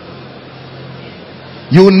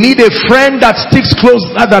 You need a friend that sticks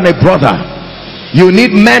closer than a brother. You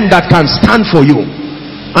need men that can stand for you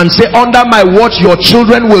and say, under my watch your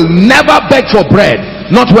children will never beg for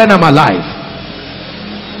bread, not when I'm alive.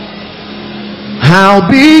 How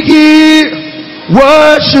big ye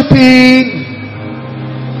worshiping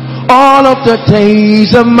all of the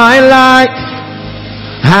days of my life.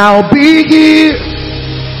 How big ye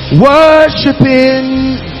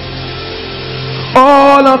worshiping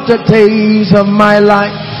all of the days of my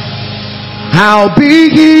life. How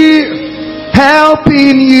big he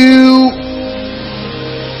helping you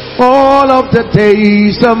all of the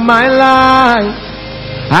days of my life.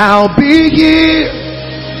 How big he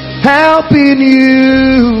helping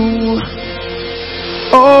you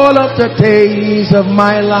all of the days of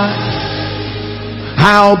my life.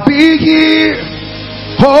 How big he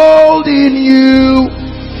holding you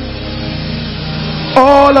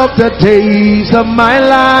all of the days of my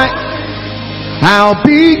life. How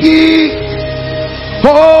big he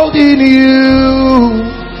holding you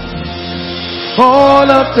all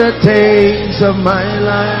of the days of my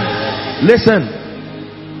life. Listen,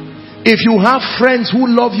 if you have friends who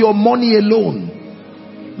love your money alone,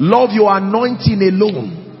 love your anointing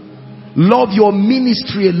alone, love your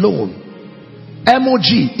ministry alone, MOG,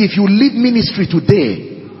 if you leave ministry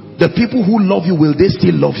today, the people who love you, will they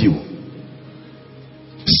still love you?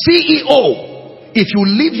 CEO, if you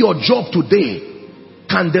leave your job today,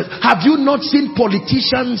 have you not seen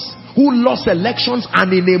politicians who lost elections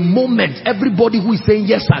and in a moment everybody who is saying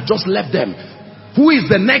yes sir just left them? Who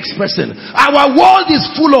is the next person? Our world is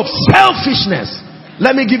full of selfishness.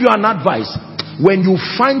 Let me give you an advice. When you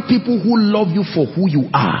find people who love you for who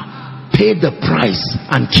you are, pay the price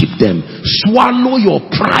and keep them. Swallow your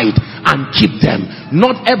pride and keep them.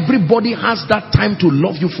 Not everybody has that time to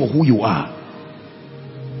love you for who you are.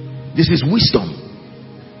 This is wisdom.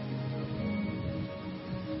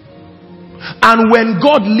 And when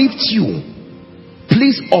God lifts you,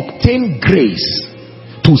 please obtain grace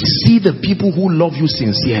to see the people who love you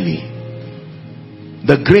sincerely.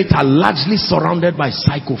 The great are largely surrounded by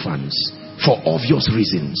sycophants for obvious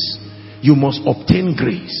reasons. You must obtain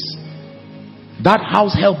grace. That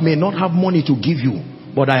house help may not have money to give you,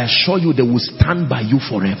 but I assure you they will stand by you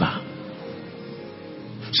forever.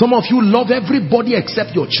 Some of you love everybody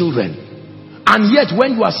except your children, and yet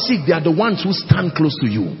when you are sick, they are the ones who stand close to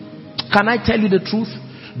you. Can I tell you the truth?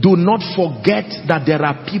 Do not forget that there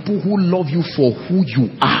are people who love you for who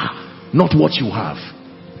you are, not what you have.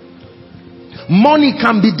 Money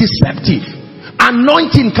can be deceptive.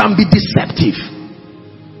 Anointing can be deceptive.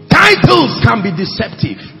 Titles can be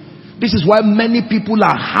deceptive. This is why many people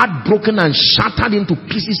are heartbroken and shattered into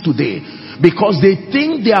pieces today, because they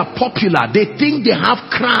think they are popular. They think they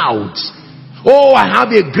have crowds. Oh, I'm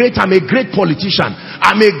a great politician.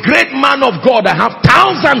 I'm a great man of God. I have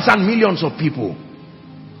thousands and millions of people.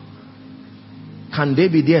 Can they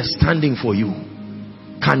be there standing for you?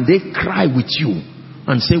 Can they cry with you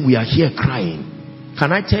and say, we are here crying?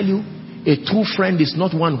 Can I tell you, a true friend is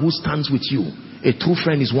not one who stands with you. A true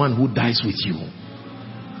friend is one who dies with you.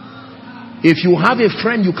 If you have a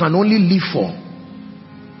friend you can only live for,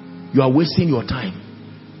 you are wasting your time.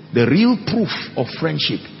 The real proof of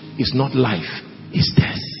friendship is not life, it's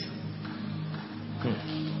death.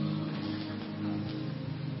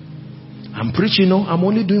 I'm preaching, no, I'm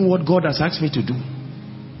only doing what God has asked me to do.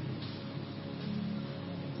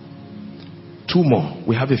 2 more.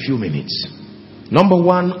 We have a few minutes. Number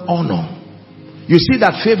 1, honor. You see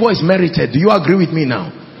that favor is merited. Do you agree with me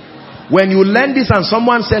now? When you learn this and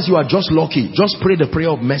someone says you are just lucky, just pray the prayer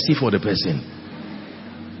of mercy for the person.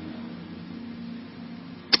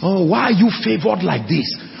 Oh, why are you favored like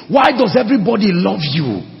this? Why does everybody love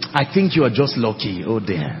you? I think you are just lucky. Oh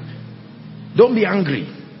dear. Don't be angry.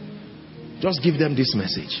 Just give them this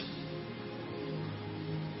message.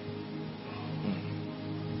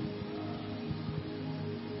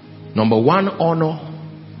 Number 1, honor.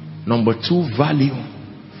 Number 2, value.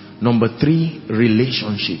 Number 3,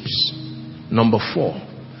 relationships. Number 4,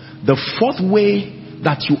 the 4th way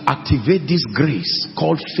that you activate this grace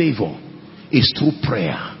called favor is through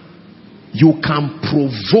prayer. You can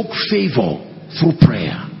provoke favor through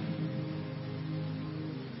prayer.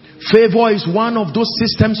 Favor is one of those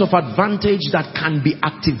systems of advantage that can be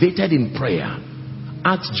activated in prayer.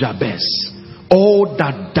 Ask Jabez, oh,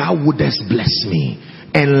 that thou wouldest bless me,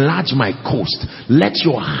 enlarge my coast, let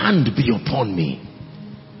your hand be upon me.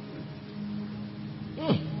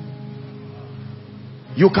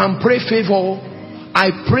 You can pray favor.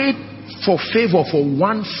 I prayed for favor for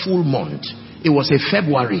 1 full month. It was a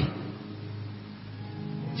February.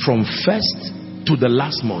 From 1st to the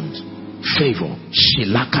last month. Favor.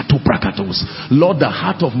 Lord, the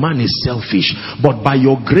heart of man is selfish, but by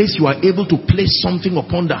your grace you are able to place something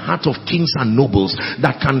upon the heart of kings and nobles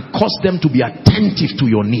that can cause them to be attentive to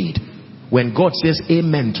your need. When God says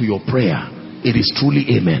amen to your prayer, it is truly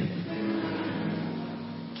amen.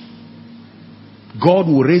 God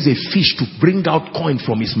will raise a fish to bring out coin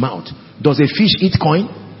from his mouth. Does a fish eat coin?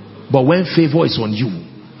 But when favor is on you,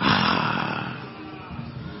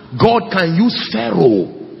 God can use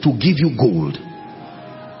Pharaoh to give you gold.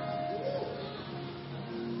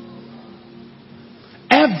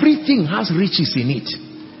 Everything has riches in it.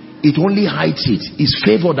 It only hides it. It's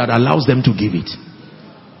favor that allows them to give it.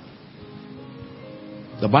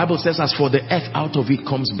 The Bible says, as for the earth, out of it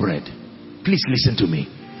comes bread. Please listen to me.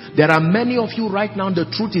 There are many of you right now, the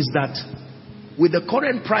truth is that with the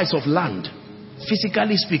current price of land,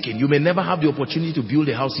 physically speaking, you may never have the opportunity to build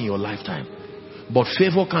a house in your lifetime. But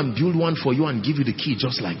favor can build one for you and give you the key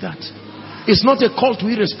just like that. It's not a call to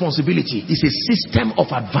irresponsibility. It's a system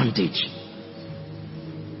of advantage.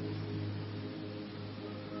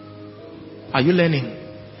 Are you learning?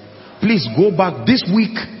 Please go back this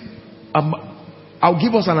week. I'll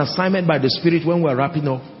give us an assignment by the Spirit when we're wrapping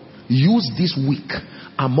up. Use this week,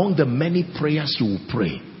 among the many prayers you will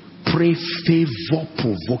pray, pray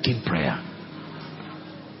favor-provoking prayer.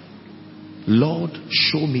 Lord,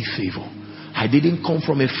 show me favor. I didn't come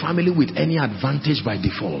from a family with any advantage by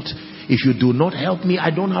default. If you do not help me, I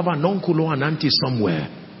don't have an uncle or an auntie somewhere.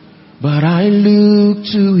 But I look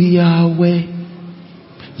to Yahweh,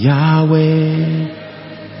 Yahweh.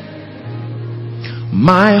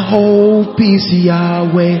 My hope is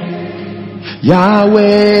Yahweh,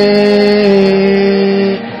 Yahweh.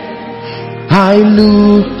 I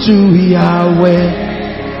look to Yahweh,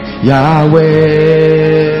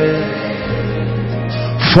 Yahweh.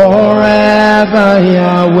 Forever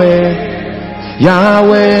Yahweh,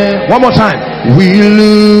 Yahweh. One more time. We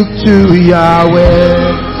look to Yahweh,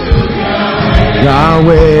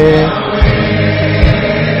 Yahweh.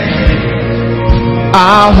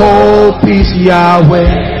 Our hope is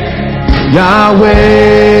Yahweh, Yahweh.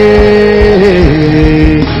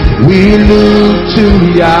 We look to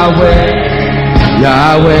Yahweh,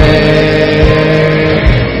 Yahweh.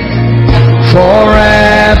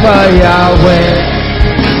 Forever Yahweh,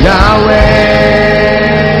 Yahweh.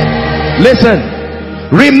 Listen,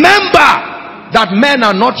 remember that men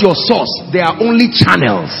are not your source. They are only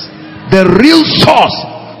channels. The real source,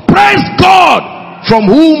 praise God, from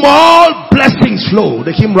whom all blessings flow.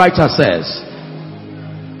 The hymn writer says,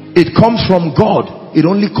 it comes from God. It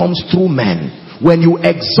only comes through men. When you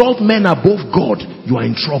exalt men above God, you are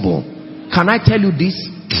in trouble. Can I tell you this?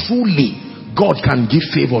 Truly, God can give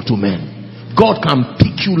favor to men. God can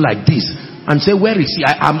pick you like this and say, where is he?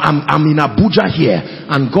 I'm in Abuja here,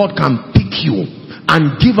 and God can pick you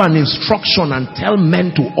and give an instruction and tell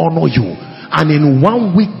men to honor you. And in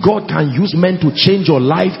 1 week, God can use men to change your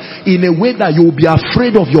life in a way that you will be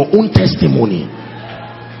afraid of your own testimony.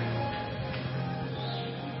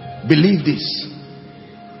 Believe this.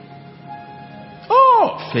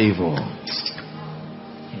 Oh, favor.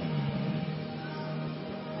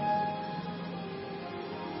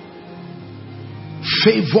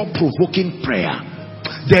 Favor-provoking prayer.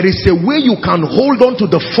 There is a way you can hold on to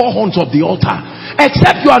the four horns of the altar,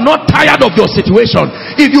 except you are not tired of your situation.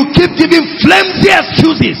 If you keep giving flimsy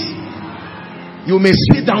excuses, you may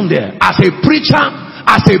sit down there as a preacher,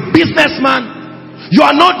 as a businessman. You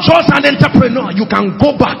are not just an entrepreneur. You can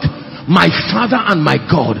go back. My Father and my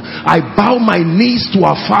God, I bow my knees to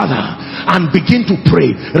our Father and begin to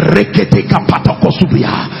pray.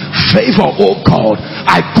 Favor, oh God,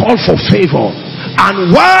 I call for favor.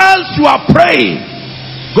 And whilst you are praying,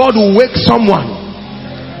 God will wake someone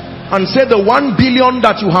and say, the 1 billion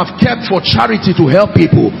that you have kept for charity to help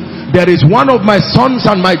people, there is one of my sons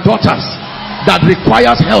and my daughters that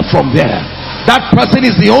requires help from there. That person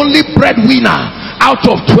is the only breadwinner out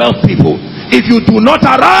of 12 people. If you do not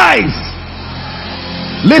arise,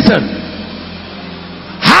 listen,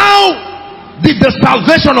 how did the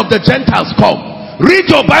salvation of the Gentiles come?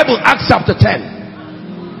 Read your Bible, Acts chapter 10.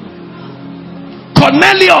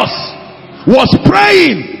 Cornelius was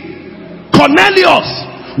praying. Cornelius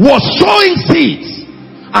was sowing seeds,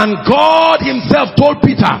 and God himself told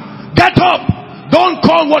Peter, get up, don't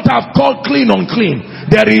call what I've called clean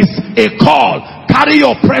unclean. There is a call. Carry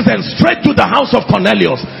your presence straight to the house of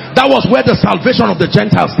Cornelius. That was where the salvation of the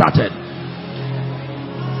Gentiles started.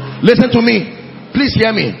 Listen to me, please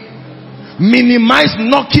hear me. Minimize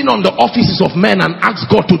knocking on the offices of men and ask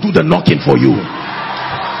God to do the knocking for you.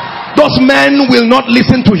 Those men will not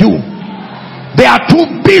listen to you. They are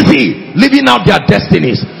too busy living out their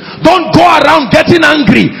destinies. Don't go around getting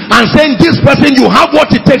angry and saying, this person, you have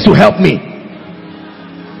what it takes to help me.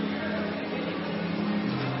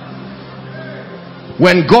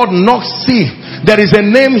 When God knocks, see, there is a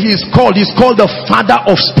name he is called. He's called the Father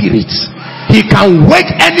of Spirits. He can wake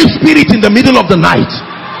any spirit in the middle of the night.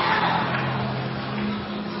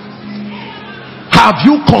 Have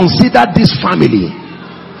you considered this family?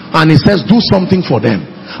 And he says, do something for them.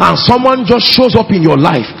 And someone just shows up in your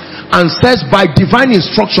life and says, by divine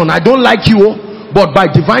instruction, I don't like you, but by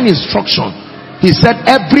divine instruction, he said,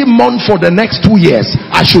 every month for the next 2 years,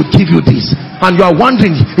 I should give you this. And you are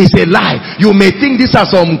wondering, it's a lie. You may think these are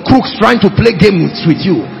some crooks trying to play games with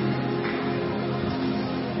you.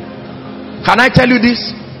 Can I tell you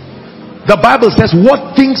this? The Bible says,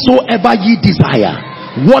 what things soever ye desire,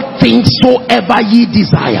 what things soever ye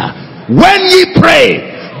desire, when ye pray,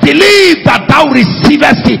 believe that thou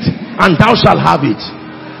receivest it, and thou shalt have it.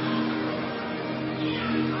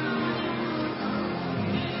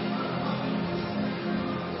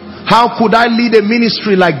 How could I lead a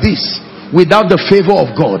ministry like this without the favor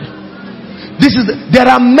of God? There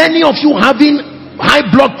are many of you having high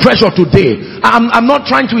blood pressure today. I'm not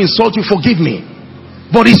trying to insult you, forgive me,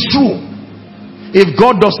 but it's true. If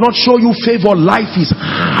God does not show you favor, life is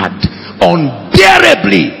hard,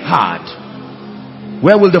 unbearably hard.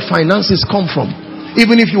 Where will the finances come from?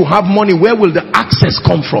 Even if you have money, where will the access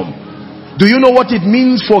come from? Do you know what it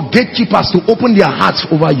means for gatekeepers to open their hearts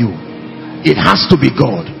over you? It has to be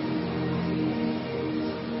God.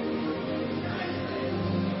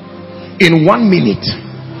 In 1 minute,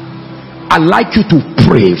 I'd like you to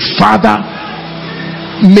pray, Father,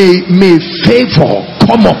 may favor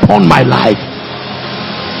come upon my life.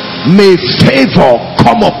 May favor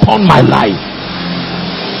come upon my life.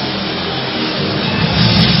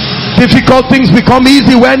 Difficult things become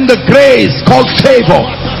easy when the grace called favor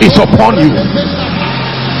is upon you.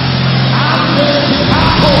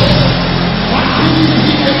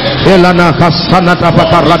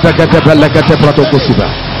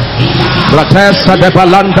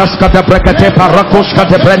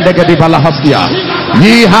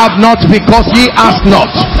 Ye have not because ye ask not.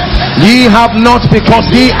 Ye have not because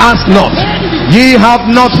ye ask not. Ye have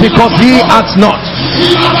not because ye ask not.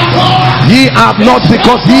 Ye have not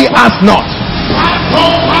because ye ask not.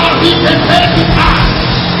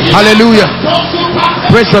 Hallelujah.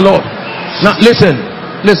 Praise the Lord. Now listen,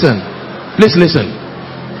 please listen.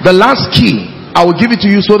 The last key, I will give it to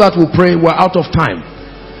you so that we'll pray. We're out of time.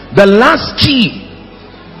 The last key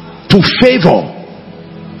to favor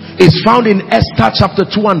is found in Esther chapter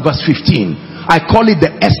 2 and verse 15. I call it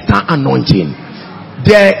the Esther anointing.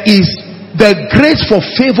 There is the grace for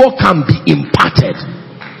favor can be imparted.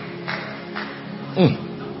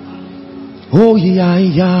 Oh yeah,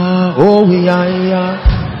 yeah, oh yeah,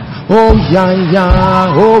 yeah, oh yeah,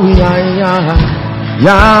 yeah, oh yeah, yeah,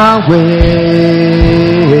 Yahweh.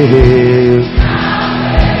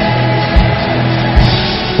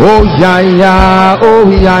 Oh yeah, yeah, oh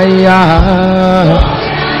yeah, yeah,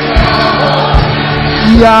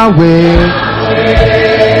 Yahweh.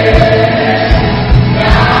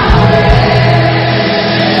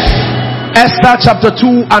 Esther chapter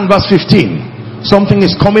 2 and verse 15. Something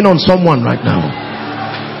is coming on someone right now.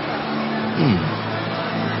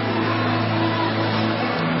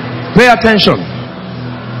 Pay attention.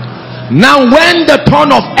 Now when the turn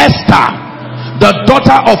of Esther, the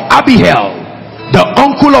daughter of Abihail, the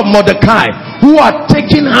uncle of Mordecai, who had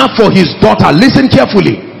taken her for his daughter, listen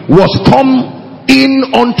carefully, was come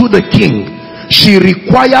in unto the king, she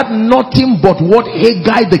required nothing but what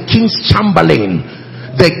Haggai the king's chamberlain,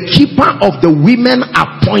 the keeper of the women,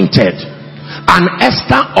 appointed. And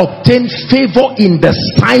Esther obtained favor in the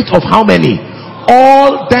sight of how many?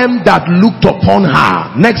 All them that looked upon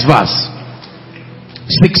her. Next verse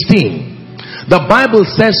 16. The Bible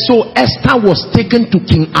says, so Esther was taken to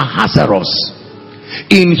King Ahasuerus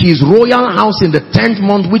in his royal house in the 10th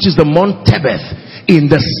month, which is the month Tebeth,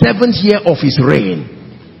 in the 7th year of his reign.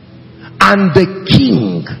 And the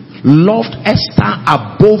king loved Esther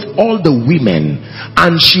above all the women,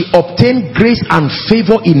 and she obtained grace and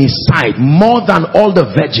favor in his sight more than all the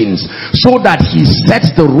virgins, so that he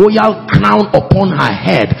set the royal crown upon her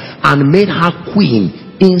head and made her queen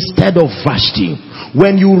instead of Vashti.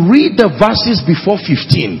 When you read the verses before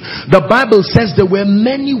 15, the Bible says there were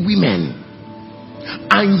many women,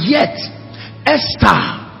 and yet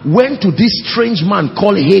Esther went to this strange man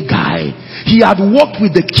called Haggai. He had worked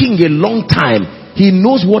with the king a long time. He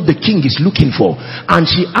knows what the king is looking for, and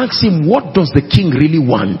she asked him, what does the king really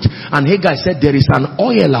want? And Haggai said, there is an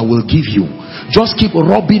oil I will give you. Just keep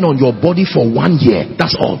rubbing on your body for 1 year.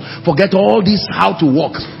 That's all. Forget all this how to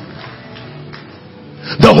walk.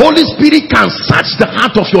 The Holy Spirit can search the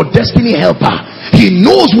heart of your destiny helper. He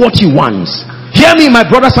knows what he wants. Hear me, my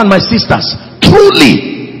brothers and my sisters.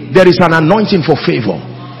 Truly, there is an anointing for favor.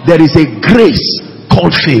 There is a grace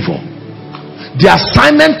called favor. The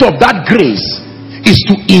assignment of that grace is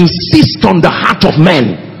to insist on the heart of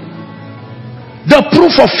men. The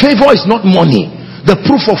proof of favor is not money. The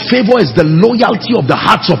proof of favor is the loyalty of the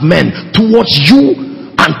hearts of men towards you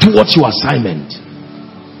and towards your assignment.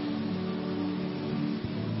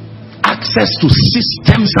 Access to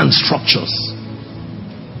systems and structures.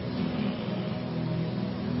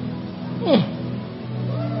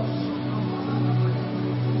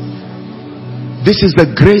 This is the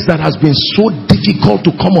grace that has been so difficult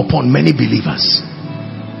to come upon many believers.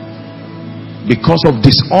 Because of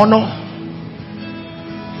dishonor,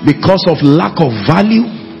 because of lack of value,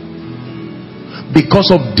 because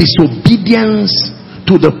of disobedience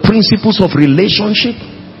to the principles of relationship,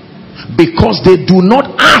 because they do not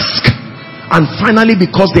ask, and finally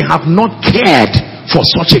because they have not cared for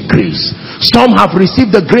such a grace. Some have received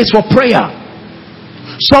the grace for prayer.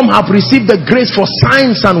 Some have received the grace for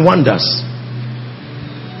signs and wonders.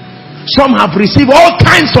 Some have received all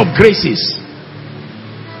kinds of graces.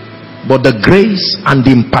 But the grace and the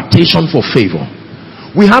impartation for favor.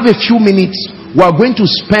 We have a few minutes. We are going to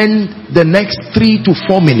spend the next 3 to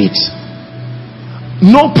 4 minutes.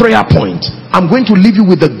 No prayer point. I'm going to leave you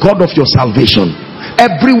with the God of your salvation.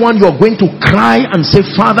 Everyone, you're going to cry and say,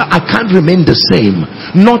 Father, I can't remain the same.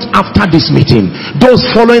 Not after this meeting. Those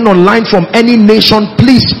following online from any nation,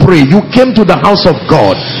 please pray. You came to the house of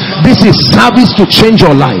God. This is service to change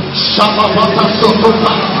your life.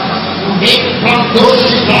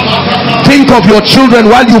 Think of your children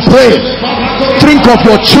while you pray. Think of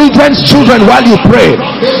your children's children while you pray.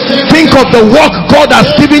 Think of the work God has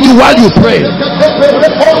given you while you pray.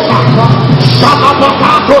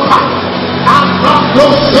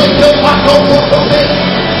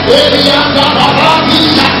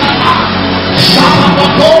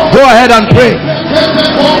 Go ahead and pray.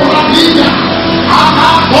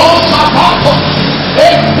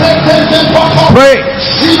 Pray.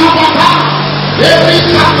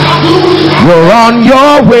 You're on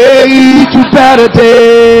your way to better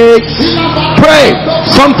days. Pray.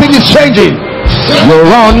 Something is changing.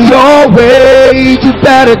 You're on your way to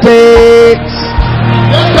better days.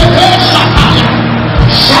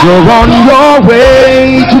 You're on your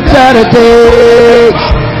way to better days.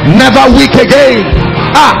 Never weak again.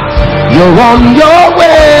 You're on your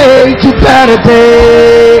way to better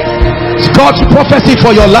days. It's God's prophecy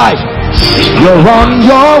for your life. You're on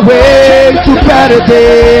your way to better days.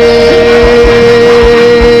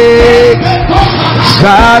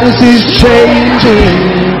 Status is changing.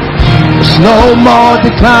 There's no more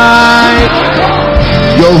decline.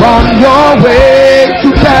 You're on your way to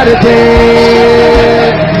better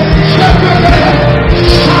days.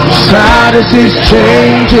 Status is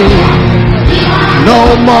changing.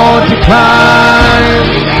 No more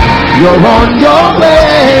decline. You're on your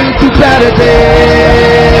way to better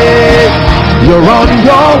days. You're on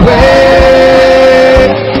your way.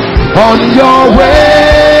 On your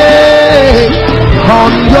way.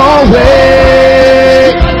 On your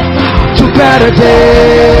way to better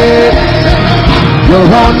days.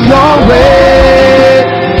 You're on your way.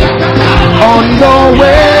 On your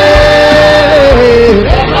way.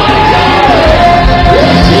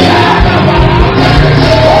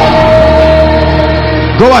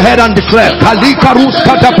 Go ahead and declare. I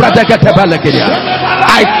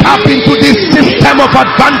tap into this system of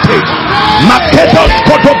advantage.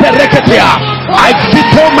 I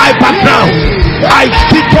veto my background. I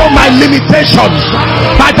veto my limitations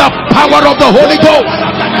by the power of the Holy Ghost.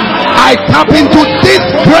 I tap into this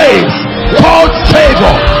grace called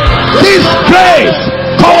favor. This grace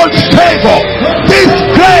called favor. This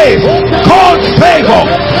grace called favor.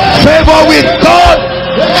 Favor with God,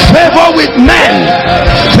 favor with men,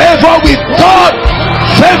 favor with God,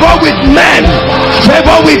 favor with men,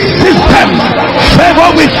 favor with systems, favor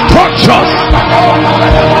with structures,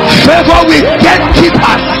 favor with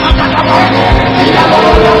gatekeepers.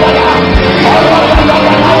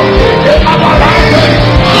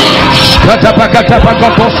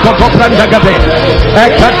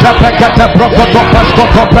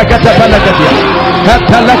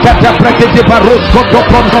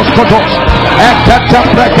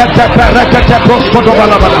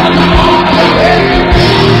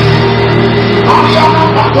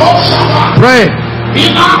 Pray.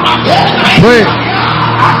 Pray.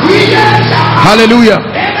 Hallelujah.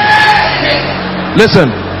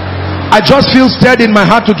 Listen, I just feel stirred in my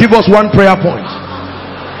heart to give us one prayer point.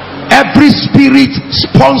 Every spirit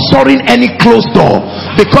sponsoring any closed door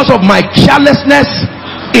because of my carelessness,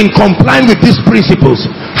 in complying with these principles.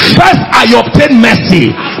 First, I obtain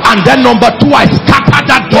mercy, and then number two, I scatter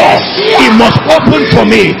that door. It must open for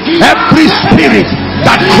me. Every spirit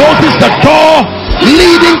that closes the door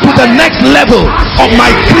leading to the next level of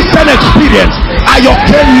my Christian experience, I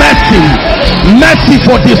obtain mercy. Mercy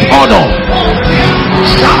for dishonor,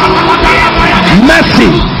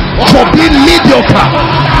 mercy for being mediocre,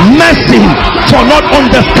 mercy for not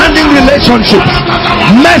understanding relationships,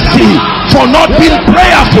 mercy for not being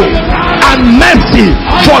prayerful, and mercy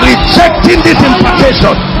for rejecting this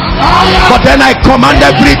impartation. But then I command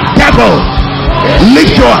every devil,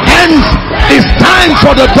 lift your hands. It's time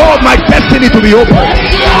for the door of my destiny to be opened.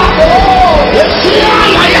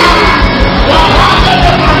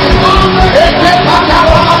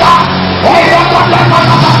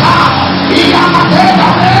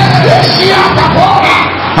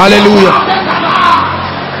 Hallelujah.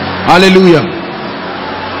 Hallelujah.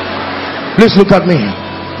 Please look at me.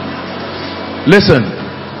 Listen.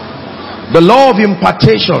 The law of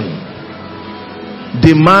impartation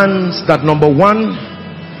demands that number one,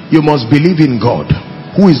 you must believe in God,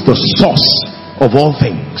 who is the source of all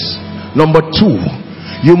things. Number two,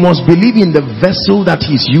 you must believe in the vessel that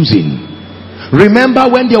he's using. Remember,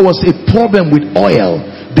 when there was a problem with oil,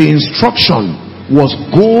 the instruction was,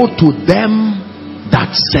 go to them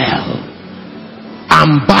that sell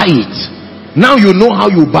and buy it. Now you know how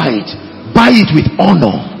you buy it. Buy it with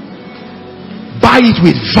honor, buy it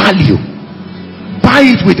with value, buy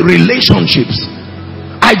it with relationships.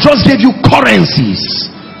 I just gave you currencies.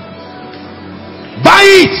 Buy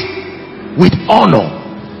it with honor,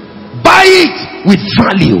 buy it with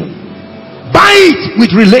value, buy it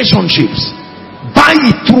with relationships, buy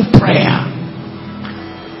it through prayer.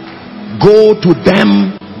 Go to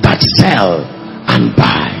them that sell and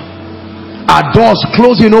buy. Are doors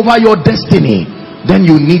closing over your destiny? Then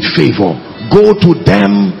you need favor. Go to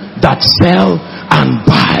them that sell and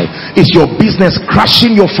buy. Is your business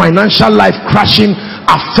crashing? Your financial life crashing?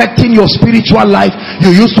 Affecting your spiritual life?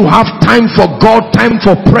 You used to have time for God, time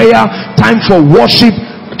for prayer, time for worship,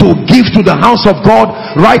 to give to the house of God.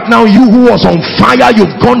 Right now, you who was on fire,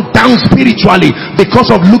 you've gone down spiritually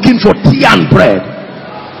because of looking for tea and bread.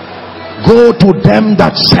 Go to them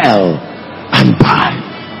that sell and buy.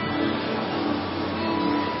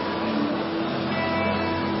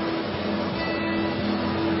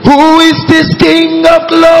 Who is this King of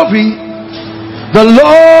glory? The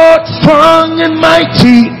Lord strong and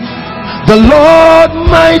mighty, the Lord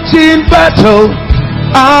mighty in battle.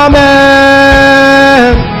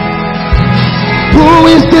 Amen. Who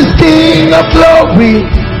is this King of glory?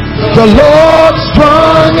 The Lord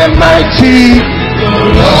strong and mighty, the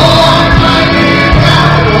Lord mighty in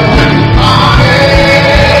battle.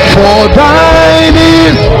 Amen. For thine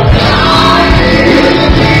is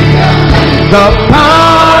the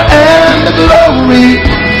power and the glory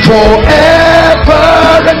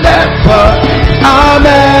forever and ever.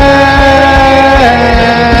 Amen.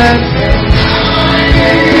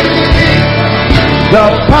 The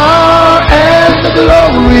power and the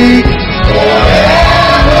glory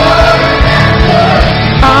forever and ever.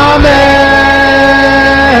 Amen.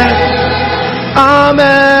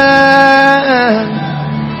 Amen.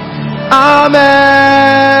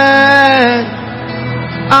 Amen.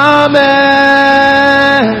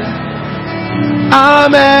 Amen.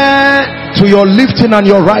 Amen. To your lifting and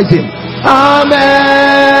your rising. Amen.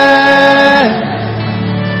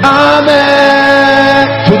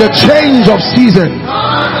 Amen. To the change of season.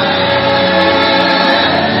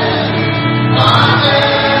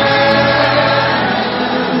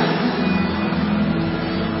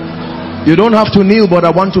 You don't have to kneel, but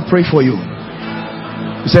I want to pray for you.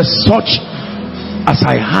 He says, such as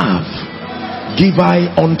I have, give I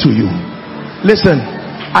unto you. Listen,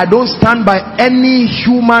 I don't stand by any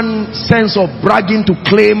human sense of bragging to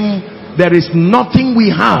claim there is nothing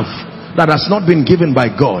we have that has not been given by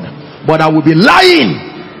God. But I will be lying,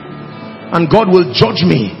 and God will judge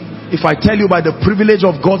me if I tell you by the privilege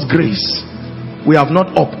of God's grace, we have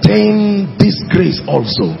not obtained this grace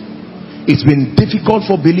also. It's been difficult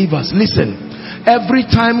for believers. Listen, every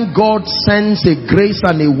time God sends a grace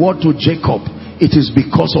and a word to Jacob, it is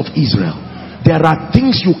because of Israel. There are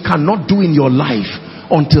things you cannot do in your life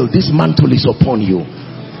until this mantle is upon you.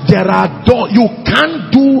 There are doors. You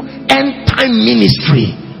can't do end time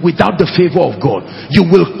ministry without the favor of God. You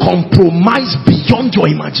will compromise beyond your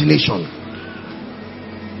imagination.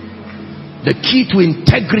 The key to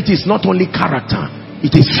integrity is not only character,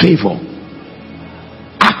 it is favor.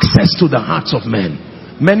 Access to the hearts of men.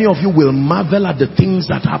 Many of you will marvel at the things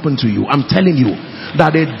that happen to you. I'm telling you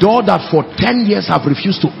that a door that for 10 years have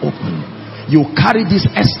refused to open, you carry this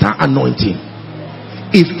Esther anointing.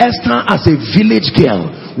 If Esther as a village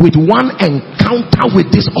girl, with one encounter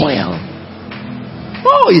with this oil,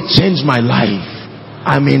 oh, it changed my life.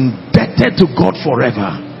 I'm indebted to God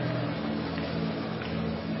forever.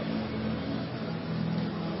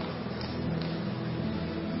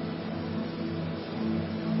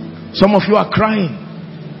 Some of you are crying.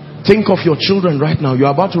 Think of your children right now. You're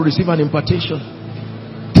about to receive an impartation.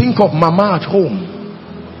 Think of mama at home.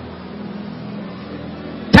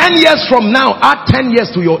 10 years from now, add 10 years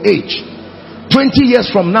to your age. 20 years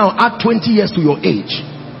from now, add 20 years to your age.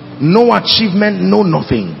 No achievement, no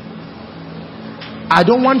nothing. I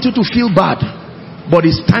don't want you to feel bad, but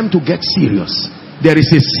it's time to get serious. There is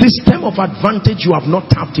a system of advantage you have not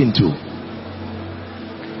tapped into.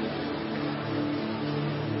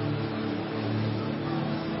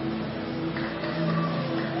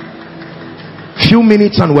 Few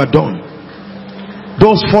minutes and we're done.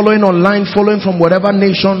 Those following online, following from whatever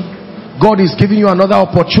nation, God is giving you another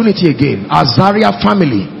opportunity again. Azaria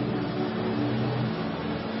family.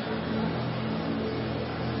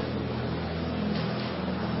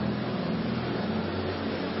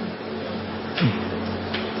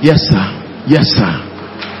 Yes, sir. Yes, sir.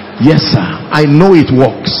 Yes, sir. I know it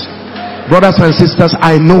works. Brothers and sisters,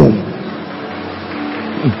 I know.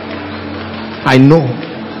 I know.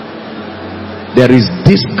 There is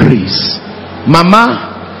this grace.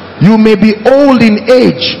 Mama, you may be old in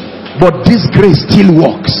age, but this grace still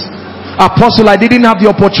works. Apostle, I didn't have the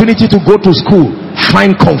opportunity to go to school.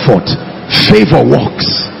 Find comfort. Favor works.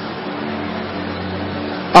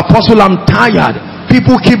 Apostle, I'm tired.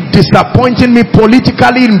 People keep disappointing me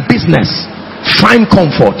politically in business. Find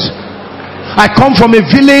comfort. I come from a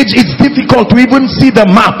village, it's difficult to even see the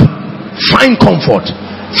map. Find comfort.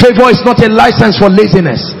 Favor is not a license for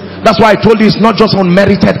laziness. That's why I told you it's not just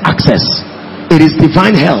unmerited access. It is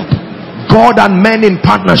divine help. God and men in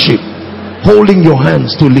partnership, holding your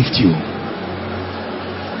hands to lift you.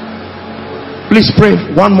 Please pray.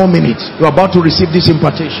 One more minute. You're about to receive this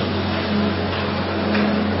impartation.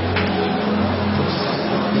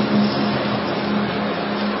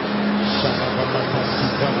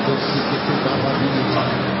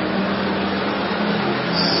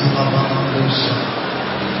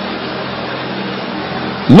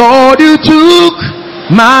 Lord, you took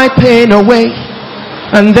my pain away,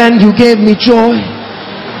 and then you gave me joy.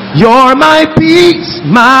 You're my peace,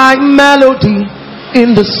 my melody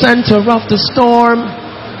in the center of the storm.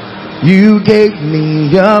 You gave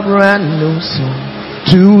me a brand new song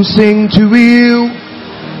to sing to you.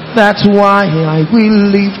 That's why I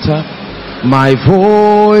will lift up my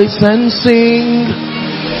voice and sing.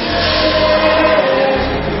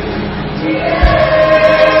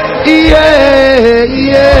 Yeah,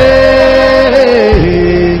 yeah.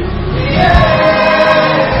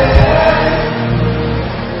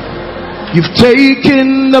 You've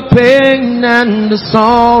taken the pain and the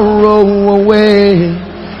sorrow away.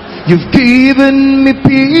 You've given me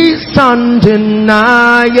peace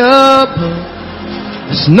undeniable.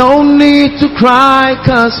 There's no need to cry,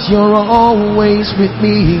 'cause you're always with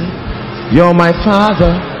me. You're my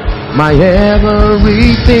Father, my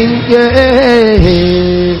everything,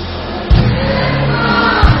 yeah.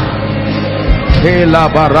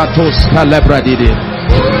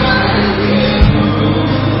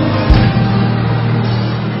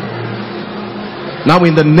 Now,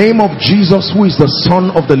 in the name of Jesus, who is the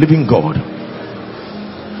Son of the living God,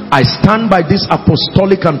 I stand by this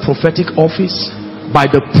apostolic and prophetic office, by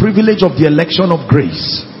the privilege of the election of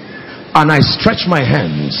grace, and I stretch my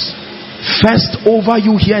hands first over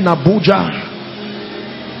you here in Abuja,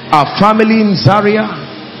 our family in Zaria,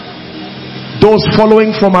 those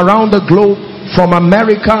following from around the globe, from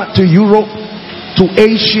America to Europe to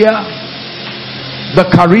Asia, the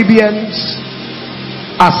Caribbeans,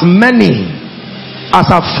 as many as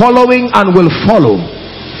are following and will follow.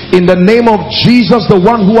 In the name of Jesus, the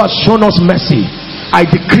one who has shown us mercy, I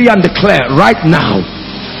decree and declare right now,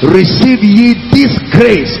 receive ye this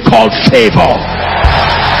grace called favor.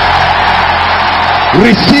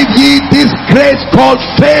 Receive ye this grace called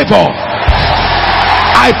favor.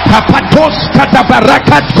 I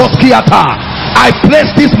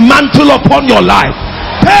place this mantle upon your life.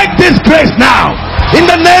 Take this grace now, in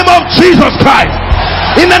the name of Jesus Christ.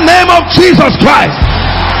 In the name of Jesus Christ.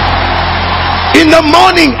 In the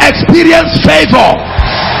morning, experience favor.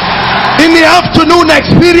 In the afternoon,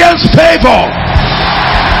 experience favor.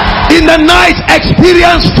 In the night,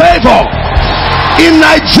 experience favor. In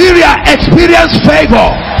Nigeria, experience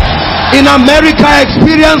favor. In America,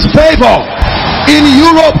 experience favor. In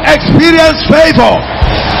Europe, experience favor.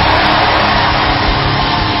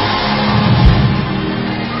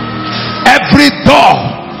 Every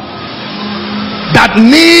door that that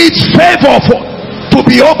needs favor to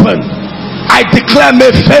be open, I declare,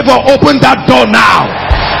 may favor open that door now.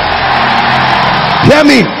 Hear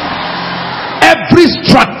me. Every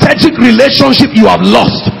strategic relationship you have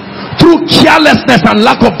lost through carelessness and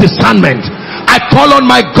lack of discernment, I call on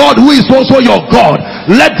my God, who is also your God.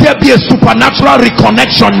 Let there be a supernatural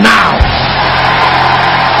reconnection now.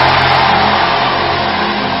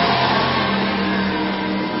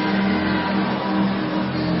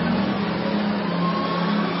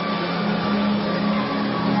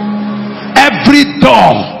 Every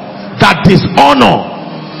door that dishonor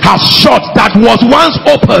has shut, that was once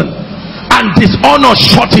open and dishonor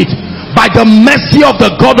shut it, by the mercy of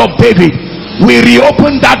the God of David, we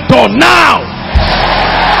reopen that door now.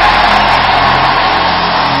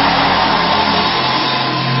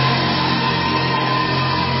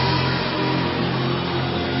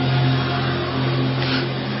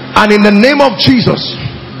 And in the name of Jesus,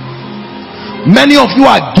 many of you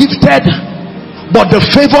are gifted, but the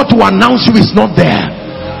favor to announce you is not there.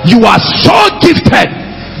 You are so gifted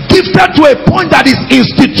to a point that is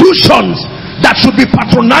institutions that should be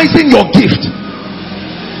patronizing your gift.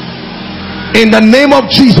 In the name of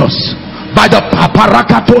Jesus, by the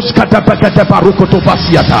paparakatos katapakete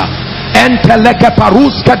parukotopasiata enteleke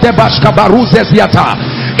paruskate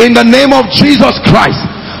bashkabaruzesiata, in the name of Jesus Christ,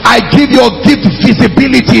 I give your gift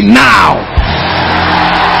visibility now.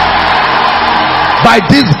 By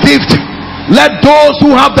this gift, let those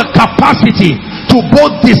who have the capacity to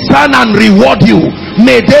both discern and reward you,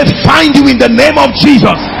 may they find you in the name of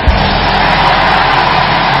Jesus.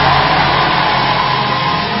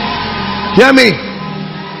 Hear me.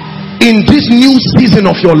 In this new season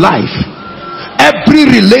of your life,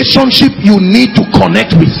 every relationship you need to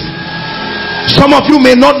connect with, some of you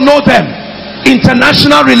may not know them,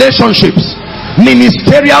 international relationships,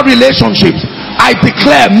 ministerial relationships, I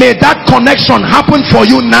declare, may that connection happen for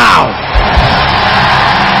you now.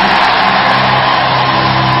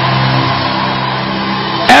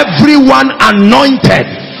 Everyone anointed,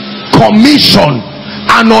 commissioned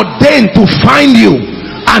and ordained to find you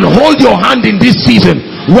and hold your hand in this season,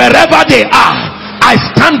 wherever they are, I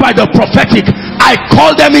stand by the prophetic. I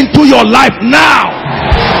call them into your life now.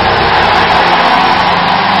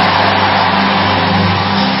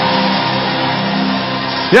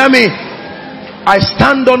 Hear me. I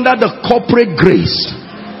stand under the corporate grace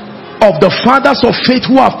of the fathers of faith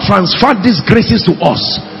who have transferred these graces to us,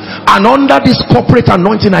 and under this corporate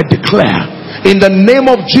anointing, I declare, in the name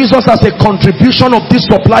of Jesus, as a contribution of this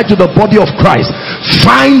supply to the body of Christ,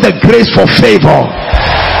 find the grace for favor.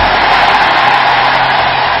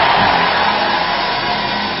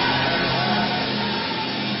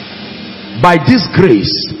 By this grace,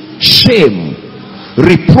 shame,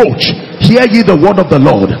 reproach, hear ye the word of the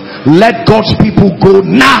Lord. Let God's people go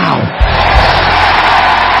now.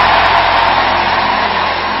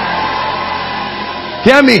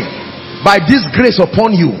 Hear me. By this grace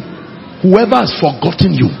upon you, whoever has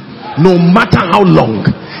forgotten you, no matter how long,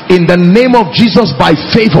 in the name of Jesus, by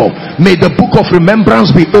favor, may the book of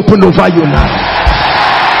remembrance be opened over you now.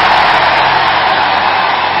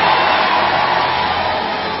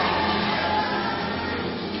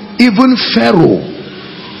 Even Pharaoh,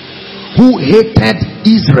 who hated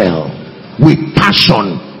Israel with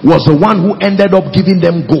passion, was the one who ended up giving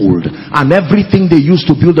them gold and everything they used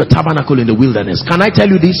to build the tabernacle in the wilderness. Can I tell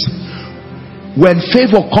you this? When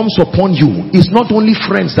favor comes upon you, it's not only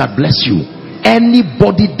friends that bless you,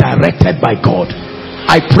 anybody directed by God.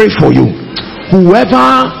 I pray for you.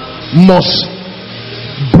 Whoever must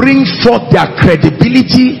bring forth their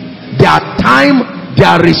credibility, their time,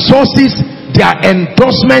 their resources, their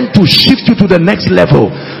endorsement to shift you to the next level,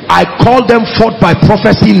 I call them forth by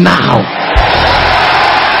prophecy now.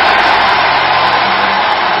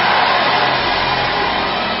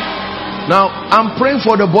 Now, I'm praying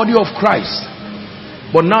for the body of Christ,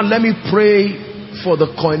 but now let me pray for the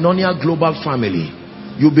Koinonia global family.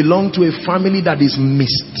 You belong to a family that is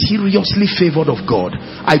mysteriously favored of God.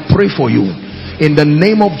 I pray for you in the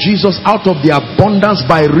name of Jesus, out of the abundance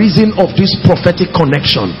by reason of this prophetic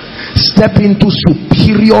connection, step into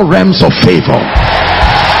superior realms of favor.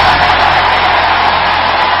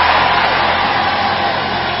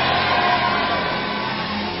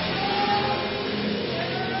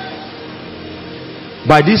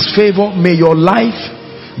 By this favor, may your life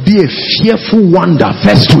be a fearful wonder,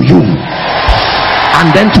 first to you and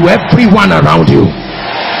then to everyone around you,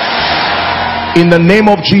 in the name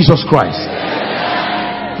of Jesus Christ.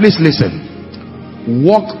 Please listen.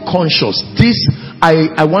 Walk conscious. This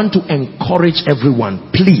I want to encourage everyone.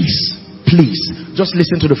 Please just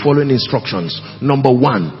listen to the following instructions. Number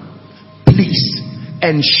one, please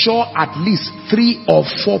ensure at least 3 or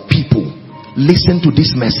 4 people listen to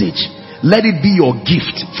this message. Let it be your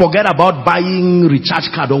gift. Forget about buying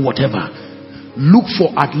recharge card or whatever. Look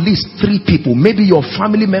for at least 3 people, maybe your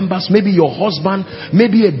family members, maybe your husband,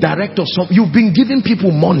 maybe a director. You've been giving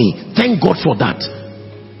people money. Thank God for that.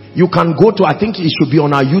 You can go to, I think it should be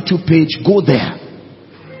on our YouTube page. Go there.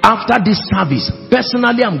 After this service,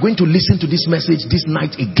 personally, I'm going to listen to this message this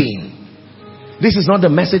night again. This is not the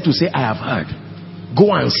message to say I have heard.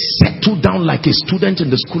 Go and settle down like a student in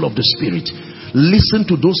the school of the Spirit. Listen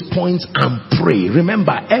to those points and pray.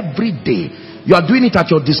 Remember, every day you are doing it at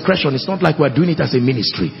your discretion. It's not like we're doing it as a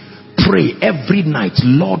ministry. Pray every night,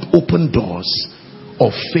 Lord, open doors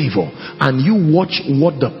of favor, and you watch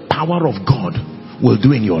what the power of God will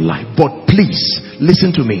do in your life. But please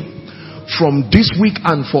listen to me. From this week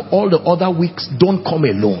and for all the other weeks, don't come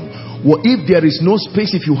alone. Well, if there is no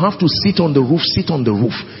space, if you have to sit on the roof, sit on the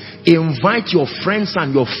roof. Invite your friends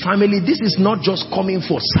and your family. This is not just coming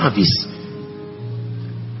for service.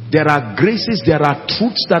 There are graces, there are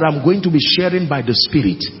truths that I'm going to be sharing by the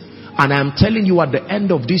Spirit. And I'm telling you, at the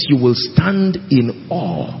end of this, you will stand in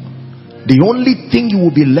awe. The only thing you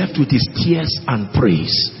will be left with is tears and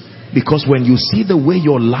praise. Because when you see the way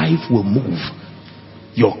your life will move,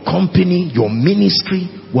 your company, your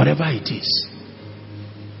ministry, whatever it is.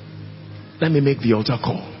 Let me make the altar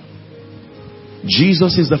call.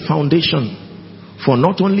 Jesus is the foundation for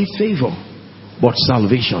not only favor, but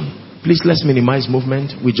salvation. Please, let's minimize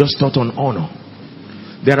movement. We just taught on honor.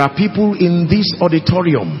 There are people in this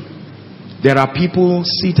auditorium. There are people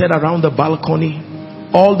seated around the balcony.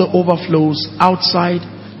 All the overflows outside.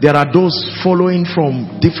 There are those following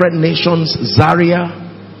from different nations. Zaria.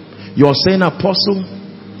 You're saying, Apostle,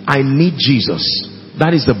 I need Jesus.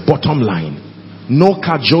 That is the bottom line. No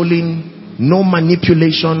cajoling, no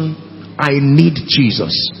manipulation. I need Jesus.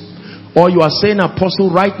 Or you are saying,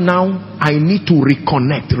 Apostle, right now I need to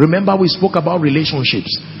reconnect. Remember, we spoke about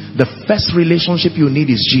relationships. The first relationship you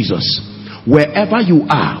need is Jesus. Wherever you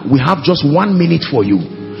are, we have just 1 minute for you.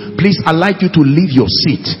 Please, I'd like you to leave your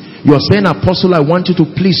seat. You are saying, Apostle, I want you to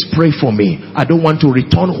please pray for me. I don't want to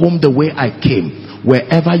return home the way I came.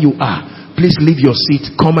 Wherever you are, please leave your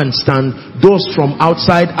seat. Come and stand. Those from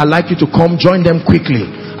outside, I'd like you to come. Join them quickly.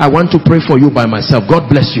 I want to pray for you by myself.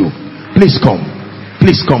 God bless you. Please come.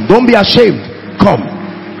 Please come. Don't be ashamed. Come.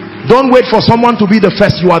 Don't wait for someone to be the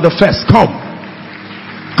first. You are the first. Come.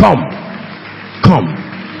 Come. Come.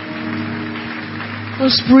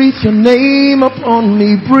 Just breathe your name upon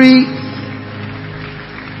me. Breathe.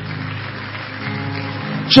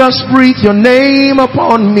 Just breathe your name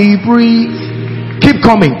upon me. Breathe. Keep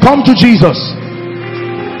coming. Come to Jesus.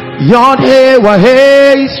 Yod He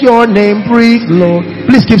Wahei is your name. Breathe, Lord.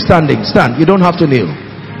 Please keep standing. Stand. You don't have to kneel.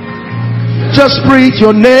 Just breathe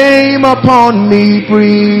your name upon me.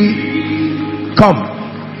 Breathe. Come.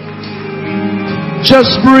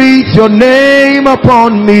 Just breathe your name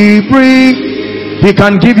upon me. Breathe. He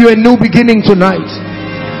can give you a new beginning tonight.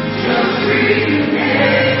 Just breathe your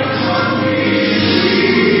name upon me.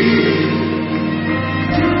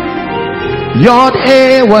 Yod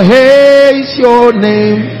He Wahei is your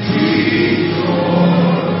name.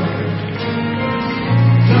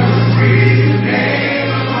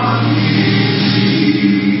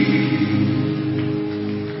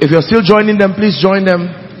 If you're still joining them, please join them.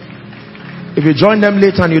 If you join them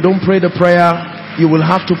later and you don't pray the prayer, you will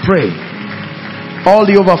have to pray. All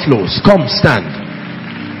the overflows. Come, stand.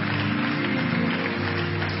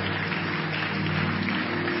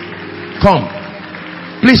 Come.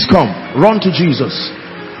 Please come. Run to Jesus.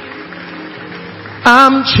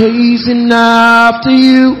 I'm chasing after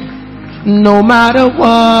you, no matter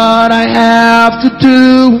what I have to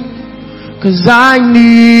do, 'cause I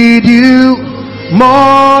need you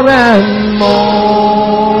more and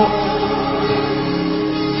more.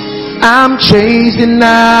 I'm chasing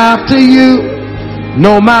after you,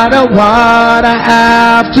 no matter what I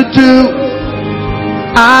have to do.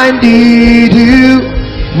 I need you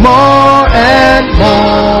more and more.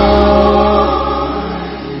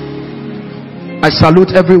 I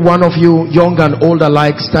salute every one of you, young and old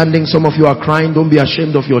alike, standing. Some of you are crying. Don't be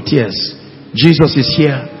ashamed of your tears. Jesus is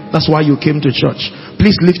here. That's why you came to church.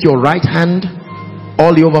 Please lift your right hand.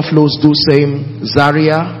 All the overflows do same.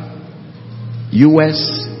 Zaria,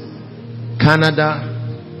 US, Canada,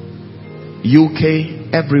 UK,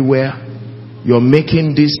 everywhere. You're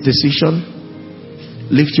making this decision.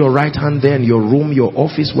 Lift your right hand there in your room, your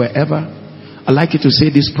office, wherever. I'd like you to say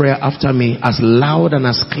this prayer after me as loud and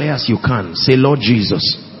as clear as you can. Say, Lord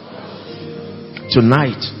Jesus,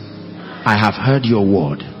 tonight I have heard your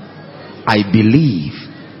word. I believe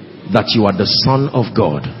that you are the Son of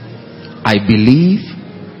God. I believe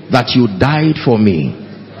that you died for me.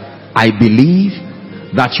 I believe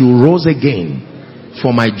that you rose again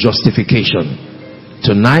for my justification.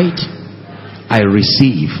 Tonight, I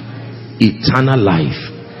receive eternal life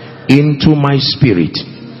into my spirit.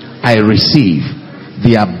 I receive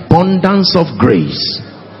the abundance of grace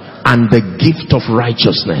and the gift of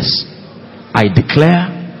righteousness. I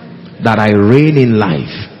declare that I reign in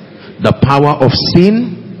life. The power of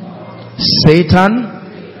sin,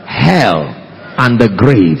 Satan, hell, and the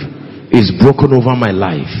grave is broken over my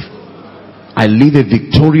life. I live a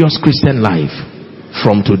victorious Christian life.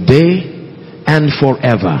 From today and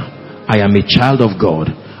forever, I am a child of God.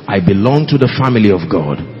 I belong to the family of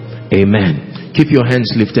God. Amen. Keep your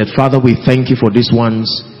hands lifted. Father, we thank you for these ones.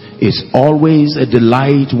 It's always a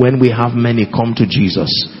delight when we have many come to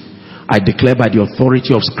Jesus. I declare by the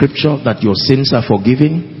authority of scripture that your sins are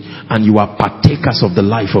forgiven and you are partakers of the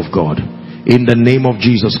life of God. In the name of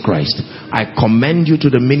Jesus Christ, I commend you to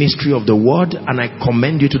the ministry of the word, and I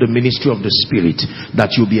commend you to the ministry of the spirit,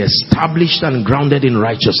 that you be established and grounded in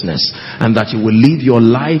righteousness, and that you will live your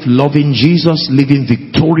life loving Jesus, living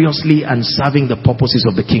victoriously and serving the purposes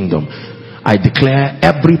of the kingdom. I declare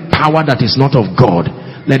every power that is not of God,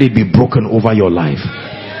 let it be broken over your life.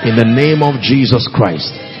 In the name of Jesus Christ.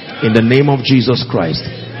 In the name of Jesus Christ.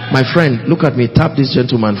 My friend, look at me. Tap this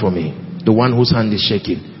gentleman for me. The one whose hand is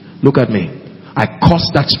shaking. Look at me. I curse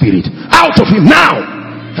that spirit out of him now.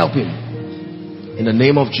 Help him. In the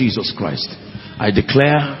name of Jesus Christ. I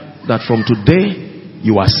declare that from today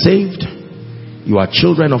you are saved. You are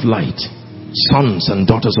children of light, sons and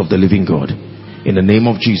daughters of the living God. In the name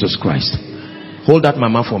of Jesus Christ. Hold that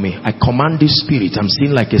mama for me. I command this spirit. I'm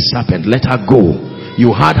seeing like a serpent. Let her go.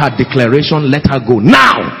 You heard her declaration. Let her go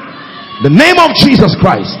now. The name of Jesus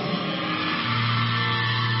Christ.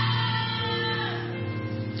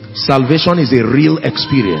 Salvation is a real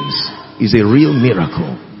experience, is a real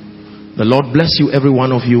miracle. The Lord bless you, every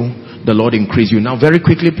one of you. The Lord increase you. Now very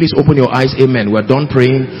quickly, please open your eyes. Amen. We're done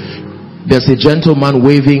praying. There's a gentleman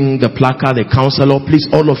waving the placard, the counselor. Please,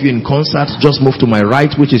 all of you in concert, just move to my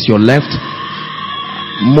right, which is your left.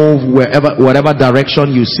 Move whatever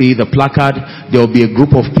direction you see the placard. There will be a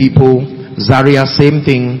group of people. Zaria, same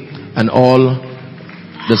thing, and all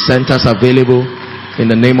the centers available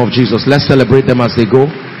in the name of Jesus. Let's celebrate them as they go.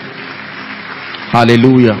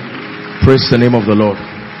 Hallelujah. Praise the name of the Lord.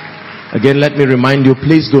 Again, let me remind you,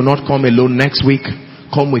 please do not come alone next week.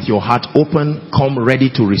 Come with your heart open. Come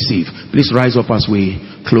ready to receive. Please rise up as we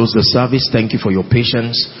close the service. Thank you for your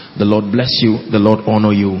patience. The Lord bless you. The Lord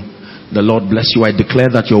honor you. The Lord bless you. I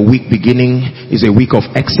declare that your week beginning is a week of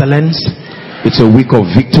excellence. It's a week of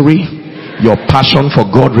victory. Your passion for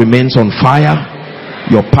God remains on fire.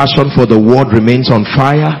 Your passion for the word remains on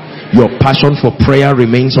fire. Your passion for prayer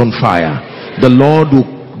remains on fire. The Lord will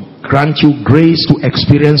grant you grace to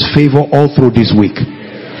experience favor all through this week.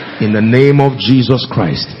 In the name of Jesus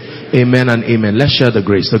Christ. Amen and amen. Let's share the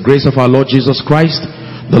grace. The grace of our Lord Jesus Christ,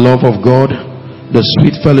 the love of God, the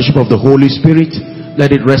sweet fellowship of the Holy Spirit,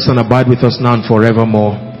 let it rest and abide with us now and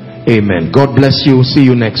forevermore. Amen. God bless you. See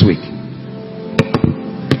you next week.